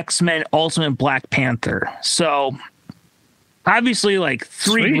 Ultimate X-Men, Ultimate Black Panther. So obviously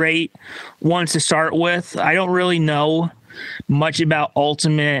 3 great ones to start with. I don't really know much about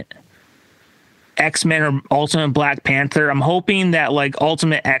Ultimate X-Men or Ultimate Black Panther. I'm hoping that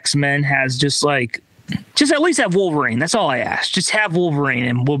Ultimate X-Men has just at least have Wolverine. That's all I ask. Just have Wolverine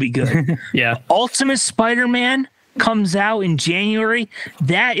and we'll be good. Ultimate Spider-Man comes out in January.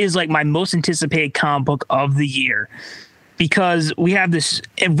 That is my most anticipated comic book of the year because we have this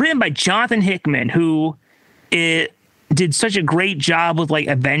written by Jonathan Hickman, who did such a great job with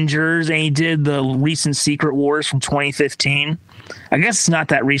Avengers, and he did the recent Secret Wars from 2015. I guess it's not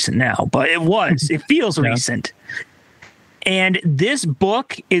that recent now, but it was. It feels recent. And this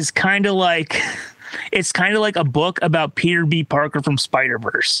book is kind of it's kind of like a book about Peter B. Parker from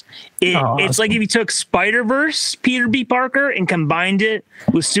Spider-Verse. It's like if you took Spider-Verse Peter B. Parker and combined it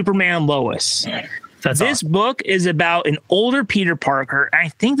with Superman and Lois. This book is about an older Peter Parker. I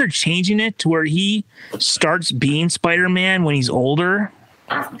think they're changing it to where he starts being Spider-Man when he's older.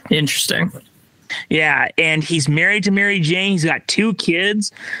 Interesting. Yeah, and he's married to Mary Jane. He's got 2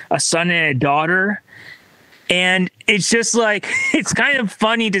 kids, a son and a daughter. And it's just like, it's kind of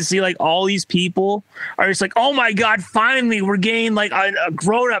funny to see like all these people are just like, oh my God, finally we're getting like a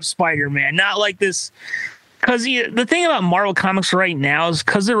grown-up Spider-Man, not like this. Because the thing about Marvel Comics right now is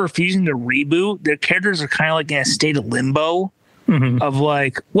because they're refusing to reboot, their characters are kind of like in a state of limbo of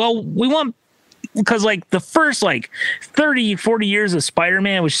like, well, we want, because like the first like 30, 40 years of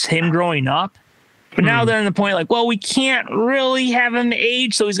Spider-Man was just him growing up. But now they're in the point like, well, we can't really have him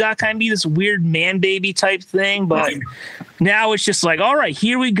age, so he's got to kind of be this weird man baby type thing. But now it's just like, all right,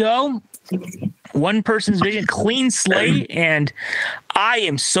 here we go. One person's vision, clean slate, and I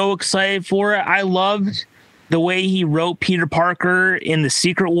am so excited for it. I loved the way he wrote Peter Parker in the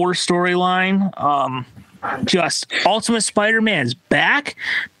Secret Wars storyline. Just Ultimate Spider-Man is back,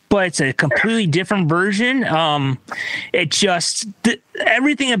 but it's a completely different version. It just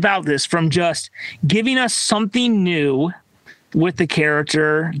everything about this, from just giving us something new with the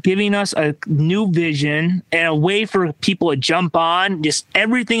character, giving us a new vision and a way for people to jump on. Just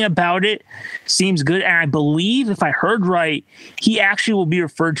everything about it seems good. And I believe, if I heard right, he actually will be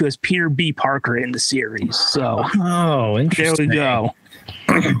referred to as Peter B. Parker in the series. So, interesting. There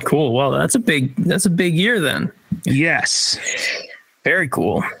we go. Cool. Well, that's a big year then. Yes. Very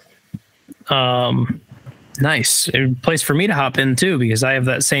cool. Nice. A place for me to hop in too, because I have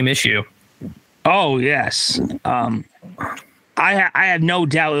that same issue. Oh yes. I have no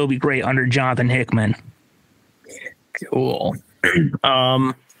doubt it'll be great under Jonathan Hickman. Cool.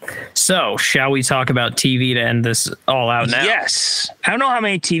 So shall we talk about TV to end this all out now? Yes. I don't know how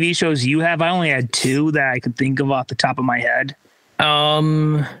many TV shows you have. I only had 2 that I could think of off the top of my head.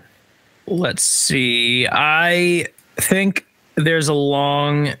 Let's see. I think there's a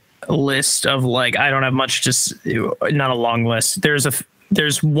long list of like, I don't have much, just not a long list.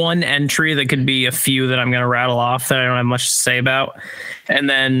 There's one entry that could be a few that I'm going to rattle off that I don't have much to say about. And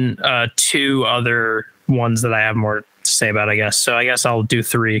then 2 other ones that I have more to say about, I guess. So I guess I'll do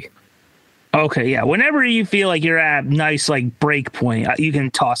 3. Okay. Yeah. Whenever you feel like you're at a nice like break point, you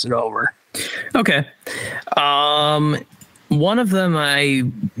can toss it over. Okay. One of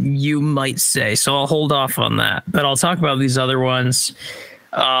them you might say, so I'll hold off on that, but I'll talk about these other ones.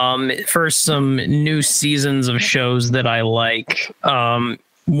 First, some new seasons of shows that I like.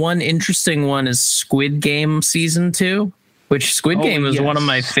 One interesting one is Squid Game season 2, which Squid Game is one of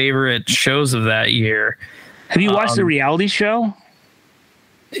my favorite shows of that year. Have you watched the reality show?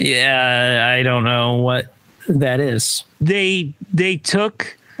 Yeah, I don't know what that is. They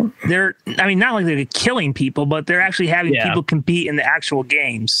took not like they're killing people, but they're actually having people compete in the actual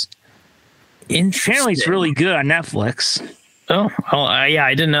games. Interesting. Apparently it's really good on Netflix. Oh, yeah,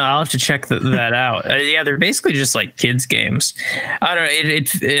 I didn't know. I'll have to check that out. Yeah, they're basically just like kids games. I don't know.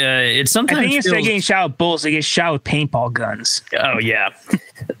 It sometimes I think instead of getting shot with bullets, they get shot with paintball guns. Oh yeah.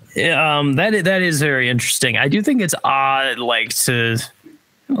 That is very interesting. I do think it's odd,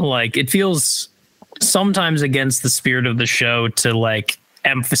 it feels sometimes against the spirit of the show to like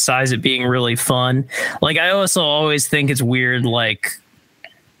emphasize it being really fun. Like I also always think it's weird, like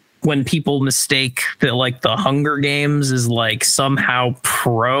when people mistake that like the Hunger Games is like somehow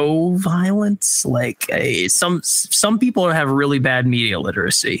pro violence. Like some people have really bad media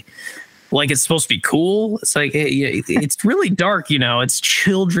literacy. Like it's supposed to be cool. It's like it's really dark, It's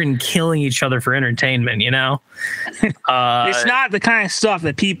children killing each other for entertainment, It's not the kind of stuff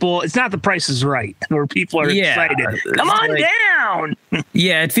that people. It's not The Price is Right, where people are excited. Come on down.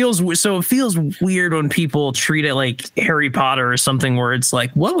 Yeah, it feels weird when people treat it like Harry Potter or something, where it's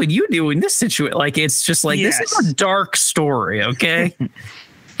like, what would you do in this situation? Like it's just like this is a dark story, okay.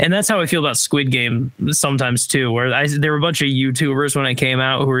 And that's how I feel about Squid Game sometimes too, where there were a bunch of YouTubers when it came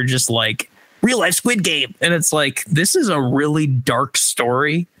out who were just like, real life Squid Game. And it's like, this is a really dark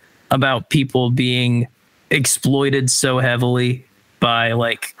story about people being exploited so heavily by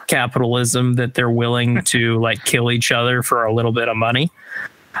like capitalism that they're willing to like kill each other for a little bit of money.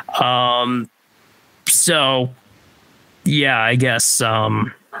 So yeah, I guess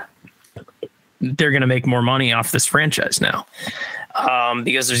they're going to make more money off this franchise now.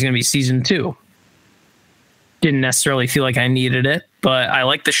 Because there's going to be season 2. Didn't necessarily feel like I needed it, but I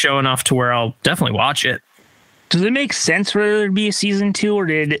like the show enough to where I'll definitely watch it. Does it make sense for there to be a season 2, or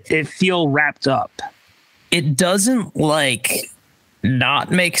did it feel wrapped up? It doesn't not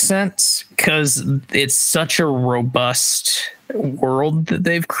make sense because it's such a robust world that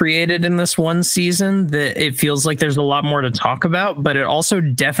they've created in this one season that it feels like there's a lot more to talk about, but it also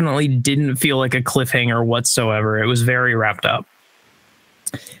definitely didn't feel like a cliffhanger whatsoever. It was very wrapped up.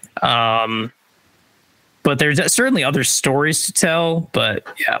 But there's certainly other stories to tell, but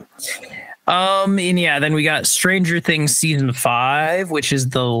yeah. And yeah, then we got Stranger Things season 5, which is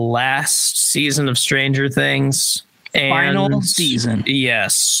the last season of Stranger Things. And final season.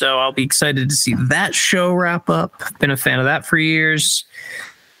 Yes. So I'll be excited to see that show wrap up. Been a fan of that for years.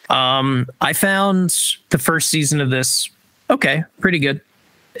 I found the first season of this okay, pretty good.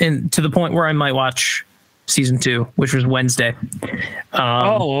 And to the point where I might watch season 2, which was Wednesday.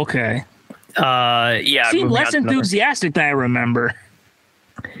 Okay. Yeah. Seemed less enthusiastic than I remember.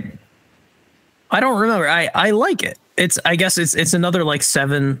 I don't remember. I like it. I guess it's another like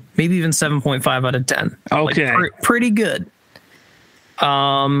 7, maybe even 7.5 out of 10. Okay. Like, pretty good.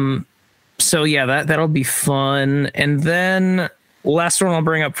 So yeah, that'll be fun. And then last one I'll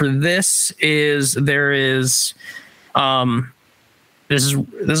bring up for this is this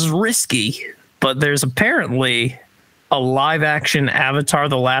is risky, but there's apparently a live action Avatar: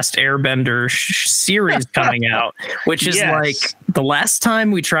 The Last Airbender series coming out, which is like the last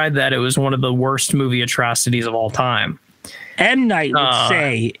time we tried that, it was one of the worst movie atrocities of all time. M. Night would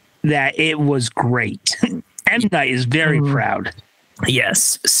say that it was great. M. Night is very proud.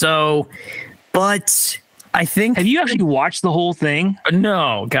 Yes. So, but I think... Have you actually watched the whole thing?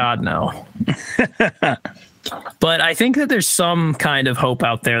 No, God, no. But I think that there's some kind of hope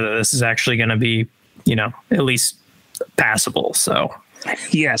out there that this is actually going to be, at least passable. So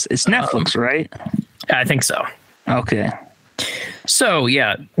yes, it's Netflix, right? I think so. Okay. So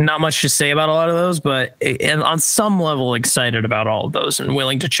yeah, not much to say about a lot of those, but and on some level excited about all of those and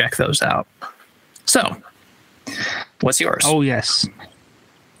willing to check those out. So what's yours? Oh yes.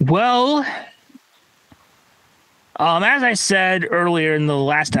 Well, as I said earlier in the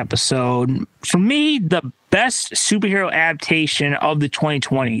last episode, for me, the best superhero adaptation of the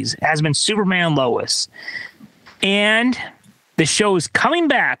 2020s has been Superman Lois. And the show is coming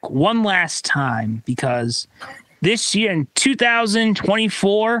back one last time because this year in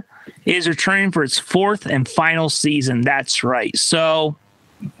 2024 is returning for its 4th and final season. That's right. So,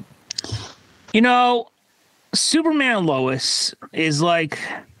 Superman Lois is like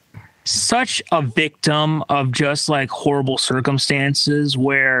such a victim of just like horrible circumstances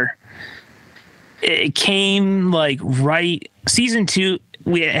where it came like right season 2.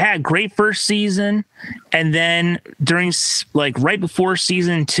 We had a great first season, and then during like right before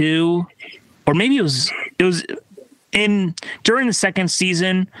season 2, or maybe it was during the second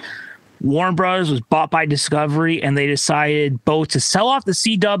season, Warner Brothers was bought by Discovery, and they decided both to sell off the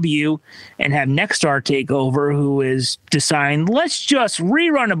CW and have Nexstar take over, who is deciding, let's just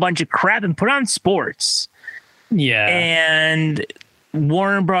rerun a bunch of crap and put on sports. Yeah. And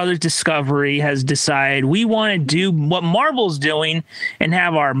Warner Brothers Discovery has decided we want to do what Marvel's doing and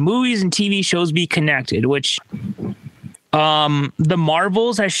have our movies and TV shows be connected, which the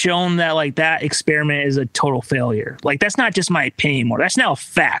Marvels has shown that like that experiment is a total failure. Like that's not just my opinion anymore. That's now a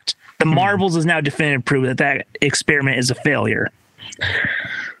fact. The Marvels is now definitive proof that experiment is a failure.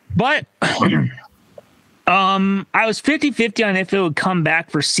 But I was 50-50 on if it would come back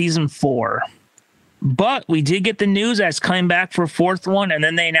for season 4. But we did get the news that it's coming back for a 4th one, and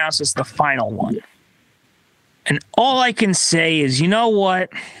then they announced it's the final one. And all I can say is, you know what?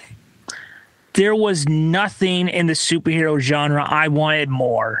 There was nothing in the superhero genre I wanted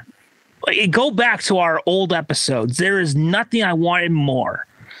more. Like, go back to our old episodes. There is nothing I wanted more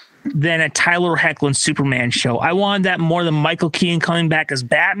than a Tyler Hoechlin Superman show. I wanted that more than Michael Keaton coming back as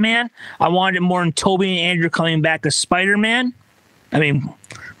Batman. I wanted it more than Toby and Andrew coming back as Spider-Man. I mean...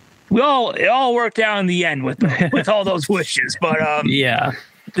 it all worked out in the end with all those wishes, but yeah,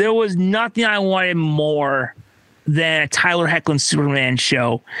 there was nothing I wanted more than a Tyler Hoechlin Superman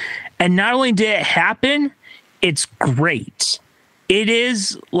show. And not only did it happen, it's great. It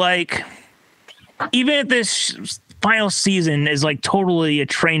is like, even if this final season is like totally a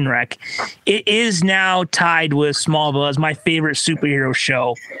train wreck, it is now tied with Smallville as my favorite superhero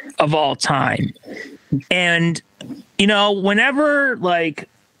show of all time. And, whenever like,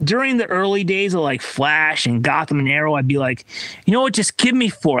 during the early days of like Flash and Gotham and Arrow, I'd be like, you know what, just give me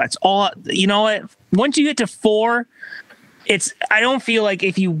 4. That's all. You know what? Once you get to 4, I don't feel like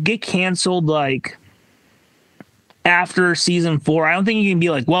if you get canceled, like after season 4. I don't think you can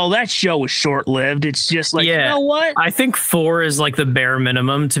be like, well, that show was short-lived. It's just like, you know what? I think 4 is like the bare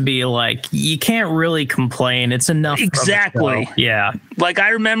minimum to be like, you can't really complain. It's enough. Exactly. Yeah. Like, I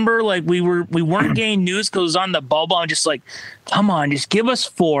remember like we weren't getting news because it was on the bubble. I'm just like, come on, just give us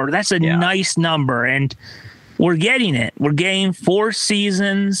 4. That's a nice number. And we're getting it. We're getting 4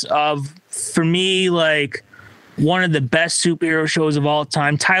 seasons of, for me, like one of the best superhero shows of all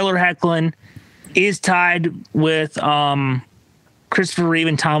time. Tyler Hoechlin is tied with Christopher Reeve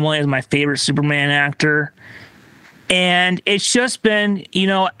and Tom Welling as my favorite Superman actor. And it's just been, you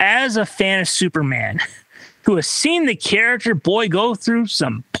know, as a fan of Superman who has seen the character boy go through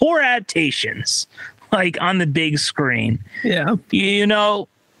some poor adaptations, like on the big screen. Yeah. You know,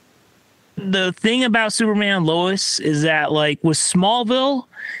 the thing about Superman and Lois is that, like, with Smallville,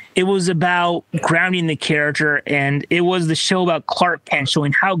 it was about grounding the character, and it was the show about Clark Kent,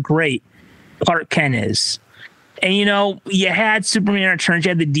 showing how great Clark Kent is. And, you know, you had Superman Returns, you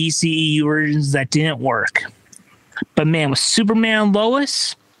had the DCEU versions that didn't work. But, man, with Superman and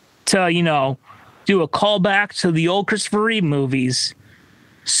Lois, to, you know, do a callback to the old Christopher Reeve movies,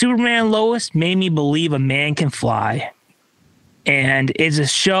 Superman and Lois made me believe a man can fly. And it's a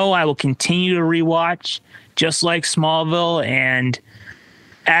show I will continue to rewatch, just like Smallville. And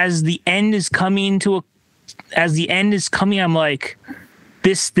as the end is coming, I'm like,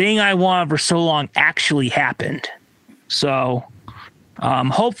 this thing I wanted for so long actually happened. So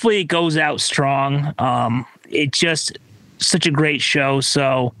hopefully it goes out strong. It's just such a great show.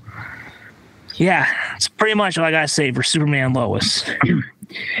 So yeah, it's pretty much all I gotta say for Superman and Lois.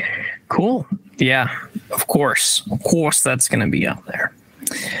 Cool. Yeah, of course that's gonna be out there.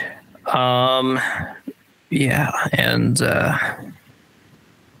 Yeah, and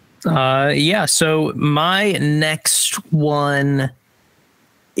so my next one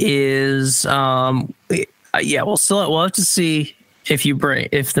is we'll have to see if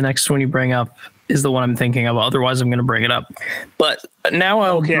the next one you bring up is the one I'm thinking of. Otherwise, I'm going to bring it up. But now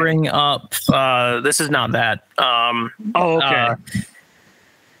I'll bring up. This is not that.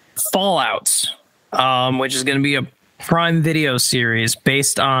 Fallout, which is going to be a Prime Video series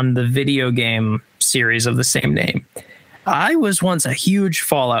based on the video game series of the same name. I was once a huge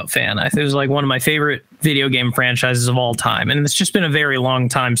Fallout fan. I think it was like one of my favorite video game franchises of all time. And it's just been a very long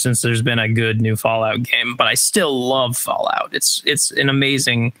time since there's been a good new Fallout game, but I still love Fallout. It's an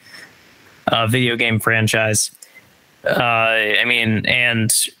amazing video game franchise. I mean,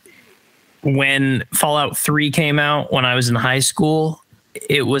 and when Fallout 3 came out when I was in high school,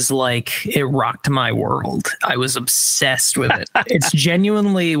 it was like it rocked my world. I was obsessed with it. It's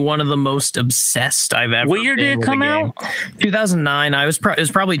genuinely one of the most obsessed I've ever been. What year did it come out? 2009. It was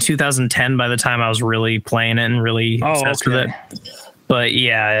probably 2010 by the time I was really playing it and really obsessed with it. But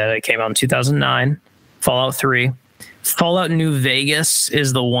yeah, it came out in 2009. Fallout 3. Fallout New Vegas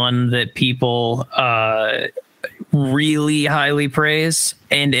is the one that people really highly praise,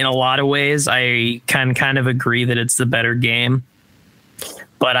 and in a lot of ways I can kind of agree that it's the better game.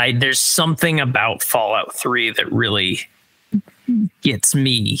 But there's something about Fallout 3 that really gets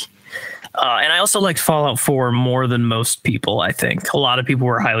me. And I also liked Fallout 4 more than most people, I think. A lot of people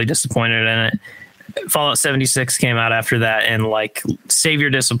were highly disappointed in it. Fallout 76 came out after that, and like, save your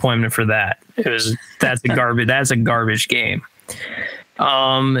disappointment for that. That's a garbage game.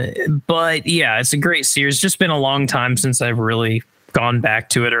 But yeah, it's a great series. It's just been a long time since I've really gone back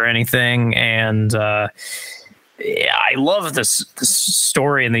to it or anything. And yeah, I love this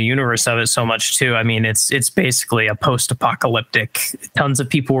story and the universe of it so much too. I mean, it's basically a post-apocalyptic. Tons of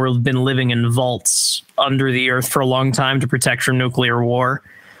people have been living in vaults under the earth for a long time to protect from nuclear war,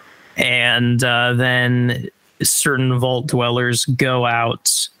 and then certain vault dwellers go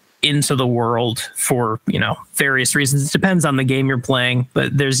out into the world for, you know, various reasons. It depends on the game you're playing,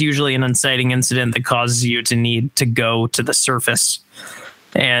 but there's usually an inciting incident that causes you to need to go to the surface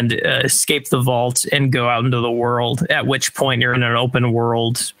and escape the vault and go out into the world, at which point you're in an open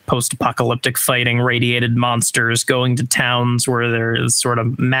world, post-apocalyptic fighting radiated monsters, going to towns where there's sort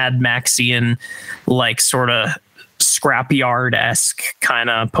of Mad Maxian, like sort of scrapyard-esque kind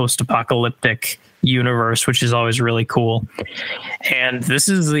of post-apocalyptic universe, which is always really cool. And this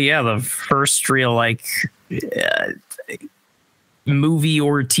is the first real like movie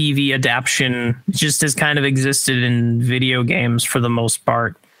or TV adaptation. Just has kind of existed in video games for the most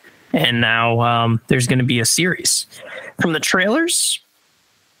part, and now there's going to be a series. From the trailers,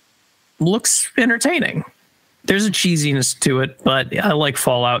 looks entertaining. There's a cheesiness to it, but I like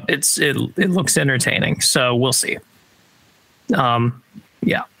Fallout. It looks entertaining, so we'll see.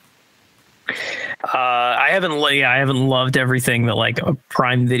 Yeah. I haven't loved everything that like a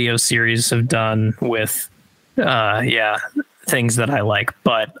Prime Video series have done with things that I like,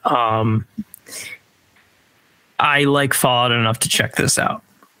 but I like Fallout enough to check this out.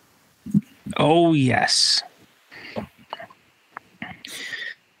 Oh yes.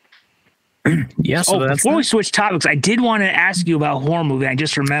 Yeah. So before we switch topics, I did want to ask you about a horror movie. I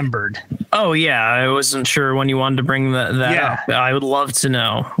just remembered. Oh yeah, I wasn't sure when you wanted to bring that up. I would love to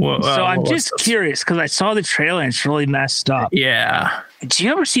know. So I'm just curious because I saw the trailer and it's really messed up. Yeah. Did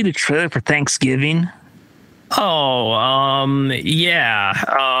you ever see the trailer for Thanksgiving? Oh, yeah.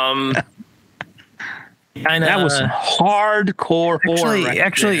 That was some hardcore horror.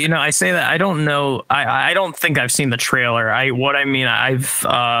 Actually, you know, I say that I don't know. I don't think I've seen the trailer. I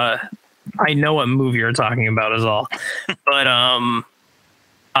know what movie you're talking about is all, but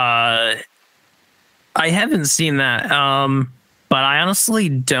I haven't seen that. But I honestly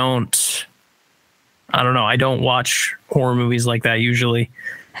don't. I don't know. I don't watch horror movies like that usually.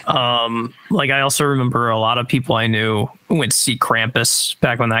 Like I also remember a lot of people I knew went to see Krampus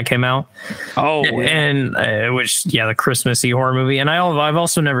back when that came out. Oh, and which the Christmassy horror movie. And I've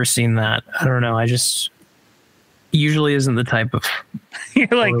also never seen that. I don't know. I just usually isn't the type of you're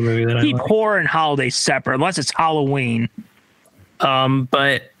like keep horror and holiday separate unless it's Halloween.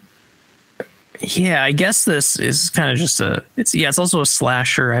 But yeah, I guess this is kind of just it's also a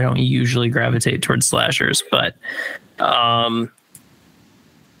slasher. I don't usually gravitate towards slashers, but I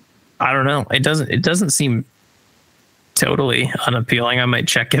don't know. It doesn't seem totally unappealing. I might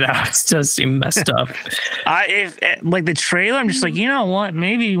check it out. It does seem messed up. If like the trailer, I'm just like, you know what?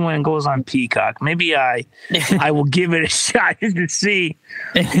 Maybe when it goes on Peacock, maybe I will give it a shot to see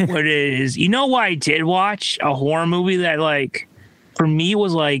what it is. You know what? I did watch a horror movie that like for me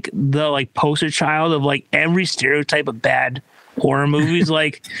was like the like poster child of like every stereotype of bad horror movies.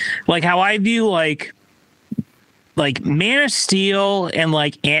 like how I view like Man of Steel and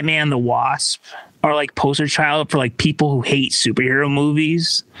like Ant-Man and the Wasp are like poster child for like people who hate superhero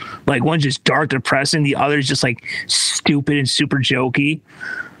movies. Like one's just dark, depressing. The other's just like stupid and super jokey.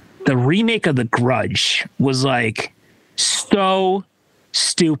 The remake of The Grudge was like so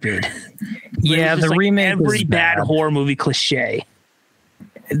stupid. Yeah, the remake every bad horror movie cliche.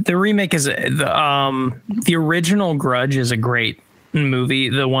 The remake is the original Grudge is a great movie.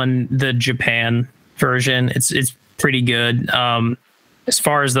 The Japan version, it's pretty good. As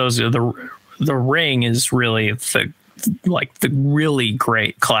far as those, the Ring is really the really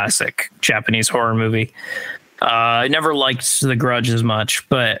great classic Japanese horror movie. I never liked The Grudge as much,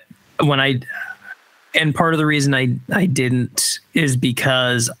 but and part of the reason I didn't is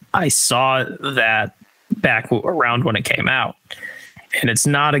because I saw that back around when it came out, and it's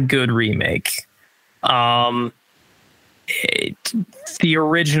not a good remake. The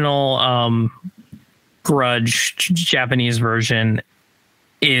original Grudge Japanese version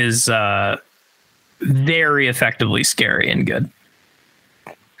is very effectively scary and good.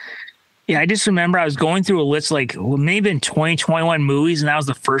 Yeah, I just remember I was going through a list like maybe in 2021 movies, and that was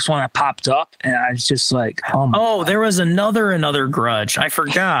the first one that popped up, and I was just like, there was another Grudge. I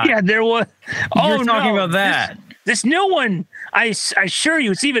forgot. Yeah, there was. You're talking about that. This new one, I assure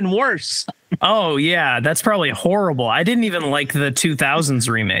you, it's even worse. Oh yeah, that's probably horrible. I didn't even like the 2000s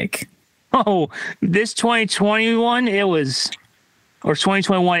remake. Oh, this 2021, it was, or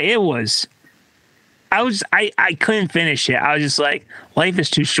 2021, it was. I couldn't finish it. I was just like, life is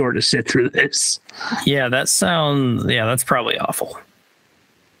too short to sit through this. Yeah, that's probably awful.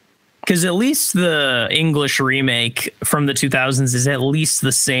 Because at least the English remake from the 2000s is at least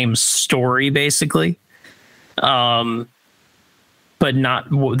the same story, basically. But not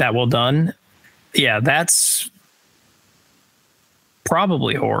that well done. Yeah, that's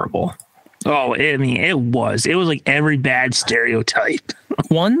probably horrible. Oh, I mean, it was like every bad stereotype.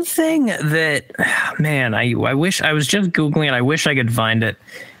 One thing that, man, I wish I was just Googling it. I wish I could find it.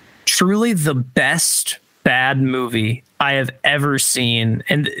 Truly the best bad movie I have ever seen.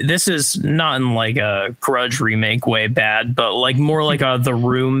 And this is not in like a Grudge remake way bad, but like more like a The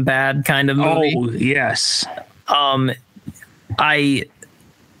Room bad kind of movie. Oh, yes. I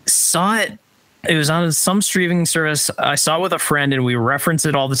saw it. It was on some streaming service. I saw it with a friend, and we reference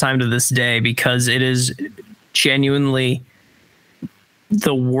it all the time to this day because it is genuinely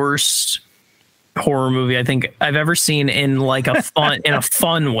the worst horror movie I think I've ever seen in like a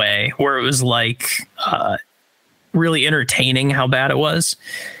fun way, where it was like really entertaining how bad it was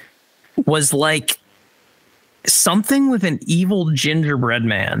like something with an evil gingerbread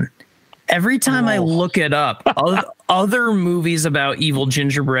man. Every time I look it up, other movies about evil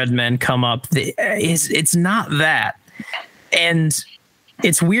gingerbread men come up. It's not that. And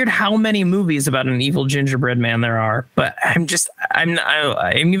It's weird how many movies about an evil gingerbread man there are, but I'm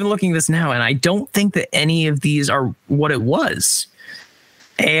even looking at this now, and I don't think that any of these are what it was.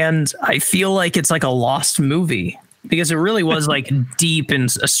 And I feel like it's like a lost movie because it really was like deep in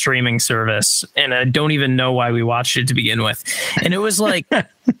a streaming service, and I don't even know why we watched it to begin with. And it was like that's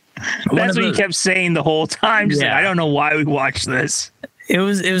what he kept saying the whole time. Just like, I don't know why we watched this. It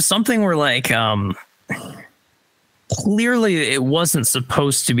was something where like clearly it wasn't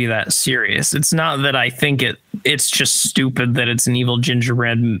supposed to be that serious. It's not that I think it's just stupid that it's an evil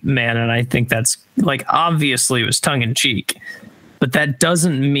gingerbread man, and I think that's like obviously it was tongue in cheek, but that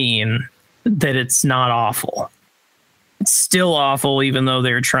doesn't mean that it's not awful. It's still awful, even though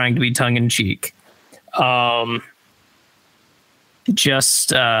they're trying to be tongue in cheek. I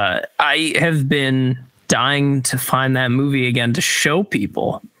have been dying to find that movie again to show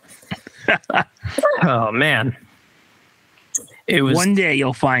people. Oh man. It was one day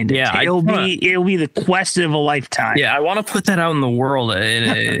you'll find it. Yeah, it'll be the quest of a lifetime. Yeah, I want to put that out in the world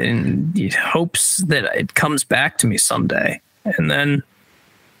in hopes that it comes back to me someday. And then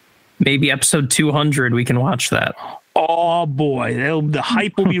maybe episode 200 we can watch that. Oh boy, the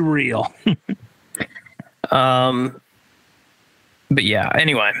hype will be real. But yeah,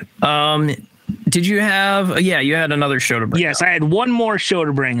 anyway. Did you have you had another show to bring up. Yes, I had one more show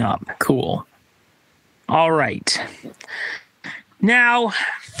to bring up. Cool. All right. Now,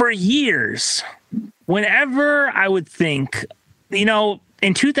 for years, whenever I would think, in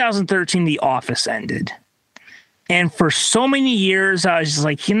 2013, The Office ended. And for so many years, I was just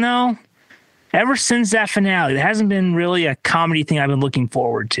like, ever since that finale, there hasn't been really a comedy thing I've been looking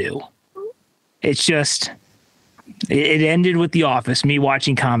forward to. It's just, it ended with The Office, me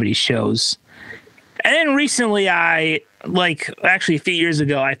watching comedy shows. And then recently actually a few years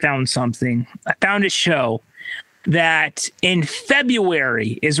ago, I found something. I found a show that in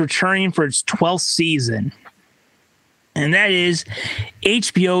February is returning for its 12th season. And that is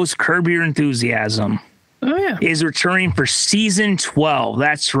HBO's Curb Your Enthusiasm. Oh, yeah. Is returning for season 12.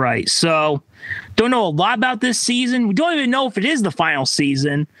 That's right. So don't know a lot about this season. We don't even know if it is the final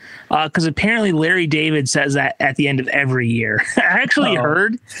season because apparently Larry David says that at the end of every year. I actually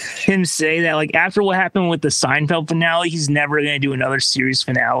heard him say that after what happened with the Seinfeld finale, he's never going to do another series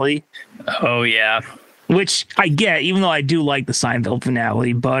finale. Oh, yeah. Which I get, even though I do like the Seinfeld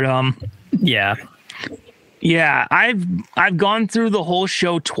finale. But yeah. Yeah, I've gone through the whole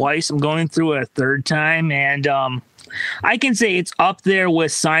show twice. I'm going through it a third time, and I can say it's up there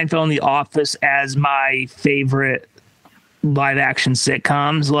with Seinfeld and The Office as my favorite live action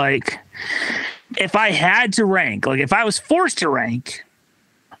sitcoms. If I had to rank, if I was forced to rank,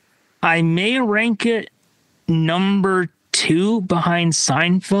 I may rank it number 2 behind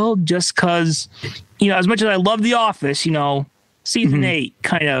Seinfeld, just because, as much as I love The Office, season 8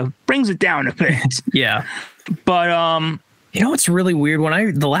 kind of brings it down a bit. Yeah. But it's really weird.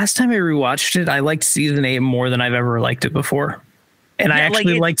 The last time I rewatched it, I liked season 8 more than I've ever liked it before. And I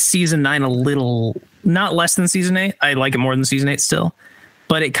actually liked season 9 a little, not less than season 8. I like it more than season 8 still,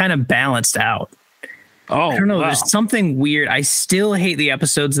 but it kind of balanced out. Oh, I don't know. Wow. There's something weird. I still hate the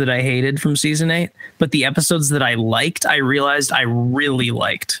episodes that I hated from season 8, but the episodes that I liked, I realized I really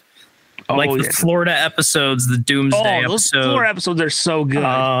liked. The Florida episodes, the Doomsday those episode. Florida episodes are so good.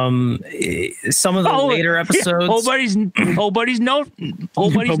 Some of the later episodes. Nobody's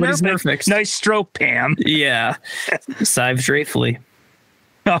Nerfix. Nice stroke, Pam. Yeah. Sive Dreyfus.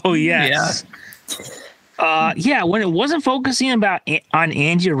 Oh, yes. Yeah. When it wasn't focusing on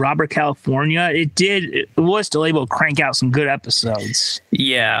Angie or Robert California, it was still able to crank out some good episodes.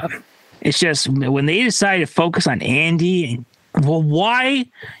 Yeah. It's just when they decided to focus on Andy and why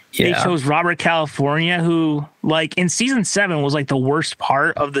they chose Robert California, who in season 7 was the worst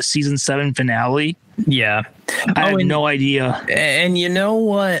part of the season 7 finale. Yeah. I have no idea. And you know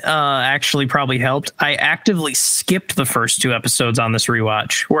what actually probably helped? I actively skipped the first 2 episodes on this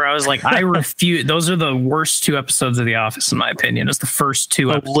rewatch where I was like, I refuse. Those are the worst 2 episodes of The Office, in my opinion. It's the first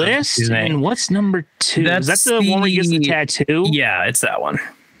 2 episodes. List? And what's number 2? Is that the one where he gets the tattoo? Yeah, it's that one.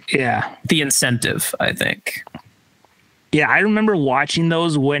 Yeah. The Incentive, I think. Yeah, I remember watching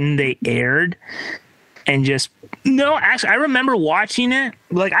those when they aired and actually, I remember watching it.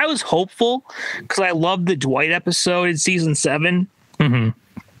 I was hopeful because I loved the Dwight episode in season 7. Mm-hmm.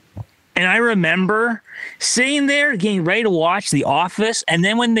 And I remember sitting there getting ready to watch The Office. And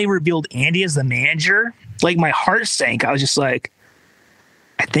then when they revealed Andy as the manager, my heart sank. I was just like,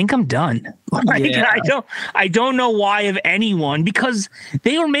 I think I'm done. I don't know why of anyone, because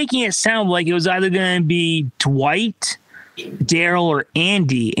they were making it sound like it was either going to be Dwight Daryl or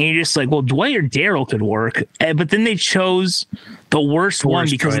Andy, and you're just like, well, Dwight or Daryl could work, but then they chose the worst one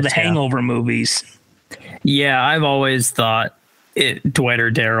because of the Hangover movies. Yeah, I've always thought Dwight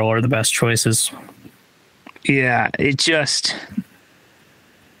or Daryl are the best choices. Yeah, it just,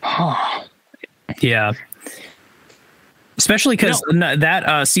 yeah. Especially because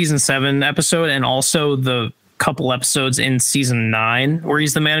that season 7 episode and also the couple episodes in season 9 where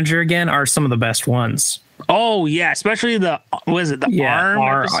he's the manager again are some of the best ones. Oh yeah, especially the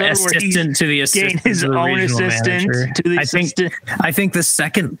arm assistant to the assistant, his own assistant manager. To the assistant. I think the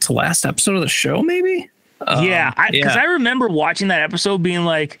second to last episode of the show, maybe. Because I remember watching that episode being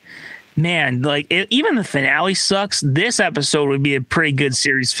like, man, like even the finale sucks. This episode would be a pretty good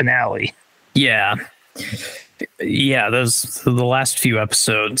series finale. Yeah. Those the last few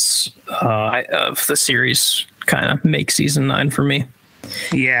episodes of the series kind of make season 9 for me.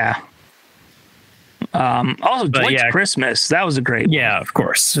 Yeah. Also, Dwight's Christmas. That was a great one. Yeah, of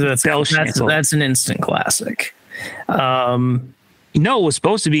course. That's an instant classic. It was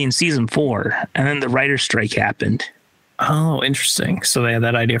supposed to be in season 4, and then the writer's strike happened. Oh, interesting. So they had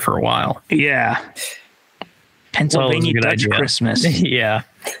that idea for a while. Yeah. Pennsylvania Dutch Christmas. Yeah.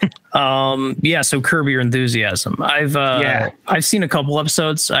 So Curb Your Enthusiasm. I've seen a couple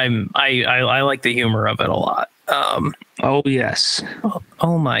episodes. I like the humor of it a lot. Oh yes.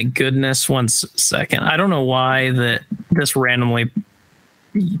 Oh my goodness. One second. I don't know why that this randomly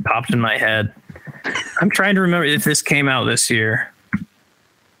popped in my head. I'm trying to remember if this came out this year.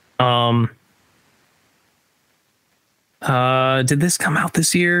 Did this come out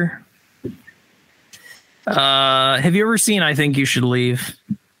this year? Have you ever seen I Think You Should Leave?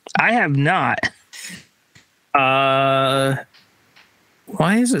 I have not. Why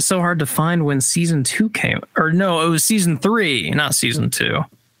is it so hard to find when season 2 came? Or no, it was season 3, not season 2.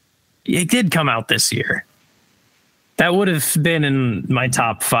 It did come out this year. That would have been in my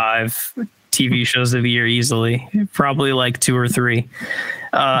top 5 TV shows of the year easily. Probably like 2 or 3.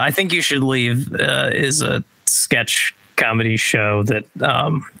 I Think You Should Leave is a sketch comedy show that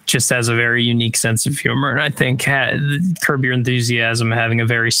just has a very unique sense of humor. And I think Curb Your Enthusiasm having a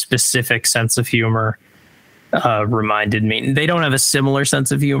very specific sense of humor reminded me. They don't have a similar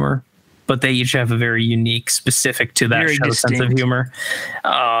sense of humor, but they each have a very unique, specific to that very show distinct sense of humor.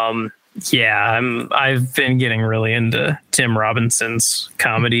 I've been getting really into Tim Robinson's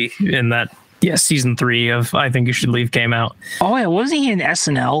comedy in that. Yeah, season 3 of I Think You Should Leave came out. Oh yeah, wasn't he in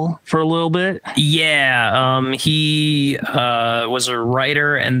SNL for a little bit? Yeah, he was a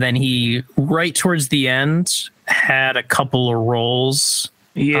writer, and then he right towards the end had a couple of roles.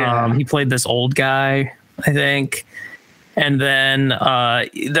 Yeah, he played this old guy, I think, and then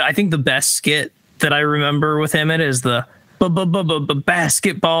I think the best skit that I remember with him is the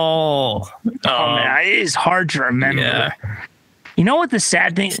basketball. Oh man, it is hard to remember. Yeah. You know what the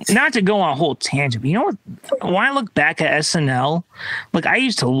sad thing, not to go on a whole tangent, but you know what, when I look back at SNL, like I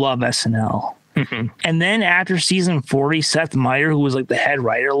used to love SNL. Mm-hmm. And then after season 40, Seth Meyers, who was like the head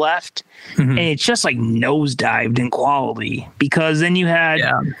writer, left. Mm-hmm. And it's just like nosedived in quality because then you had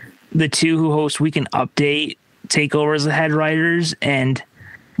the two who host Weekend Update take over as the head writers. And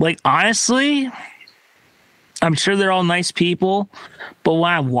like, honestly, I'm sure they're all nice people, but when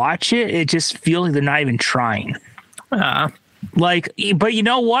I watch it, it just feels like they're not even trying. But you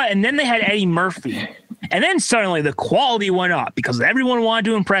know what? And then they had Eddie Murphy. And then suddenly the quality went up because everyone wanted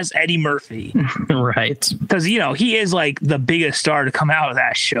to impress Eddie Murphy. Right. Because, he is like the biggest star to come out of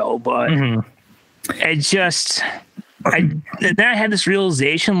that show. But it just... then I had this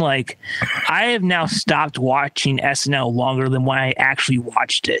realization, like, I have now stopped watching SNL longer than when I actually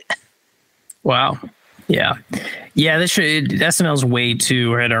watched it. Wow. Yeah. SNL's way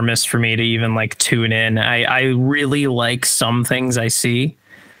too hit or miss for me to even like tune in. I really like some things I see,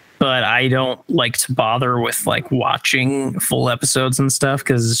 but I don't like to bother with like watching full episodes and stuff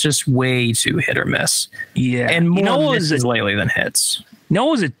because it's just way too hit or miss. Yeah. And more misses lately than hits. It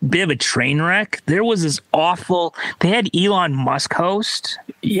was a bit of a train wreck. There was this awful... They had Elon Musk host.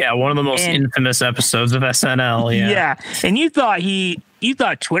 Yeah, one of the most infamous episodes of SNL. Yeah. Yeah, and you thought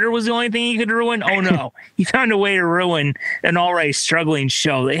Twitter was the only thing he could ruin? Oh, no. He found a way to ruin an already struggling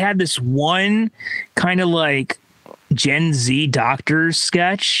show. They had this one kind of like Gen Z doctors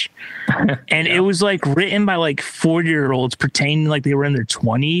sketch, and it was like written by like 40-year-olds pretending like they were in their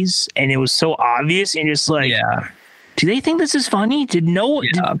 20s, and it was so obvious, and just like... Yeah. Do they think this is funny? Did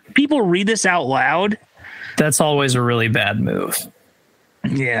people read this out loud? That's always a really bad move.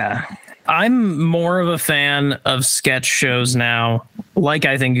 Yeah. I'm more of a fan of sketch shows now. Like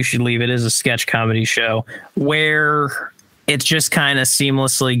I Think You Should Leave. It is a sketch comedy show where it just kind of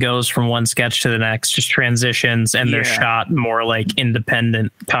seamlessly goes from one sketch to the next, just transitions, and they're shot more like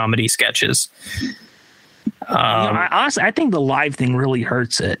independent comedy sketches. Honestly, I think the live thing really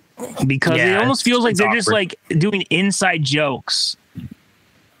hurts it because it almost feels like they're awkward. Just like doing inside jokes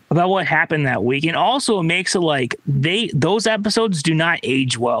about what happened that week. And also it makes it like those episodes do not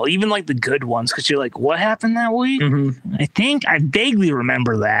age well, even like the good ones, because you're like, what happened that week? Mm-hmm. I think I vaguely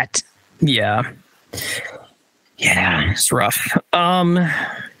remember that. Yeah, it's rough.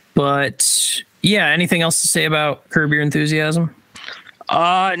 But yeah, anything else to say about Curb Your Enthusiasm?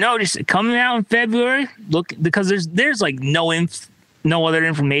 No, just coming out in February. Look, because there's like no other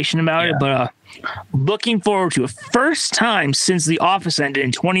information about it, but looking forward to it. First time since The Office ended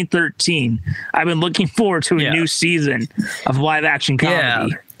in 2013, I've been looking forward to a new season of live action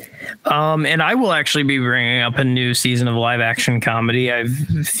comedy. And I will actually be bringing up a new season of live action comedy. I have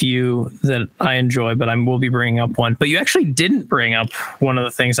a few that I enjoy, but I will be bringing up one. But you actually didn't bring up one of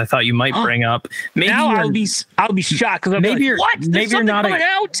the things I thought you might bring up. Maybe now I'll be shocked because maybe you're what? Maybe you're not coming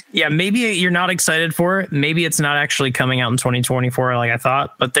out. Yeah, maybe you're not excited for it. Maybe it's not actually coming out in 2024 like I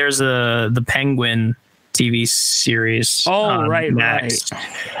thought. But there's the Penguin TV series. Oh, right, Max,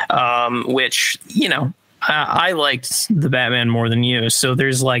 which I liked the Batman more than you, so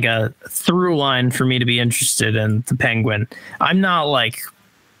there's like a through line for me to be interested in the Penguin. I'm not like,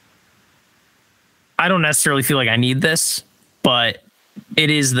 I don't necessarily feel like I need this, but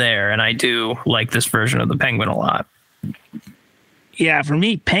it is there, and I do like this version of the Penguin a lot. Yeah, for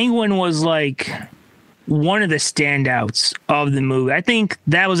me, Penguin was like one of the standouts of the movie. I think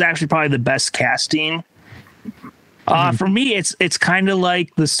that was actually probably the best casting. For me, it's kind of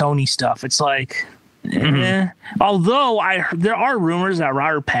like the Sony stuff. It's like, although there are rumors that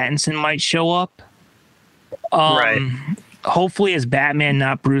Robert Pattinson might show up. Hopefully as Batman,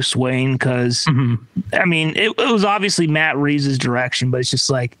 not Bruce Wayne, because I mean it was obviously Matt Reeves' direction, but it's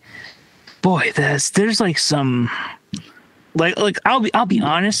just like, boy, there's like some like I'll be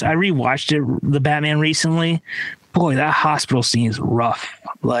honest, I rewatched the Batman recently. Boy, that hospital scene is rough.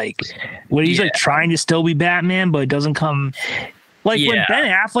 Like when he's like trying to still be Batman, but it doesn't come. Like when Ben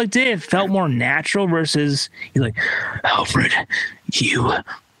Affleck did, it felt more natural versus he's like, Alfred, you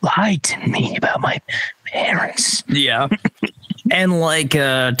lied to me about my parents. Yeah. And like,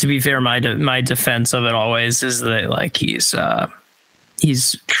 to be fair, my defense of it always is that like he's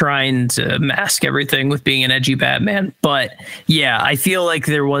trying to mask everything with being an edgy Batman. But yeah, I feel like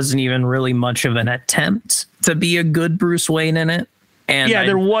there wasn't even really much of an attempt to be a good Bruce Wayne in it. And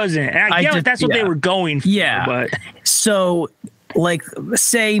there wasn't. And I get that's what they were going for. Yeah. But so like,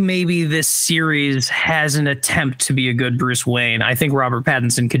 say maybe this series has an attempt to be a good Bruce Wayne. I think Robert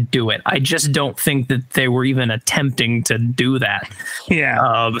Pattinson could do it. I just don't think that they were even attempting to do that.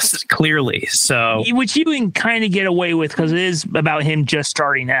 Yeah. Clearly. So, which you can kind of get away with because it is about him just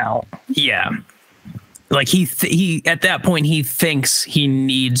starting out. Yeah. Like he at that point, he thinks he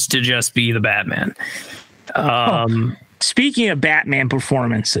needs to just be the Batman. Speaking of Batman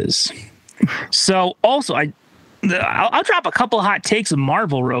performances. So also I'll drop a couple of hot takes of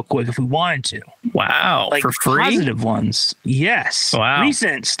Marvel real quick if we wanted to. Wow. Like for free? Positive ones. Yes. Wow.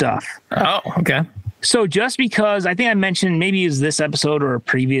 Recent stuff. Oh, okay. So just because I think I mentioned maybe it's this episode or a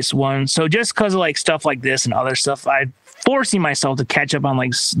previous one. So just because of like stuff like this and other stuff, I'm forcing myself to catch up on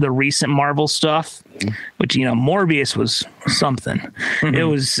like the recent Marvel stuff, which, Morbius was something. It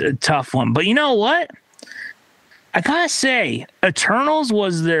was a tough one. But you know what? I gotta say, Eternals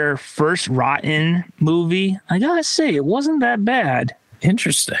was their first rotten movie. I gotta say, it wasn't that bad.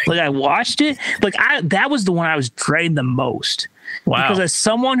 Interesting. Like I watched it, like that was the one I was dreading the most. Wow. Because as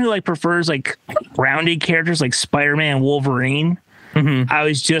someone who like prefers like grounded characters like Spider-Man and Wolverine, I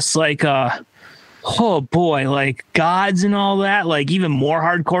was just like, oh boy, like gods and all that, like even more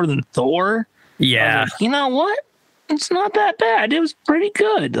hardcore than Thor. Yeah. Like, you know what? It's not that bad. It was pretty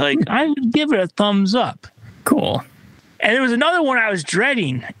good. Like I would give it a thumbs up. Cool. And there was another one I was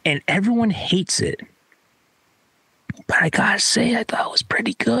dreading, and everyone hates it. But I gotta say, I thought it was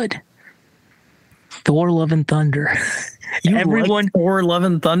pretty good. Thor: Love and Thunder. Everyone, like Thor: Love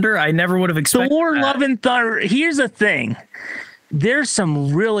and Thunder? I never would have expected Thor: that. Love and Thunder. Here's the thing. There's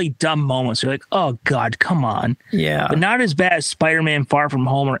some really dumb moments. You're like, oh, God, come on. Yeah. But not as bad as Spider-Man Far From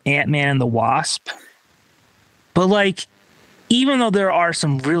Home or Ant-Man and the Wasp. But, like, even though there are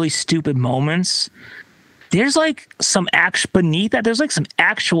some really stupid moments, there's like some beneath that, there's like some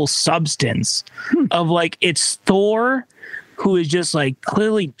actual substance of like, it's Thor who is just like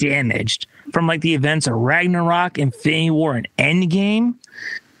clearly damaged from like the events of Ragnarok, Infinity War, and Endgame.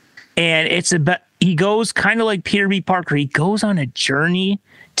 And it's about, he goes kind of like Peter B. Parker. He goes on a journey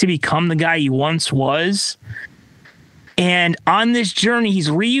to become the guy he once was. And on this journey,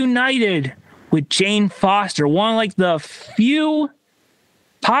 he's reunited with Jane Foster, one of like the few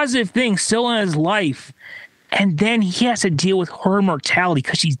positive things still in his life. And then he has to deal with her mortality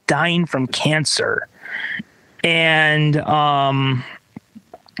because she's dying from cancer. And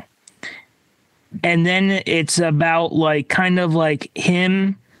then it's about like kind of like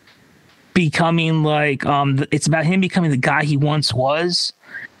him becoming like it's about him becoming the guy he once was.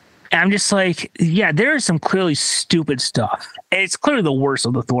 And I'm just like, yeah, there is some clearly stupid stuff. And it's clearly the worst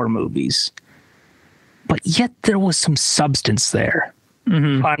of the Thor movies. But yet there was some substance there.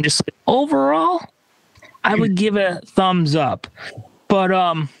 Mm-hmm. I'm just like, overall, I would give a thumbs up.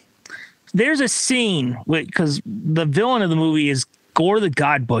 But there's a scene because the villain of the movie is Gore the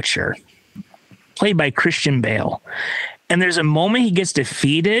God Butcher, played by Christian Bale. And there's a moment he gets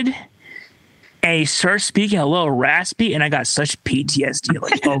defeated and he starts speaking a little raspy, and I got such PTSD.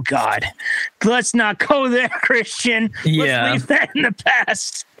 Like, oh God, let's not go there, Christian. Yeah. Let's leave that in the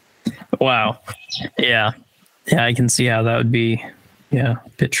past. Wow. Yeah. Yeah, I can see how that would be, a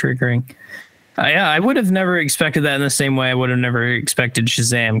bit triggering. Yeah, I would have never expected that in the same way I would have never expected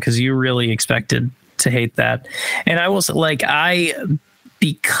Shazam, because you really expected to hate that. And I will say, like,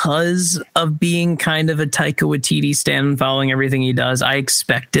 because of being kind of a Taika Waititi stan and following everything he does, I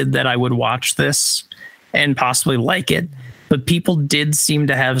expected that I would watch this and possibly like it. But people did seem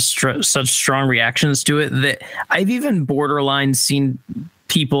to have such strong reactions to it that I've even borderline seen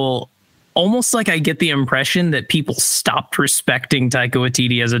people, almost like I get the impression that people stopped respecting Taika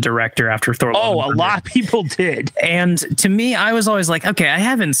Waititi as a director after Thor. Oh, a lot of people did. And to me, I was always like, okay, I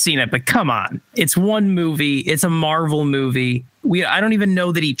haven't seen it, but come on. It's one movie. It's a Marvel movie. I don't even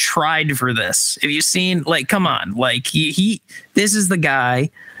know that he tried for this. Have you seen, like, come on. Like, he this is the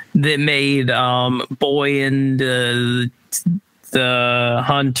guy that made Boy and the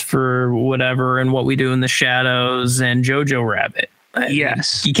Hunt for Whatever and What We Do in the Shadows and Jojo Rabbit.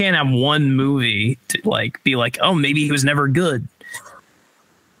 Yes. You can't have one movie to like be like, oh, maybe he was never good.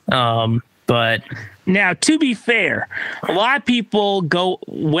 But now, to be fair, a lot of people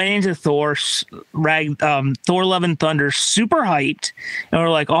went into Thor Love and Thunder super hyped and were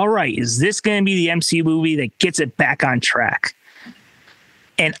like, all right, is this going to be the MCU movie that gets it back on track?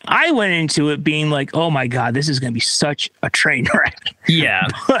 And I went into it being like, oh my God, this is going to be such a train wreck. Yeah.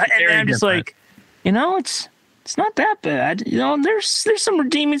 And I'm just like, it's not that bad. There's some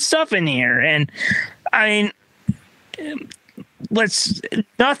redeeming stuff in here. And I mean,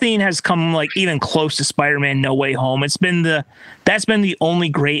 nothing has come like even close to Spider-Man No Way Home. That's been the only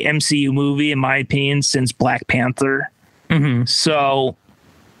great MCU movie in my opinion since Black Panther. Mm-hmm. So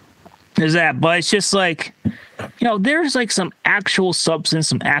there's that, but it's just like, there's like some actual substance,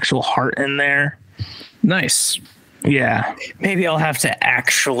 some actual heart in there. Nice. Yeah. Maybe I'll have to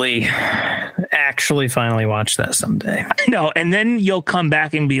actually finally watch that someday. I know. And then you'll come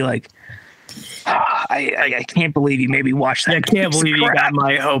back and be like, I can't believe you maybe watched that. I can't believe you got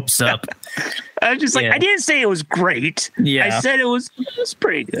my hopes up. I was just like, I didn't say it was great. Yeah. I said it was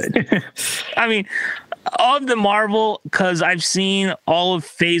pretty good. I mean, of the Marvel, because I've seen all of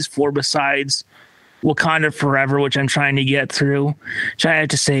Phase 4 besides Wakanda Forever, which I'm trying to get through, which I have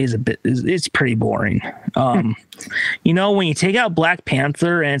to say it's pretty boring. When you take out Black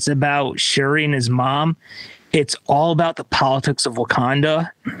Panther and it's about Shuri and his mom, it's all about the politics of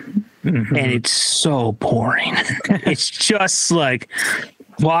Wakanda. Mm-hmm. And it's so boring. It's just like,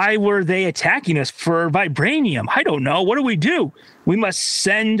 why were they attacking us for vibranium? I don't know. What do we do? We must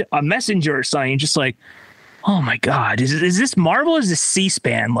send a messenger or something. Just like, oh my God, is this Marvel? Is this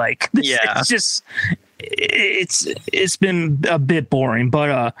C-SPAN? Like, it's just, it's been a bit boring.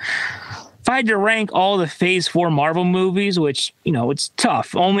 But if I had to rank all the Phase 4 Marvel movies, which, it's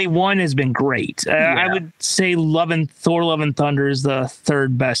tough. Only one has been great. I would say Thor Love and Thunder is the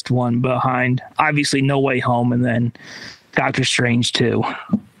third best one behind, obviously, No Way Home and then Doctor Strange 2.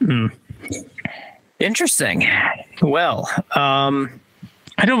 Interesting. Well, I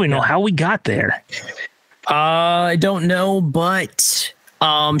don't even know how we got there. I don't know, but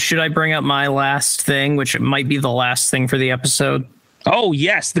should I bring up my last thing, which might be the last thing for the episode? Oh,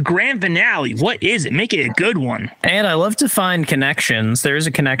 yes. The grand finale. What is it? Make it a good one. And I love to find connections. There is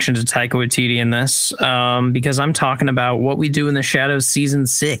a connection to Taika Waititi in this because I'm talking about What We Do in the Shadows season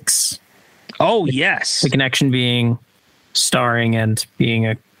 6. Oh, yes. The connection being starring and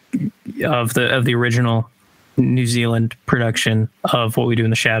being of the original New Zealand production of What We Do in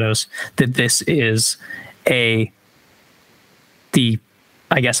the Shadows, that this is the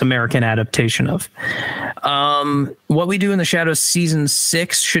American adaptation of. What We Do in the Shadows season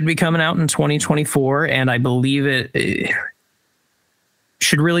 6 should be coming out in 2024, and I believe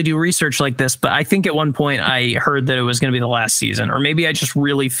should really do research like this, but I think at one point I heard that it was going to be the last season, or maybe I just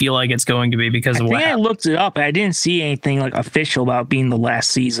really feel like it's going to be because of what happened. I looked it up and I didn't see anything like official about being the last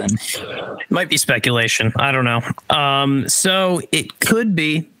season. Might be speculation. I don't know. So it could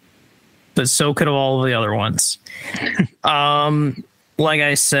be, but so could all of the other ones. Like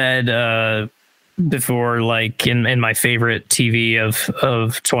I said before, like in my favorite TV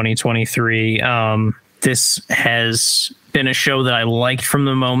of 2023, this has been a show that I liked from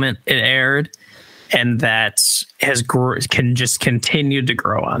the moment it aired, and that can just continue to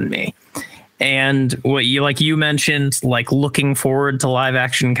grow on me. And what you mentioned, like looking forward to live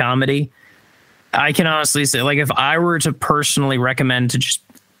action comedy, I can honestly say, like, if I were to personally recommend to just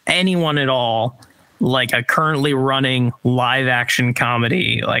anyone at all, like a currently running live action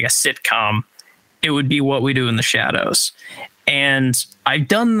comedy, like a sitcom, it would be What We Do in the Shadows. And I've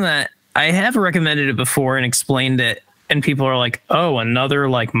done that. I have recommended it before and explained it, and people are like, oh, another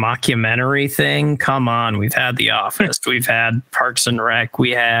like mockumentary thing? Come on, we've had The Office, we've had Parks and Rec,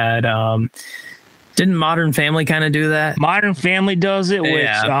 we had didn't Modern Family kind of do that? Modern Family does it, which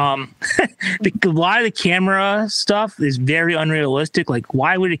a lot of the camera stuff is very unrealistic. Like,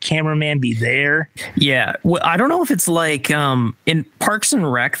 why would a cameraman be there? Yeah, well, I don't know if it's like in Parks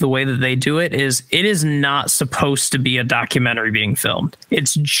and Rec, the way that they do it is not supposed to be a documentary being filmed.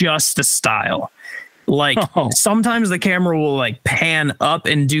 It's just a style. Like sometimes the camera will like pan up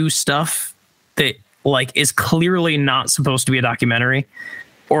and do stuff that like is clearly not supposed to be a documentary.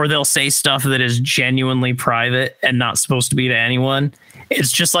 Or they'll say stuff that is genuinely private and not supposed to be to anyone.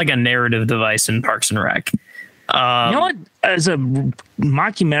 It's just like a narrative device in Parks and Rec. You know what? As a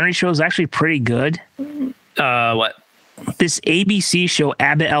mockumentary show is actually pretty good. What? This ABC show,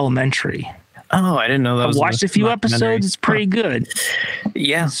 Abbott Elementary. Oh, I didn't know that. I watched a few episodes. It's pretty good.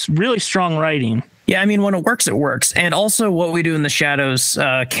 Yeah. It's really strong writing. Yeah, I mean, when it works, it works. And also What We Do in the Shadows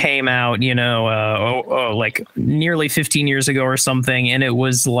came out, like nearly 15 years ago or something. And it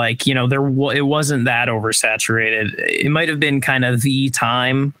was like, it wasn't that oversaturated. It might have been kind of the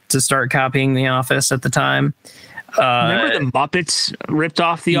time to start copying The Office at the time. Remember the Muppets ripped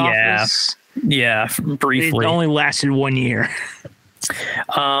off The Office? Yeah, briefly. It only lasted 1 year.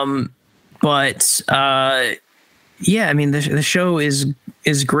 Yeah, I mean, the show is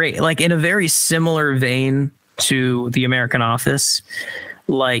great. Like in a very similar vein to The American Office.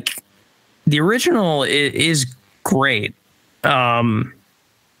 Like the original is great. I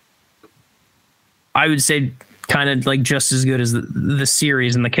would say kind of like just as good as the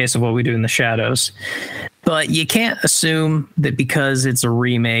series in the case of What We Do in the Shadows. But you can't assume that because it's a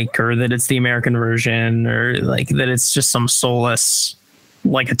remake or that it's the American version or like that it's just some soulless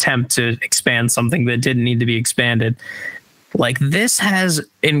like attempt to expand something that didn't need to be expanded. Like this has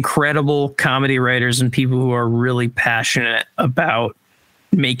incredible comedy writers and people who are really passionate about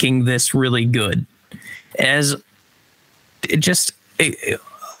making this really good. As it just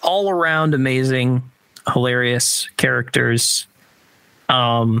all around amazing, hilarious characters.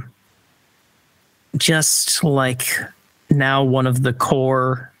 Just like now one of the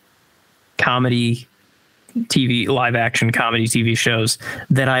core comedy TV, live action comedy TV shows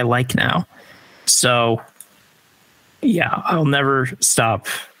that I like now. So yeah, I'll never stop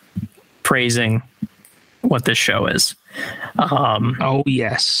praising what this show is. Oh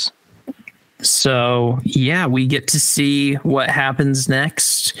yes. So yeah, we get to see what happens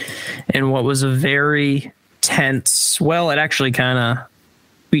next in what was a very tense, well, it actually kind of,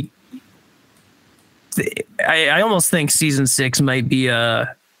 I almost think season 6 might be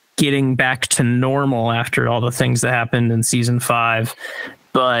getting back to normal after all the things that happened in season 5,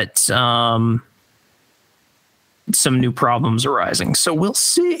 but some new problems arising. So we'll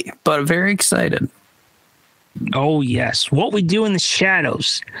see, but very excited. Oh yes. What We Do in the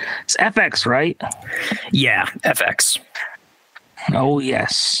Shadows. It's FX, right? Yeah, FX. Oh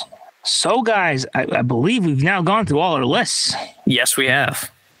yes. So guys, I believe we've now gone through all our lists. Yes, we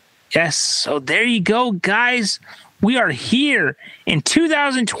have. Yes. So there you go, guys. We are here in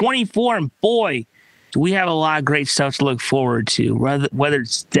 2024, and boy, do we have a lot of great stuff to look forward to. Whether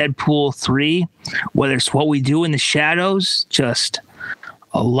it's Deadpool 3, whether it's What We Do in the Shadows, just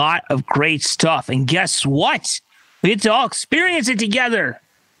a lot of great stuff. And guess what? We get to all experience it together.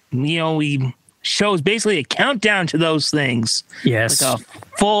 We shows basically a countdown to those things. Yes. Like a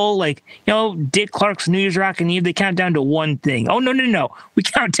full, Dick Clark's New Year's Rockin' Eve, they count down to one thing. Oh, no. We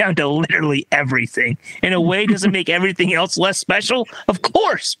count down to literally everything. In a way, does it make everything else less special? Of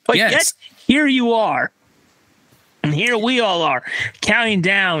course. But yet, here you are. And here we all are, counting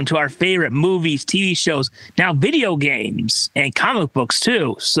down to our favorite movies, TV shows, now video games, and comic books,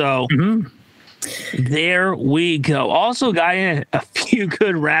 too. So, There we go. Also got in a few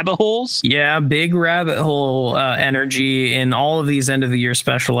good rabbit holes. Yeah, big rabbit hole energy in all of these end of the year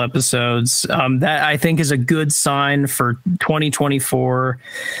special episodes. That I think is a good sign for 2024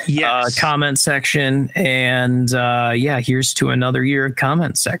 comment section. And here's to another year of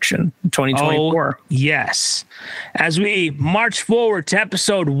comment section 2024. Oh, yes. As we march forward to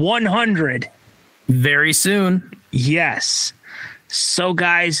episode 100. Very soon. Yes. So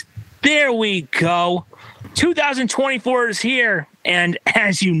guys, there we go. 2024 is here. And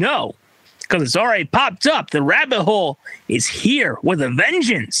as you know, because it's already popped up, the rabbit hole is here with a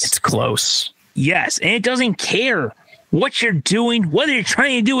vengeance. It's close. Yes. And it doesn't care what you're doing, whether you're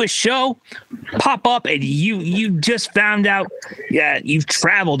trying to do a show, pop up and you just found out you've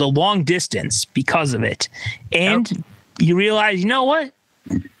traveled a long distance because of it. And you realize, you know what?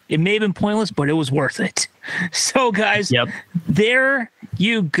 It may have been pointless, but it was worth it. So, guys, there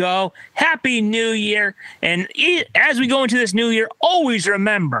you go. Happy New Year. And as we go into this new year, always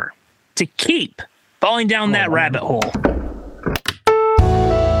remember to keep falling down that rabbit hole.